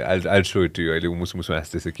म अहिले I'll show it to you अहिले मुसु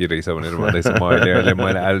हाँस्दैछ के रहेछ भनेर भन्दैछ म अहिले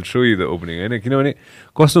मैले I'll show you the opening हैन किनभने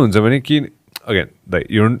कस्तो हुन्छ भने कि अगेन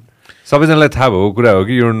यो सबैजनालाई थाहा भएको कुरा हो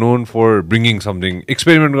कि you're known for bringing something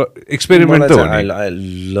experiment त हो नि आई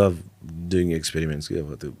लभ डुइङ एक्सपेरिमेन्ट्स के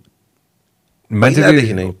अब त्यो मान्छेले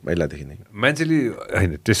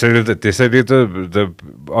होइन त्यसैले त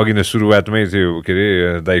अघि नै सुरुवातमै त्यो के अरे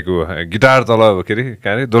दाइको गिटार तल के अरे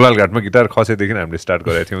कहाँ अरे दोलाल घाटमा गिटार खसेदेखि हामीले स्टार्ट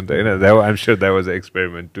गरेको थियौँ नि त होइन I'm sure that was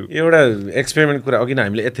experiment to एउटा एक्सपेरिमेन्ट कुरा अघि नै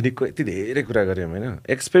हामीले एथनिकको यति धेरै कुरा गऱ्यौँ होइन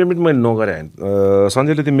एक्सपेरिमेन्ट मैले नगरेँ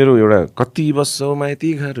सञ्जयले त मेरो एउटा कति वर्षमा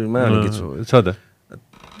यति घरमा छ त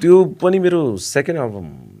त्यो पनि मेरो सेकेन्ड एल्बम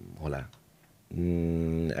होला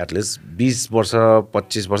एटलिस्ट 20 वर्ष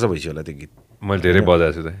 25 वर्ष भइसक्यो होला त्यो गीत मैले धेरै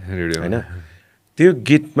बजाएको छु त रेडियो होइन त्यो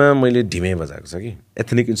गीतमा मैले ढिमे बजाएको छ कि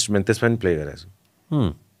एथनिक इन्स्ट्रुमेन्ट त्यसमा पनि प्ले गरेको छु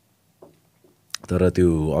तर त्यो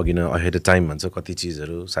अघि नै अहेड टाइम भन्छ कति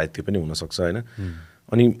चिजहरू सायद त्यो पनि हुनसक्छ होइन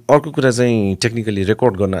अनि अर्को कुरा चाहिँ टेक्निकली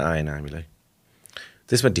रेकर्ड गर्न आएन हामीलाई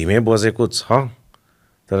त्यसमा ढिमे बजेको छ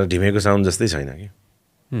तर ढिमेको साउन्ड जस्तै छैन कि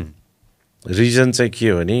रिजन चाहिँ के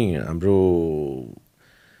हो भने हाम्रो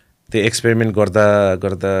त्यो एक्सपेरिमेन्ट गर्दा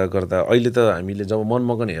गर्दा गर्दा अहिले त हामीले जब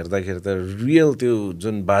मनमगन हेर्दाखेरि त रियल त्यो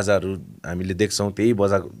जुन बाजाहरू हामीले देख्छौँ त्यही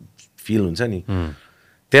बजाको फिल हुन्छ नि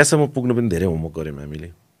त्यहाँसम्म पुग्नु पनि धेरै होमवर्क गऱ्यौँ हामीले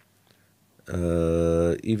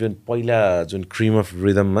इभन पहिला जुन क्रिम अफ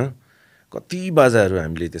रिदममा कति बाजाहरू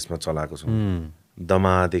हामीले त्यसमा चलाएको छौँ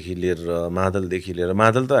दमादेखि लिएर मादलदेखि लिएर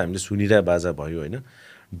मादल त हामीले सुनिरहेको बाजा भयो होइन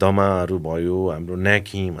दमाहरू भयो हाम्रो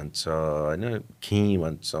न्याखी भन्छ होइन खी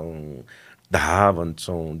भन्छौँ धा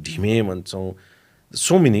भन्छौँ ढिमे भन्छौँ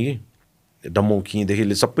सो मेनी कि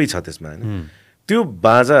डमौखीदेखि सबै छ त्यसमा होइन त्यो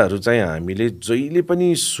बाजाहरू चाहिँ हामीले जहिले पनि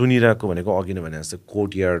सुनिरहेको भनेको अघि नै भने जस्तो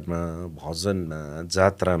कोर्टयार्डमा भजनमा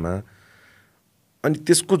जात्रामा अनि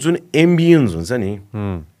त्यसको जुन एम्बियन्स हुन्छ नि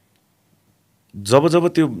जब जब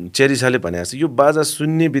त्यो चेरिसाले भने जस्तो यो बाजा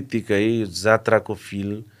सुन्ने बित्तिकै जात्राको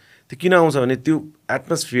फिल त्यो किन आउँछ भने त्यो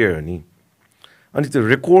एटमोस्फियर हो नि अनि त्यो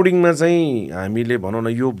रेकर्डिङमा चाहिँ हामीले भनौँ न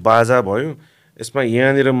यो बाजा भयो यसमा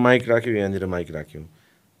यहाँनिर माइक राख्यो यहाँनिर माइक राख्यो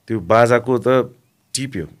त्यो बाजाको त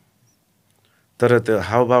टिप्यो तर त्यो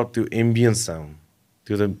हाउ अबाउट त्यो एम्बियन्स साउन्ड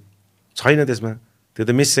त्यो त छैन त्यसमा त्यो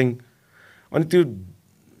त मिसिङ अनि त्यो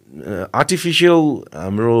आर्टिफिसियल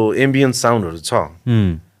हाम्रो एम्बियन्स साउन्डहरू छ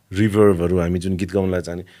रिभर्बहरू हामी जुन गीत गाउनलाई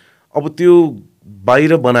चाहने अब त्यो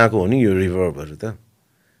बाहिर बनाएको हो नि यो रिभर्बहरू त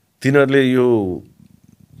तिनीहरूले यो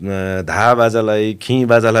धा बाजालाई खी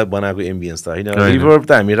बाजालाई बनाएको एम्बियन्स त होइन रिभर्ब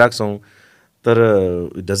त हामी राख्छौँ तर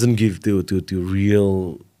इट डजन्ट गिभ त्यो त्यो त्यो रियल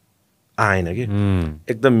आएन कि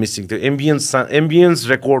एकदम मिसिङ त्यो एम्बियन्स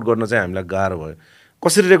रेकर्ड गर्न चाहिँ हामीलाई गाह्रो भयो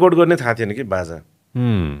कसरी रेकर्ड गर्ने थाहा थिएन कि बाजा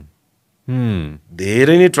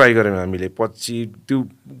धेरै नै ट्राई गऱ्यौँ हामीले पछि त्यो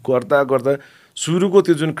गर्दा गर्दा सुरुको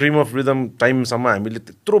त्यो जुन क्रिम अफ रिदम टाइमसम्म हामीले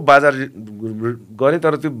त्यत्रो बाजा गऱ्यौँ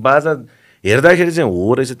तर त्यो बाजा हेर्दाखेरि चाहिँ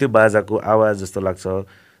हो रहेछ त्यो बाजाको आवाज जस्तो लाग्छ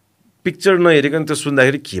पिक्चर नहेरिकन त्यो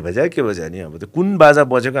सुन्दाखेरि के बज्यो नि अब त्यो कुन बाजा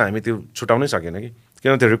बजेको हामी त्यो छुटाउनै सकेन कि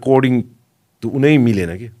किन त्यो रेकर्डिङ त्यो उनै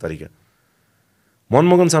मिलेन कि तरिका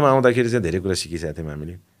मनमगनसम्म आउँदाखेरि चाहिँ धेरै कुरा सिकिसकेको थियौँ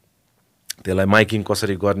हामीले त्यसलाई माइकिङ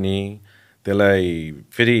कसरी गर्ने, त्यसलाई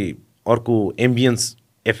फेरि अर्को एम्बियन्स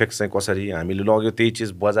इफेक्ट चाहिँ कसरी हामीले लग्यो त्यही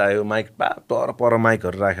चिज बजायो माइक पर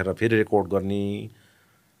माइकहरू राखेर फेरि रेकर्ड गर्ने,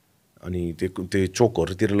 अनि त्यो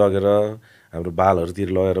चोकहरूतिर लगेर हाम्रो बालहरूतिर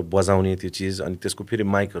लगेर बजाउने त्यो चिज, अनि त्यसको फेरि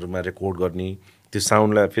माइकहरूमा रेकर्ड गर्ने, त्यो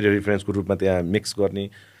साउन्डलाई फेरि रिफरेन्सको रूपमा त्यहाँ मिक्स गर्ने,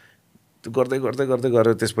 त्यो गर्दै गर्दै गर्दै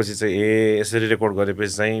गरेर त्यसपछि चाहिँ यसरी रेकर्ड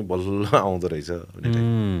गरेपछि चाहिँ बल्ल आउँदो रहेछ।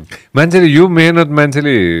 मान्छेले यो मेहनत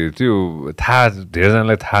मान्छेले त्यो थाहा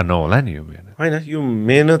धेरैजनालाई थाहा नहोला नि यो मेहनत होइन, यो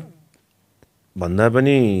मेहनत भन्दा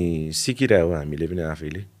पनि सिकिरह्यो हामीले पनि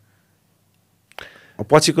आफैले।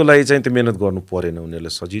 पछिको लागि चाहिँ त्यो मेहनत गर्नु परेन, उनीहरूले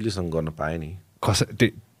सजिलैसँग गर्न पाए नि।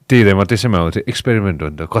 त्यही म त्यसैमा आउँथ्यो एक्सपेरिमेन्ट हो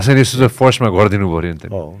नि त, कसैले यस्तो फर्स्टमा गरिदिनु पऱ्यो नि त।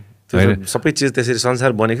 सबै चिज त्यसरी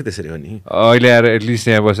संसार बनेको त्यसरी हो नि। अहिले आएर एटलिस्ट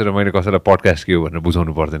यहाँ बसेर मैले कसैलाई पडकास्ट के हो भनेर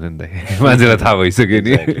बुझाउनु पर्दैन नि त, मान्छेलाई थाहा भइसक्यो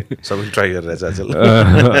नि। सबै ट्राई गरेर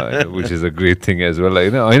which is a great thing as well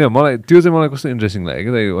होइन। होइन मलाई त्यो चाहिँ मलाई कस्तो इन्ट्रेस्टिङ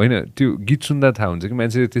लाग्यो कि होइन, त्यो गीत सुन्दा थाहा हुन्छ कि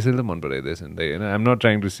मान्छेले त्यसैले मन पराइदिएछ नि त होइन। आइ am not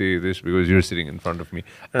trying to say this because you're sitting in front of me,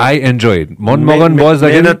 I enjoy it. मनमगन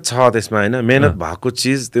मेहनत छ त्यसमा होइन, मेहनत भएको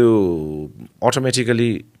चिज त्यो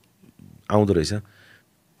अटोमेटिकली आउँदो रहेछ।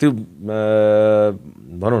 त्यो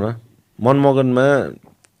भनौँ न मनमगनमा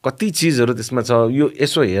कति चिजहरू त्यसमा छ, यो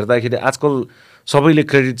यसो हेर्दाखेरि आजकल सबैले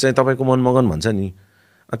क्रेडिट चाहिँ तपाईँको मनमगन भन्छ नि,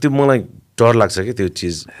 त्यो मलाई डर लाग्छ कि त्यो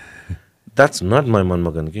चिज द्याट्स नट माई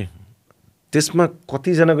मनमगन कि, त्यसमा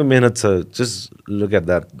कतिजनाको मेहनत छ। Just look at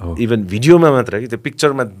that, even भिडियोमा मात्र कि त्यो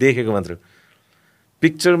पिक्चरमा देखेको मात्र,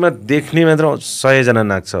 पिक्चरमा देख्ने मात्र 100 जना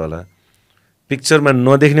नाच्छ होला, पिक्चरमा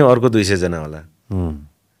नदेख्ने अर्को 200 जना होला,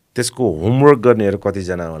 त्यसको होमवर्क गर्नेहरू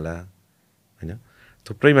कतिजना होला होइन।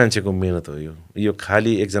 थुप्रै मान्छेको मेहनत हो यो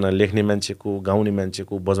खालि एकजना लेख्ने मान्छेको, गाउने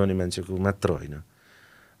मान्छेको, बजाउने मान्छेको मात्र होइन।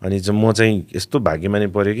 अनि म चाहिँ यस्तो भाग्यमानी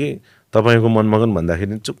पऱ्यो कि तपाईँको मनमगन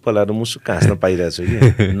भन्दाखेरि चुप्प लाएर मुसुक्क हाँस्न पाइरहेको छु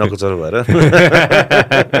कि नकुचर भएर।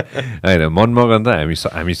 होइन मनमगन त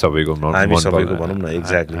हामी सबैको भनौँ न,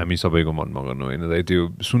 एक्ज्याक्टली हामी सबैको मनमगन हो होइन।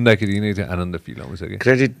 त्यो सुन्दाखेरि नै त्यो आनन्द फिल आउँछ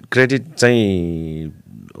कि क्रेडिट चाहिँ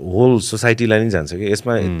होल सोसाइटीलाई नै जान्छ कि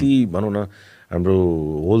यसमा। यति भनौँ न हाम्रो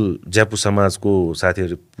होल ज्यापु समाजको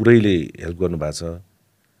साथीहरू पुरैले हेल्प गर्नुभएको छ,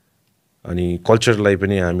 अनि कल्चरलाई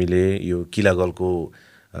पनि हामीले यो किलागलको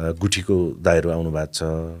गुठीको दाइहरू आउनु भएको छ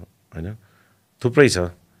होइन, थुप्रै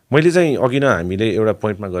छ। मैले चाहिँ अघि न हामीले एउटा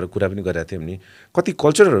पोइन्टमा गएर कुरा पनि गरेका थियौँ नि, कति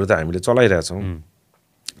कल्चरहरू त हामीले चलाइरहेछौँ,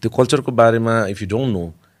 त्यो कल्चरको बारेमा इफ यु डोन्ट नो,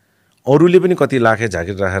 अरूले पनि कति लाखे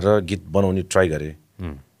झाँकिर राखेर गीत बनाउने ट्राई गरे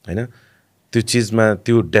होइन, त्यो चिजमा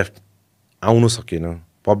त्यो डेप्थ आउनु सकेन,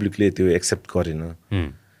 पब्लिकले त्यो एक्सेप्ट गरेन।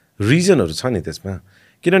 रिजनहरू छ नि त्यसमा,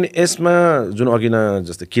 किनभने यसमा जुन अघि न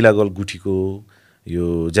जस्तै किलागल गुठीको,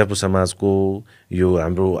 यो ज्यापु समाजको, यो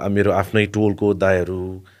मेरो आफ्नै टोलको दाइहरू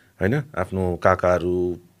होइन, आफ्नो काकाहरू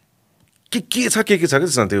के छ के छ कि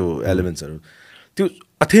त्यसमा त्यो एलिमेन्ट्सहरू त्यो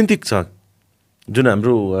अथेन्टिक छ। जुन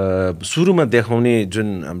हाम्रो सुरुमा देखाउने जुन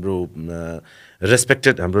हाम्रो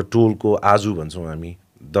रेस्पेक्टेड हाम्रो टोलको आजु भन्छौँ हामी,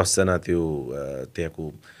 10 जना त्यो त्यहाँको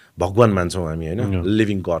भगवान मान्छौँ हामी होइन,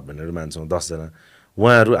 लिभिङ गड भनेर मान्छौँ 10 जना,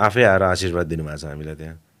 उहाँहरू आफै आएर आशीर्वाद दिनुभएको छ हामीलाई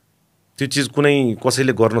त्यहाँ। त्यो चिज कुनै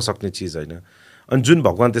कसैले गर्न सक्ने चिज होइन। अनि जुन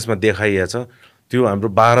भगवान त्यसमा देखाइएको छ त्यो हाम्रो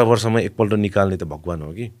 12 वर्षमा एकपल्ट निकाल्ने त भगवान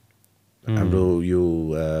हो कि हाम्रो यो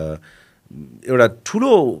एउटा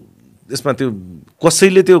ठुलो यसमा त्यो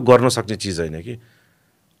कसैले त्यो गर्न सक्ने चिज होइन कि।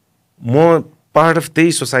 म पार्ट अफ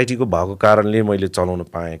त्यही सोसाइटीको भएको कारणले मैले चलाउन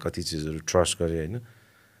पाएँ, कति चिजहरू ट्रस्ट गरेँ होइन।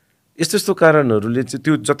 यस्तो यस्तो कारणहरूले चाहिँ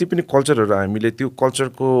त्यो जति पनि कल्चरहरू हामीले त्यो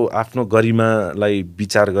कल्चरको आफ्नो गरिमालाई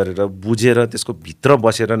विचार गरेर बुझेर त्यसको भित्र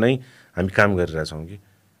बसेर नै हामी काम गरिरहेछौँ कि।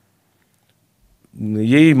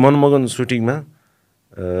 यही मनमगन सुटिङमा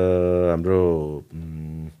हाम्रो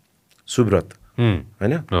सुब्रत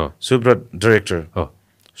होइन, सुब्रत डाइरेक्टर,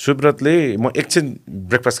 सुब्रतले म एकछिन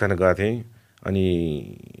ब्रेकफास्ट खान गएको थिएँ, अनि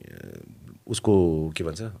उसको के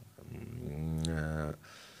भन्छ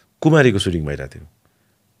कुमारीको सुटिङ भइरहेको थियो,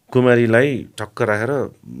 कुमारीलाई ठक्क राखेर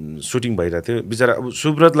सुटिङ भइरहेको थियो बिचरा। अब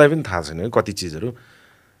सुब्रतलाई पनि थाहा छैन कति चिजहरू,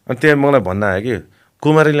 अनि त्यहाँ मलाई भन्न आयो कि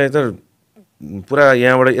कुमारीलाई त पुरा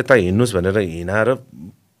यहाँबाट यता हिँड्नुहोस् भनेर हिँडाएर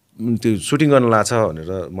त्यो सुटिङ गर्न लाग्छ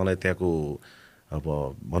भनेर मलाई त्यहाँको अब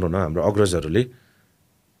भनौँ न हाम्रो अग्रजहरूले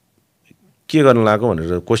के गर्न लाग्यो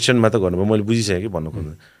भनेर क्वेसन मात्र गर्नुभयो। मैले बुझिसकेँ कि भन्नु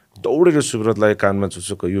खोज्नु, दौडेर सुब्रतलाई कानमा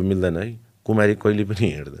चुचुक्क यो मिल्दैन है, कुमारी कहिले पनि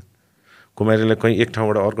हिँड्दैन, कुमारीलाई कहीँ एक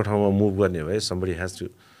ठाउँबाट अर्को ठाउँमा मुभ गर्ने भए somebody has to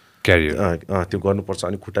त्यो गर्नुपर्छ,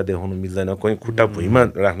 अनि खुट्टा देखाउनु मिल्दैन, कहीँ खुट्टा भुइँमा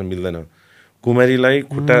राख्नु मिल्दैन, कुमारीलाई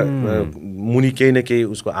खुट्टा मुनि केही न केही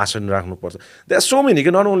उसको आसन राख्नुपर्छ। द्याट सो मेनी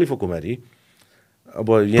कि नट ओन्ली फर कुमारी, अब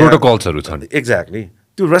प्रोटोकल्सहरू छन्। एक्ज्याक्टली,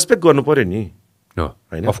 त्यो रेस्पेक्ट गर्नु पऱ्यो नि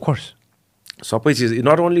होइन, अफ कोर्स। सबै चिज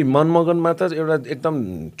नट ओन्ली मनमगनमा त एउटा एकदम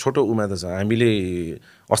छोटो उमा त छ हामीले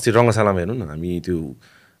अस्ति रङ्गशालामा हेर्नु न हामी त्यो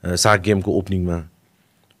साग गेमको ओपनिङमा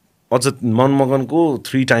अझ मनमगनको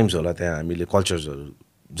 3 टाइम्स होला त्यहाँ हामीले कल्चर्सहरू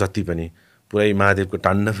जति पनि पुरै महादेवको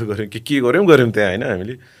ताण्डव गऱ्यौँ के गऱ्यौँ त्यहाँ होइन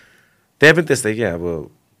हामीले त्यहाँ पनि त्यस्तै क्या अब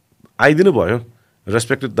आइदिनु भयो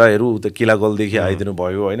रेस्पेक्टेड दाइहरू उता किलागलदेखि आइदिनु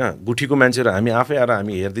भयो होइन गुठीको मान्छेहरू हामी आफै आएर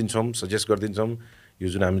हामी हेरिदिन्छौँ सजेस्ट गरिदिन्छौँ यो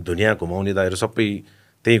जुन हामी दुनियाँ घुमाउने दाइहरू सबै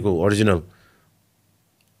त्यहीँको ओरिजिनल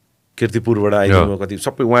किर्तिपुरबाट आइदिनु कति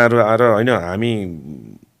सबै उहाँहरू आएर होइन हामी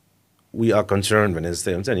वी आर कन्सर्न भने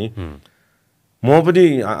जस्तै हुन्छ नि म पनि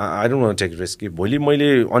I don't want take risk कि भोलि मैले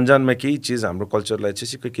अन्जानमा केही चिज हाम्रो कल्चरलाई चाहिँ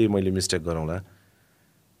सिक्कै केही मैले मिस्टेक गरौँला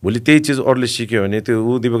भोलि त्यही चिज अरूले सिक्यो भने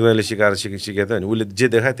त्यो दिपक दाइले सिकाएर सिके त भने उसले जे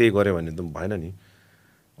देखायो त्यही गर्यो भने त भएन नि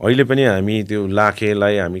अहिले पनि हामी त्यो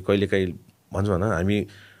लाखेलाई हामी कहिलेकाहीँ भन्छौँ होइन हामी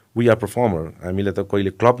वी आर पर्फर्मर हामीले त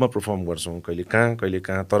कहिले क्लबमा पर्फर्म गर्छौँ कहिले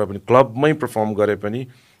कहाँ तर पनि क्लबमै पर्फर्म गरे पनि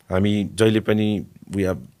हामी जहिले पनि वी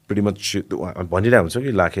आर प्रिटी मच भनिरहेको हुन्छौँ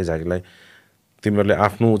कि लाखे झाकीलाई तिमीहरूले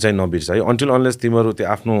आफ्नो चाहिँ नबिर्स है अन्टिल अनलेस तिमीहरू त्यो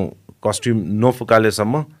आफ्नो कस्ट्युम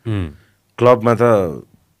नफुकालेसम्म क्लबमा त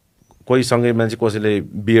कोही सँगै मान्छे कसैले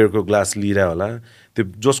बियरको ग्लास लिइरह होला त्यो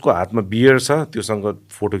जसको हातमा बियर छ त्योसँग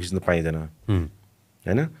फोटो खिच्न पाइँदैन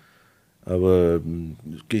होइन अब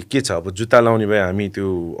के छ अब जुत्ता लाउने भए हामी त्यो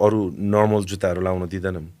अरू नर्मल जुत्ताहरू लाउन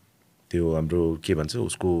दिँदैनौँ त्यो हाम्रो के भन्छ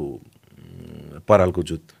उसको परालको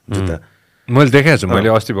जुत्ता मैले देखेको छु मैले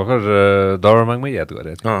अस्ति भर्खर दरमाङमै याद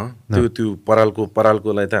गरेँ त्यो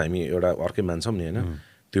परालकोलाई त हामी एउटा अर्कै मान्छौँ नि होइन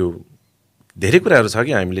त्यो धेरै कुराहरू छ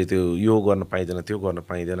कि हामीले त्यो यो गर्न पाइँदैन त्यो गर्न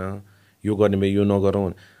पाइँदैन यो गर्ने भए यो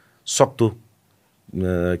नगरौँ सक्दो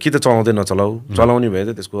कि त चलाउँदै नचलाऊ चलाउने भए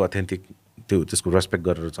त त्यसको अथेन्टिक त्यसको रेस्पेक्ट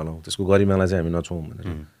गरेर चलाऊ त्यसको गरिमालाई चाहिँ हामी नछौँ भनेर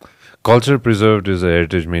culture प्रिजर्भड is a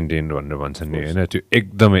heritage maintained भनेर भन्छन् नि होइन त्यो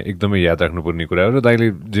एकदमै याद राख्नुपर्ने कुरा हो र दाइले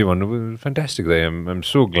जे भन्नुभयो फ्यान्टास्टिक दाइ आइम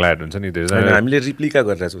सो ग्ल्याड हुन्छ नि हामीले रिप्लिका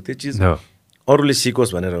गरिरहेको छौँ त्यो चिज अरूले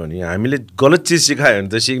सिकोस् भनेर हो नि हामीले गलत चिज सिकायो भने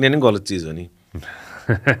त सिक्ने नै गलत चिज हो नि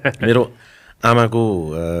मेरो आमाको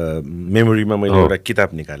मेमोरीमा मैले एउटा किताब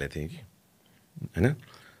निकालेको थिएँ कि होइन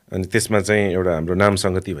अनि त्यसमा चाहिँ एउटा हाम्रो नाम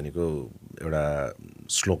सङ्गति भनेको एउटा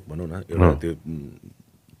श्लोक भनौँ न एउटा त्यो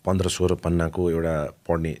 15-16 पन्नाको एउटा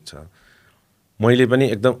पढ्ने छ मैले पनि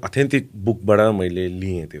एकदम अथेन्टिक बुकबाट मैले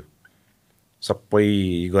लिएँ त्यो सबै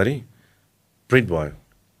गरेँ प्रिन्ट भयो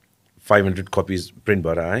 500 कपिज प्रिन्ट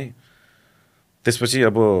भएर आएँ त्यसपछि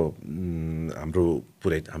अब हाम्रो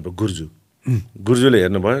हाम्रो गुर्जुले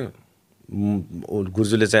हेर्नुभयो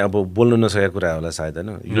गुर्जुले चाहिँ अब बोल्नु नसकेको कुरा होला सायद होइन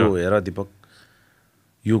यो हेर दिपक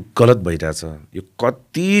यो गलत भइरहेछ यो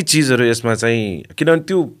कति चिजहरू यसमा चाहिँ किनभने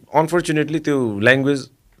त्यो अनफर्चुनेटली त्यो ल्याङ्ग्वेज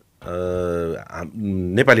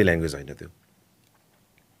नेपाली ल्याङ्ग्वेज होइन त्यो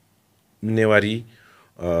नेवारी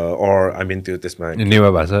आई मिन त्यो त्यसमा नेवा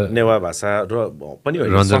भाषा र पनि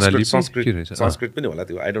संस्कृत पनि होला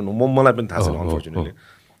त्यो आई डोन्ट नो मलाई पनि थाहा छैन अनफर्चुनेटली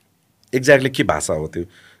एक्ज्याक्टली के भाषा हो त्यो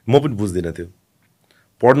म पनि बुझ्दिनँ त्यो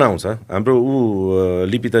पढ्न आउँछ हाम्रो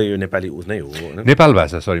लिपि त यो नेपाली नै हो नेपाल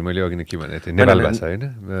भाषा सरी मैले अघि नै के भनेको थिएँ नेपाल भाषा होइन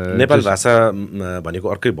नेपाल भाषा भनेको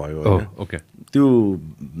अर्कै भयो ओके त्यो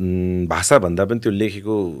भाषा भन्दा पनि त्यो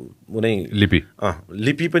लेखेको उनै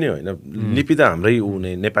लिपि पनि होइन लिपि त हाम्रै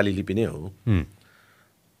नेपाली लिपि नै हो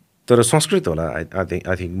तर संस्कृत होला आई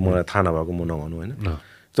थिङ्क मलाई थाहा नभएको म नभनु होइन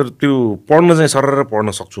तर त्यो पढ्न चाहिँ सरर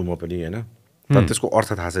पढ्न सक्छु म पनि होइन तर त्यसको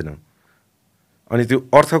अर्थ थाहा छैन अनि त्यो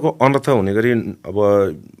अर्थको अनर्थ हुने गरी अब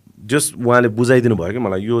जस उहाँले बुझाइदिनु भयो कि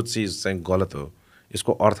मलाई यो चिज चाहिँ गलत हो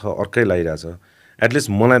यसको अर्थ अर्कै लागिरहेछ एटलिस्ट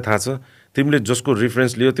मलाई थाहा छ तिमीले जसको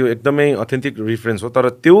रिफरेन्स लियो त्यो एकदमै अथेन्टिक रिफरेन्स हो तर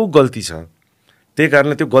त्यो गल्ती छ त्यही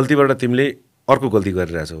कारणले त्यो गल्तीबाट तिमीले अर्को गल्ती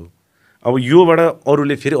गरिरहेछौ अब योबाट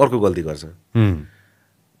अरूले फेरि अर्को गल्ती गर्छ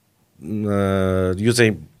यो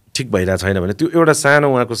चाहिँ ठिक भइरहेको छैन भने त्यो एउटा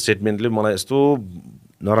सानो उहाँको स्टेटमेन्टले मलाई यस्तो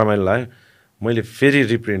नरमाइलो लाग्यो मैले फेरि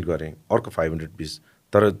रिप्रिन्ट गरेँ अर्को 500 पिस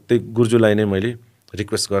तर त्यो गुर्जुलाई नै मैले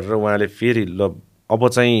रिक्वेस्ट गरेर उहाँले फेरि ल अब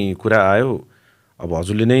चाहिँ कुरा आयो अब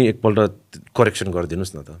हजुरले नै एकपल्ट करेक्सन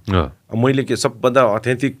गरिदिनुहोस् न त मैले के सबभन्दा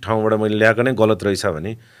अथेन्टिक ठाउँबाट मैले ल्याएको नै गलत रहेछ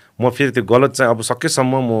भने म फेरि त्यो गलत चाहिँ अब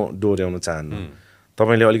सकेसम्म म डोर्याउन चाहन्न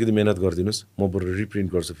तपाईँले अलिकति मेहनत गरिदिनुहोस् म बरु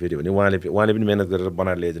रिप्रिन्ट गर्छु फेरि भने उहाँले पनि मेहनत गरेर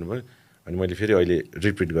बनाएर ल्याइदिनु भयो अनि मैले फेरि अहिले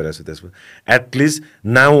रिप्रिन्ट गरेको छु त्यसमा एटलिस्ट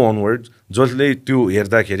नाउ अनवर्ड जसले त्यो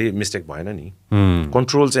हेर्दाखेरि मिस्टेक भएन नि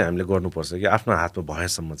कन्ट्रोल चाहिँ हामीले गर्नुपर्छ कि आफ्नो हातमा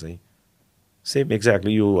भएसम्म चाहिँ सेम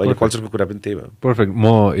एक्ज्याक्टली यो अहिले कल्चरको कुरा पनि त्यही भयो पर्फेक्ट म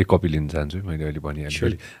एक कपी लिन चाहन्छु मैले अहिले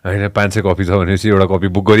भनिहालेँ होइन 500 कपी छ भनेपछि एउटा कपी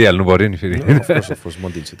बुक गरिहाल्नु पऱ्यो नि फेरि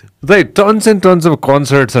म दिन्छु त्यो दाइ tonnes and tons of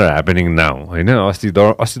concerts are happening now होइन अस्ति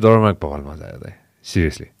दरमाग भल मजा आयो दाइ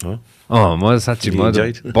सिरियसली म साँच्ची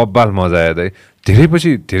बब्बाल मजा आयो दाइ धेरै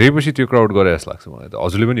पछि त्यो क्राउड गरे जस्तो लाग्छ मलाई त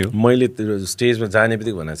हजुरले पनि हो मैले त्यो स्टेजमा जाने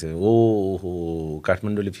बित्तिकै भनेको थिएँ ओहो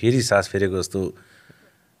काठमाडौँले फेरि सास फेरेको जस्तो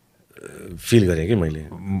फिल गरेँ कि मैले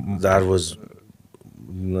जार वाज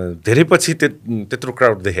धेरै पछि त्यत्रो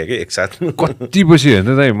क्राउड देखेँ कि एकसाथ कति पछि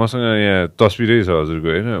हेर्नु त मसँग यहाँ तस्बिरै छ हजुरको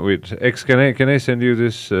होइन weight x can I send you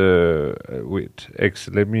this weight x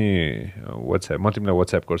let me WhatsApp म तिमीलाई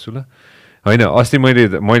वाट्सएप गर्छु ल होइन अस्ति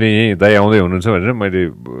मैले यहीँ दाइ आउँदै हुनुहुन्छ भनेर मैले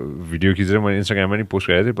भिडियो खिचेर मैले इन्स्टाग्राममा पनि पोस्ट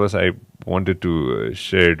गरेको थिएँ plus I wanted to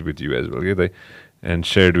share it with you as well कि दाइ एन्ड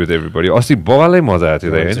सेयर विथ एभ्रीबडी अस्ति बवालै मजा आएको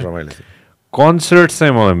थियो दाइ होइन कन्सर्ट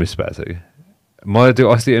चाहिँ मलाई मिस भएको छ कि मलाई त्यो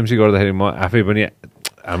अस्ति एमसी गर्दाखेरि म आफै पनि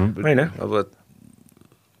होइन अब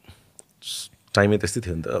टाइमै त्यस्तै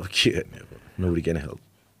थियो नि त अब के गर्ने अब नोबडी क्यान हेल्प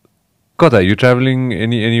कता यु ट्राभलिङ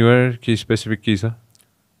एनिवेयर के स्पेसिफिक के छ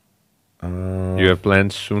यु हेभ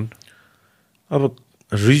प्लान्स सुन अब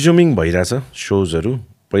रिज्युमिङ भइरहेछ सोजहरू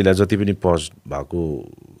पहिला जति पनि पज भएको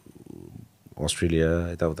अस्ट्रेलिया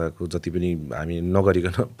यताउताको जति पनि हामी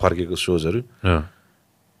नगरिकन फर्केको सोजहरू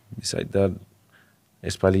बिसाइड द्याट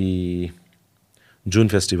यसपालि जुन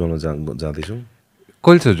फेस्टिभलमा जाँदैछौँ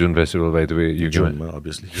कहिले छ जुन फेस्टिभल बाइ द वे जुनमा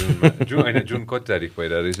अभियसली जुन कति तारिक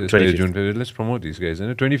भइरहेको रहेछ जुन festival let's promote this guys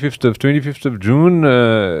होइन 25th of जुन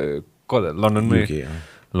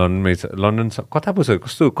लन्डनमै छ लन्डन कता पो छ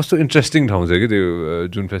कस्तो इन्ट्रेस्टिङ ठाउँ छ कि त्यो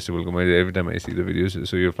जुन फेस्टिभलको मैले every time I see the videos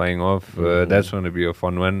so you flying of that's want be a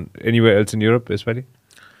fun one anywhere else in Europe यसपालि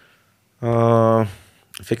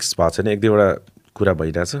फिक्स भएको छैन एक दुईवटा कुरा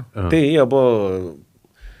भइरहेछ त्यही अब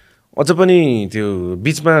अझ पनि त्यो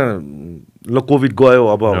बिचमा ल कोभिड गयो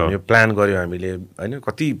अब यो प्लान गऱ्यो हामीले होइन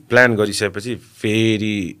कति प्लान गरिसकेपछि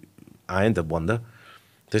फेरि आयो नि त बन्द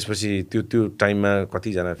त्यसपछि त्यो टाइममा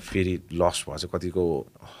कतिजना फेरि लस भएछ कतिको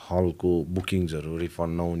हलको बुकिङ्सहरू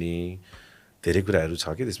रिफन्ड नहुने धेरै कुराहरू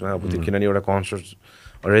छ कि त्यसमा अब त्यो किनभने एउटा कन्सर्ट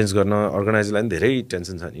अरेन्ज गर्न अर्गनाइजरलाई पनि धेरै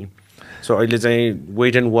टेन्सन छ नि सो अहिले चाहिँ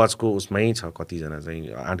वेट एन्ड वाचको उसमै छ कतिजना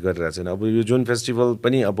चाहिँ आँट गरिरहेको छैन अब यो जुन फेस्टिभल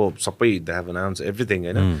पनि अब सबै दे हेभ अनाउन्स एभ्रिथिङ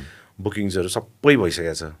होइन बुकिङ्सहरू सबै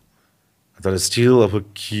भइसकेको छ तर स्टिल अब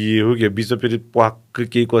के हो कि बिचमा फेरि प्वाक्क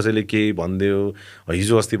केही कसैले केही भनिदियो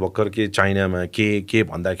हिजो अस्ति भर्खर के चाइनामा के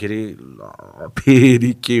भन्दाखेरि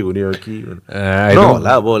फेरि के हुने हो कि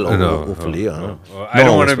होला अब hopefully I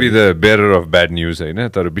don't want to be the bearer of bad news होइन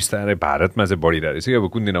तर बिस्तारै भारतमा चाहिँ बढिरहेको रहेछ कि अब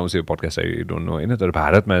कुन दिन आउँछ यो पडकास्ट आई डोन्ट नो होइन तर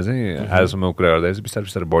भारतमा चाहिँ आजसम्म कुरा गर्दा चाहिँ बिस्तारै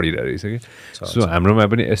बिस्तारै बढिरहेको रहेछ कि सो हाम्रोमा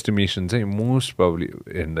पनि एस्टिमेसन चाहिँ मोस्ट प्रब्ली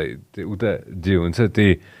हेर्दा त्यो उता जे हुन्छ त्यही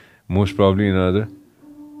मोस्ट प्रब्ली यिनीहरू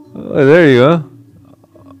there you go.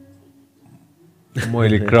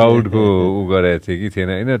 मैले क्राउडको उ गरेको थिएँ कि थिएन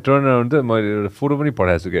होइन टर्न अराउन्ड त मैले एउटा फोटो पनि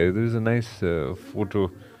पठाएको छु क्या there is a nice photo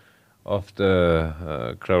of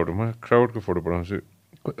the क्राउडको photo पठाउँछु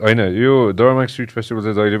होइन यो दरमाग स्ट्रिट फेस्टिभल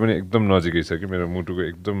चाहिँ जहिले पनि एकदम नजिकै छ कि मेरो मुटुको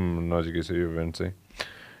एकदम नजिकै छ यो इभेन्ट चाहिँ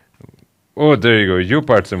ओ देयर यु गो यो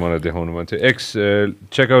पार्ट चाहिँ मलाई देखाउनु मन थियो एक्स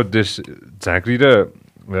चेक आउट दिस झाँक्री र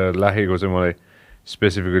लाखेको चाहिँ मलाई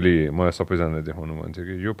स्पेसिफिकली मलाई सबैजनालाई देखाउनु मन थियो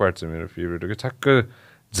कि यो पार्ट चाहिँ मेरो फेभरेट हो कि ठ्याक्क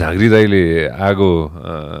झाँक्री दाइले आगो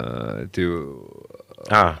त्यो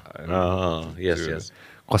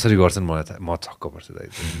कसरी गर्छन् मलाई म छक्क पर्छ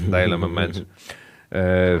दाइलाई म मान्छु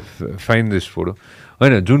फाइन दिस फोटो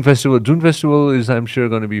होइन जुन festival is I'm sure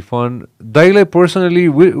gonna be fun दाइलाई personally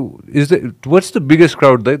is the what's the biggest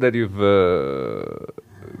crowd दाइ that you've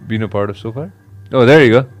been a part of so far oh there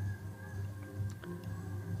you go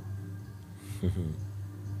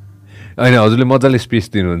होइन हजुरले मजाले स्पेस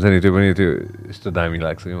दिनुहुन्छ नि त्यो पनि त्यो यस्तो दामी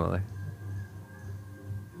लाग्छ कि मलाई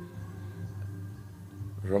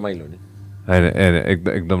रमाइलो नि होइन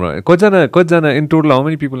एकदम कतिजना in total how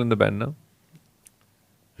many people in the band now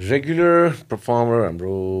regular performer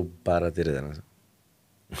हाम्रो 12-13 जना छ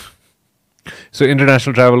सो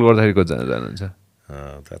इन्टरनेसनल ट्राभल गर्दाखेरि कतिजना जानुहुन्छ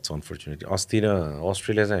द्याट्स अनफर्चुनेटली अस्ति न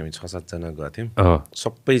अस्ट्रेलिया चाहिँ हामी 6-7 जना गएको थियौँ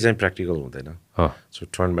सबै चाहिँ प्र्याक्टिकल हुँदैन so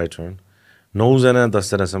turn by turn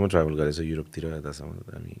 9-10 जनासम्म travel गरेछ युरोपतिर यतासम्म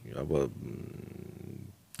हामी अब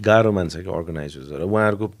गाह्रो मान्छ कि अर्गनाइजर्सहरू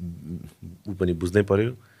उहाँहरूको ऊ पनि बुझ्नै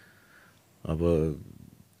पऱ्यो अब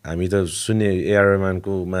हामी त सुन्ने एआर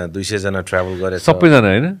रहमानकोमा 200 जना ट्राभल गरेछ सबैजना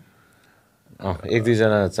होइन 1-2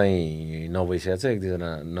 जना चाहिँ नभइसकेको छ 1-2 जना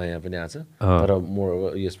नयाँ पनि आएको छ तर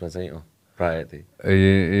मोर यसमा चाहिँ प्रायः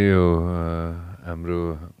त्यही यो हाम्रो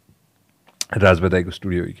राजबा दाइको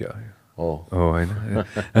स्टुडियो क्या हो होइन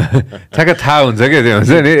ठ्याक्क थाहा हुन्छ क्या त्यो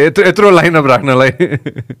हुन्छ नि यत्रो लाइनअप राख्नलाई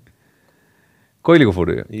कहिलेको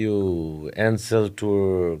फोटो यो एन्सेल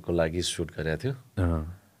टुरको लागि सुट गरेको थियो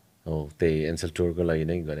हो त्यही एन्सेल टुरको लागि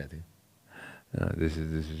नै गरेको थियो This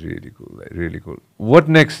is really cool. What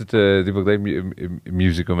next, Deepak Bhai,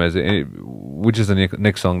 musicum as which is the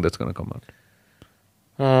next song that's going to come out?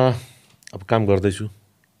 अब काम गर्दैछु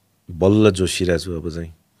बल्ल जोसिरहेको छु अब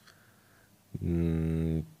चाहिँ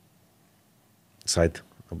सायद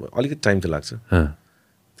अब अलिकति टाइम त लाग्छ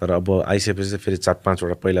तर अब आइसकेपछि चाहिँ फेरि 4-5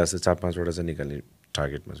 वटा पहिला जस्तो 4-5 वटा चाहिँ निकाल्ने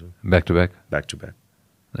टार्गेटमा छु back to back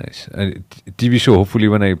nice TV so hopefully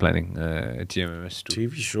बनाइ प्लानिङ TMMS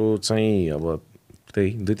टिभी सो चाहिँ अब त्यही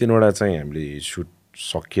 2-3 वटा चाहिँ हामीले सुट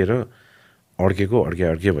सकिएर अड्के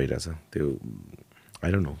भइरहेछ त्यो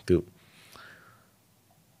आई डोन्ट नो त्यो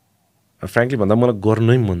फ्र्याङ्कली भन्दा मलाई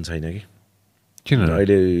गर्नै मन छैन कि किन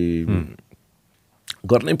अहिले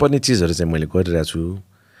गर्नै पर्ने चिजहरू चाहिँ मैले गरिरहेको छु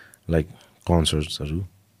लाइक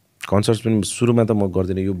कन्सर्ट्स पनि सुरुमा त म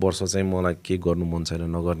गर्दिनँ यो वर्ष चाहिँ मलाई के गर्नु मन छैन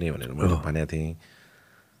नगर्ने भनेर मैले भनेको थिएँ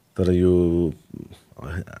तर यो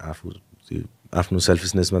आफ्नो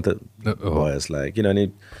सेल्फिसनेसमा त भयो जस्तो लाग्यो किनभने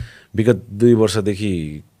विगत 2 वर्षदेखि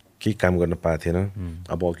केही काम गर्न पाएको थिएन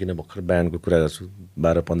अब किन भर्खर ब्यान्डको कुरा गर्छु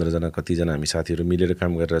 12-15 जना कतिजना हामी साथीहरू मिलेर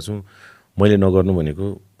काम गरिरहेको छौँ मैले नगर्नु भनेको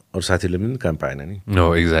अरू साथीहरूले पनि काम पाएन नि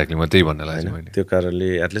एक्ज्याक्टली म त्यही भन्न लागेको होइन त्यो कारणले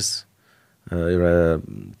एटलिस्ट एउटा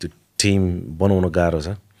त्यो टिम बनाउन गाह्रो छ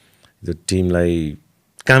त्यो टिमलाई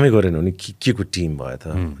कामै गरेन भने के को टिम भयो त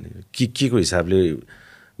के को हिसाबले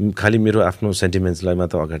खालि मेरो आफ्नो सेन्टिमेन्ट्सलाई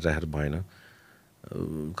मात्र अगाडि राखेर भएन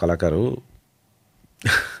कलाकार हो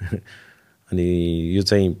अनि यो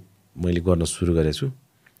चाहिँ मैले गर्न सुरु गरेको छु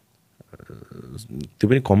त्यो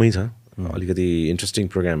पनि कमै छ अलिकति इन्ट्रेस्टिङ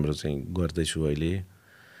प्रोग्रामहरू चाहिँ गर्दैछु अहिले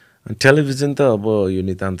टेलिभिजन त अब यो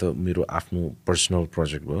नितान्त मेरो आफ्नो पर्सनल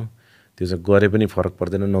प्रोजेक्ट भयो त्यो चाहिँ गरे पनि फरक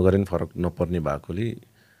पर्दैन नगरे पनि फरक नपर्ने भएकोले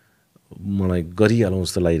मलाई गरिहालौँ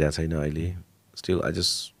जस्तो लागिरहेको छैन अहिले still I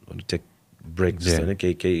just take brake जस्तो होइन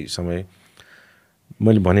केही समय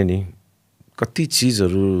मैले भने नि कति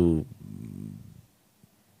चिजहरू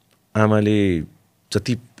आमाले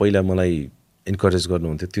जति पहिला मलाई इन्करेज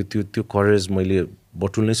गर्नुहुन्थ्यो त्यो करेज मैले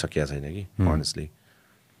बटुल्नै सकेको छैन कि अनेस्टली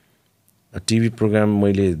टिभी प्रोग्राम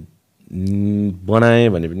मैले बनाएँ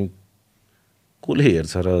भने पनि कसले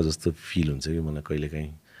हेर्छ र जस्तो फिल हुन्छ कि मलाई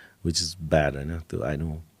कहिलेकाहीँ विच इज ब्याड होइन त्यो आई नो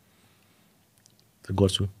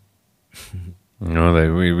गर्छु No,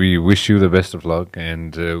 we wish you the best of luck,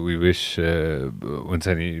 and we wish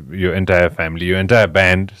your entire family, your entire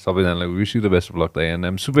band, we wish you the best of luck, and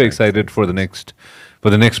I'm super excited for the next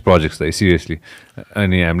projects. Seriously,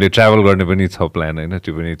 and हामीले travel गर्ने पनि छ plan हैन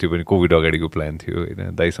त्यो पनि covid अगाडिको plan थियो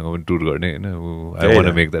हैन दाइसँग पनि टुर गर्ने हैन I want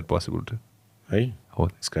to make that possible too. है हो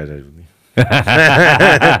स्काइडाइभ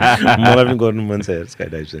मलाई पनि गर्नु मन छ यार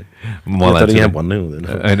स्काइडाइभ चाहिँ मलाई त यहाँ भन्नै हुँदैन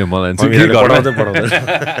हैन मलाई चाहिँ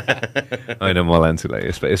हैन मलाई चाहिँ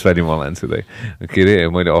यसपालि मलाई चाहिँ के रे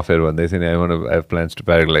मैले अफेयर भन्दै थिएँ नि I want to have plans to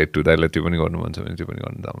प्याराग्लाइड to दाइलाई त्यो पनि गर्नु मन छ भने त्यो पनि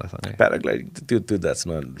गर्नु जाउँला सँगै प्याराग्लाइडिङ त्यो द्याट्स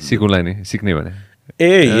नट सिक्नुलाई नि सिक्ने भने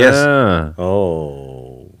ए यस ओ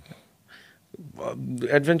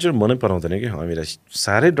एडभेन्चर मनै पराउँदैन कि हामीलाई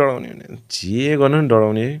साह्रै डराउने हुने जे गर्नु नि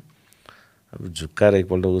डराउने अब झुक्काएर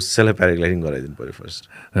एकपल्ट उसैलाई प्याराग्लाइडिङ गराइदिनु पऱ्यो फर्स्ट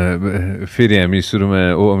फेरि हामी सुरुमा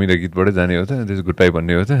ओ अमिरा गीतबाटै जाने हो त त्यसो गुड बाई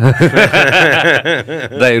भन्ने हो त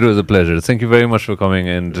दाइ it was a pleasure thank you very much for coming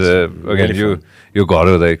and again यो घर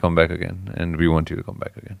हो दाइ come back again and we want you to come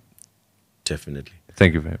back again definitely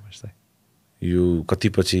thank you very much दाइ यो कति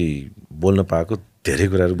पछि बोल्न पाएको धेरै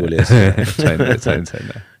कुराहरू बोलेको छैन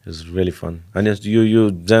इट्स रियली फन अनि यो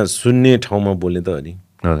जहाँ सुन्ने ठाउँमा बोल्ने त हो नि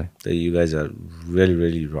you guys are really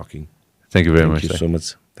really rocking Thank you very much. Thank you so much.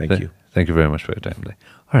 Thank you. Thank you very much for your time.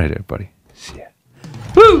 All right, everybody. See ya.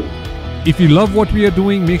 Woo! If you love what we are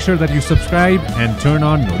doing, make sure that you subscribe and turn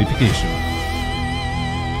on notifications.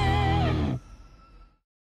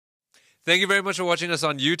 Thank you very much for watching us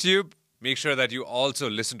on YouTube. Make sure that you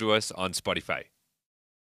also listen to us on Spotify.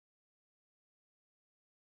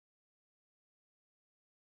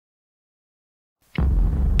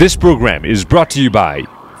 This program is brought to you by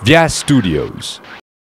Vyas Studios.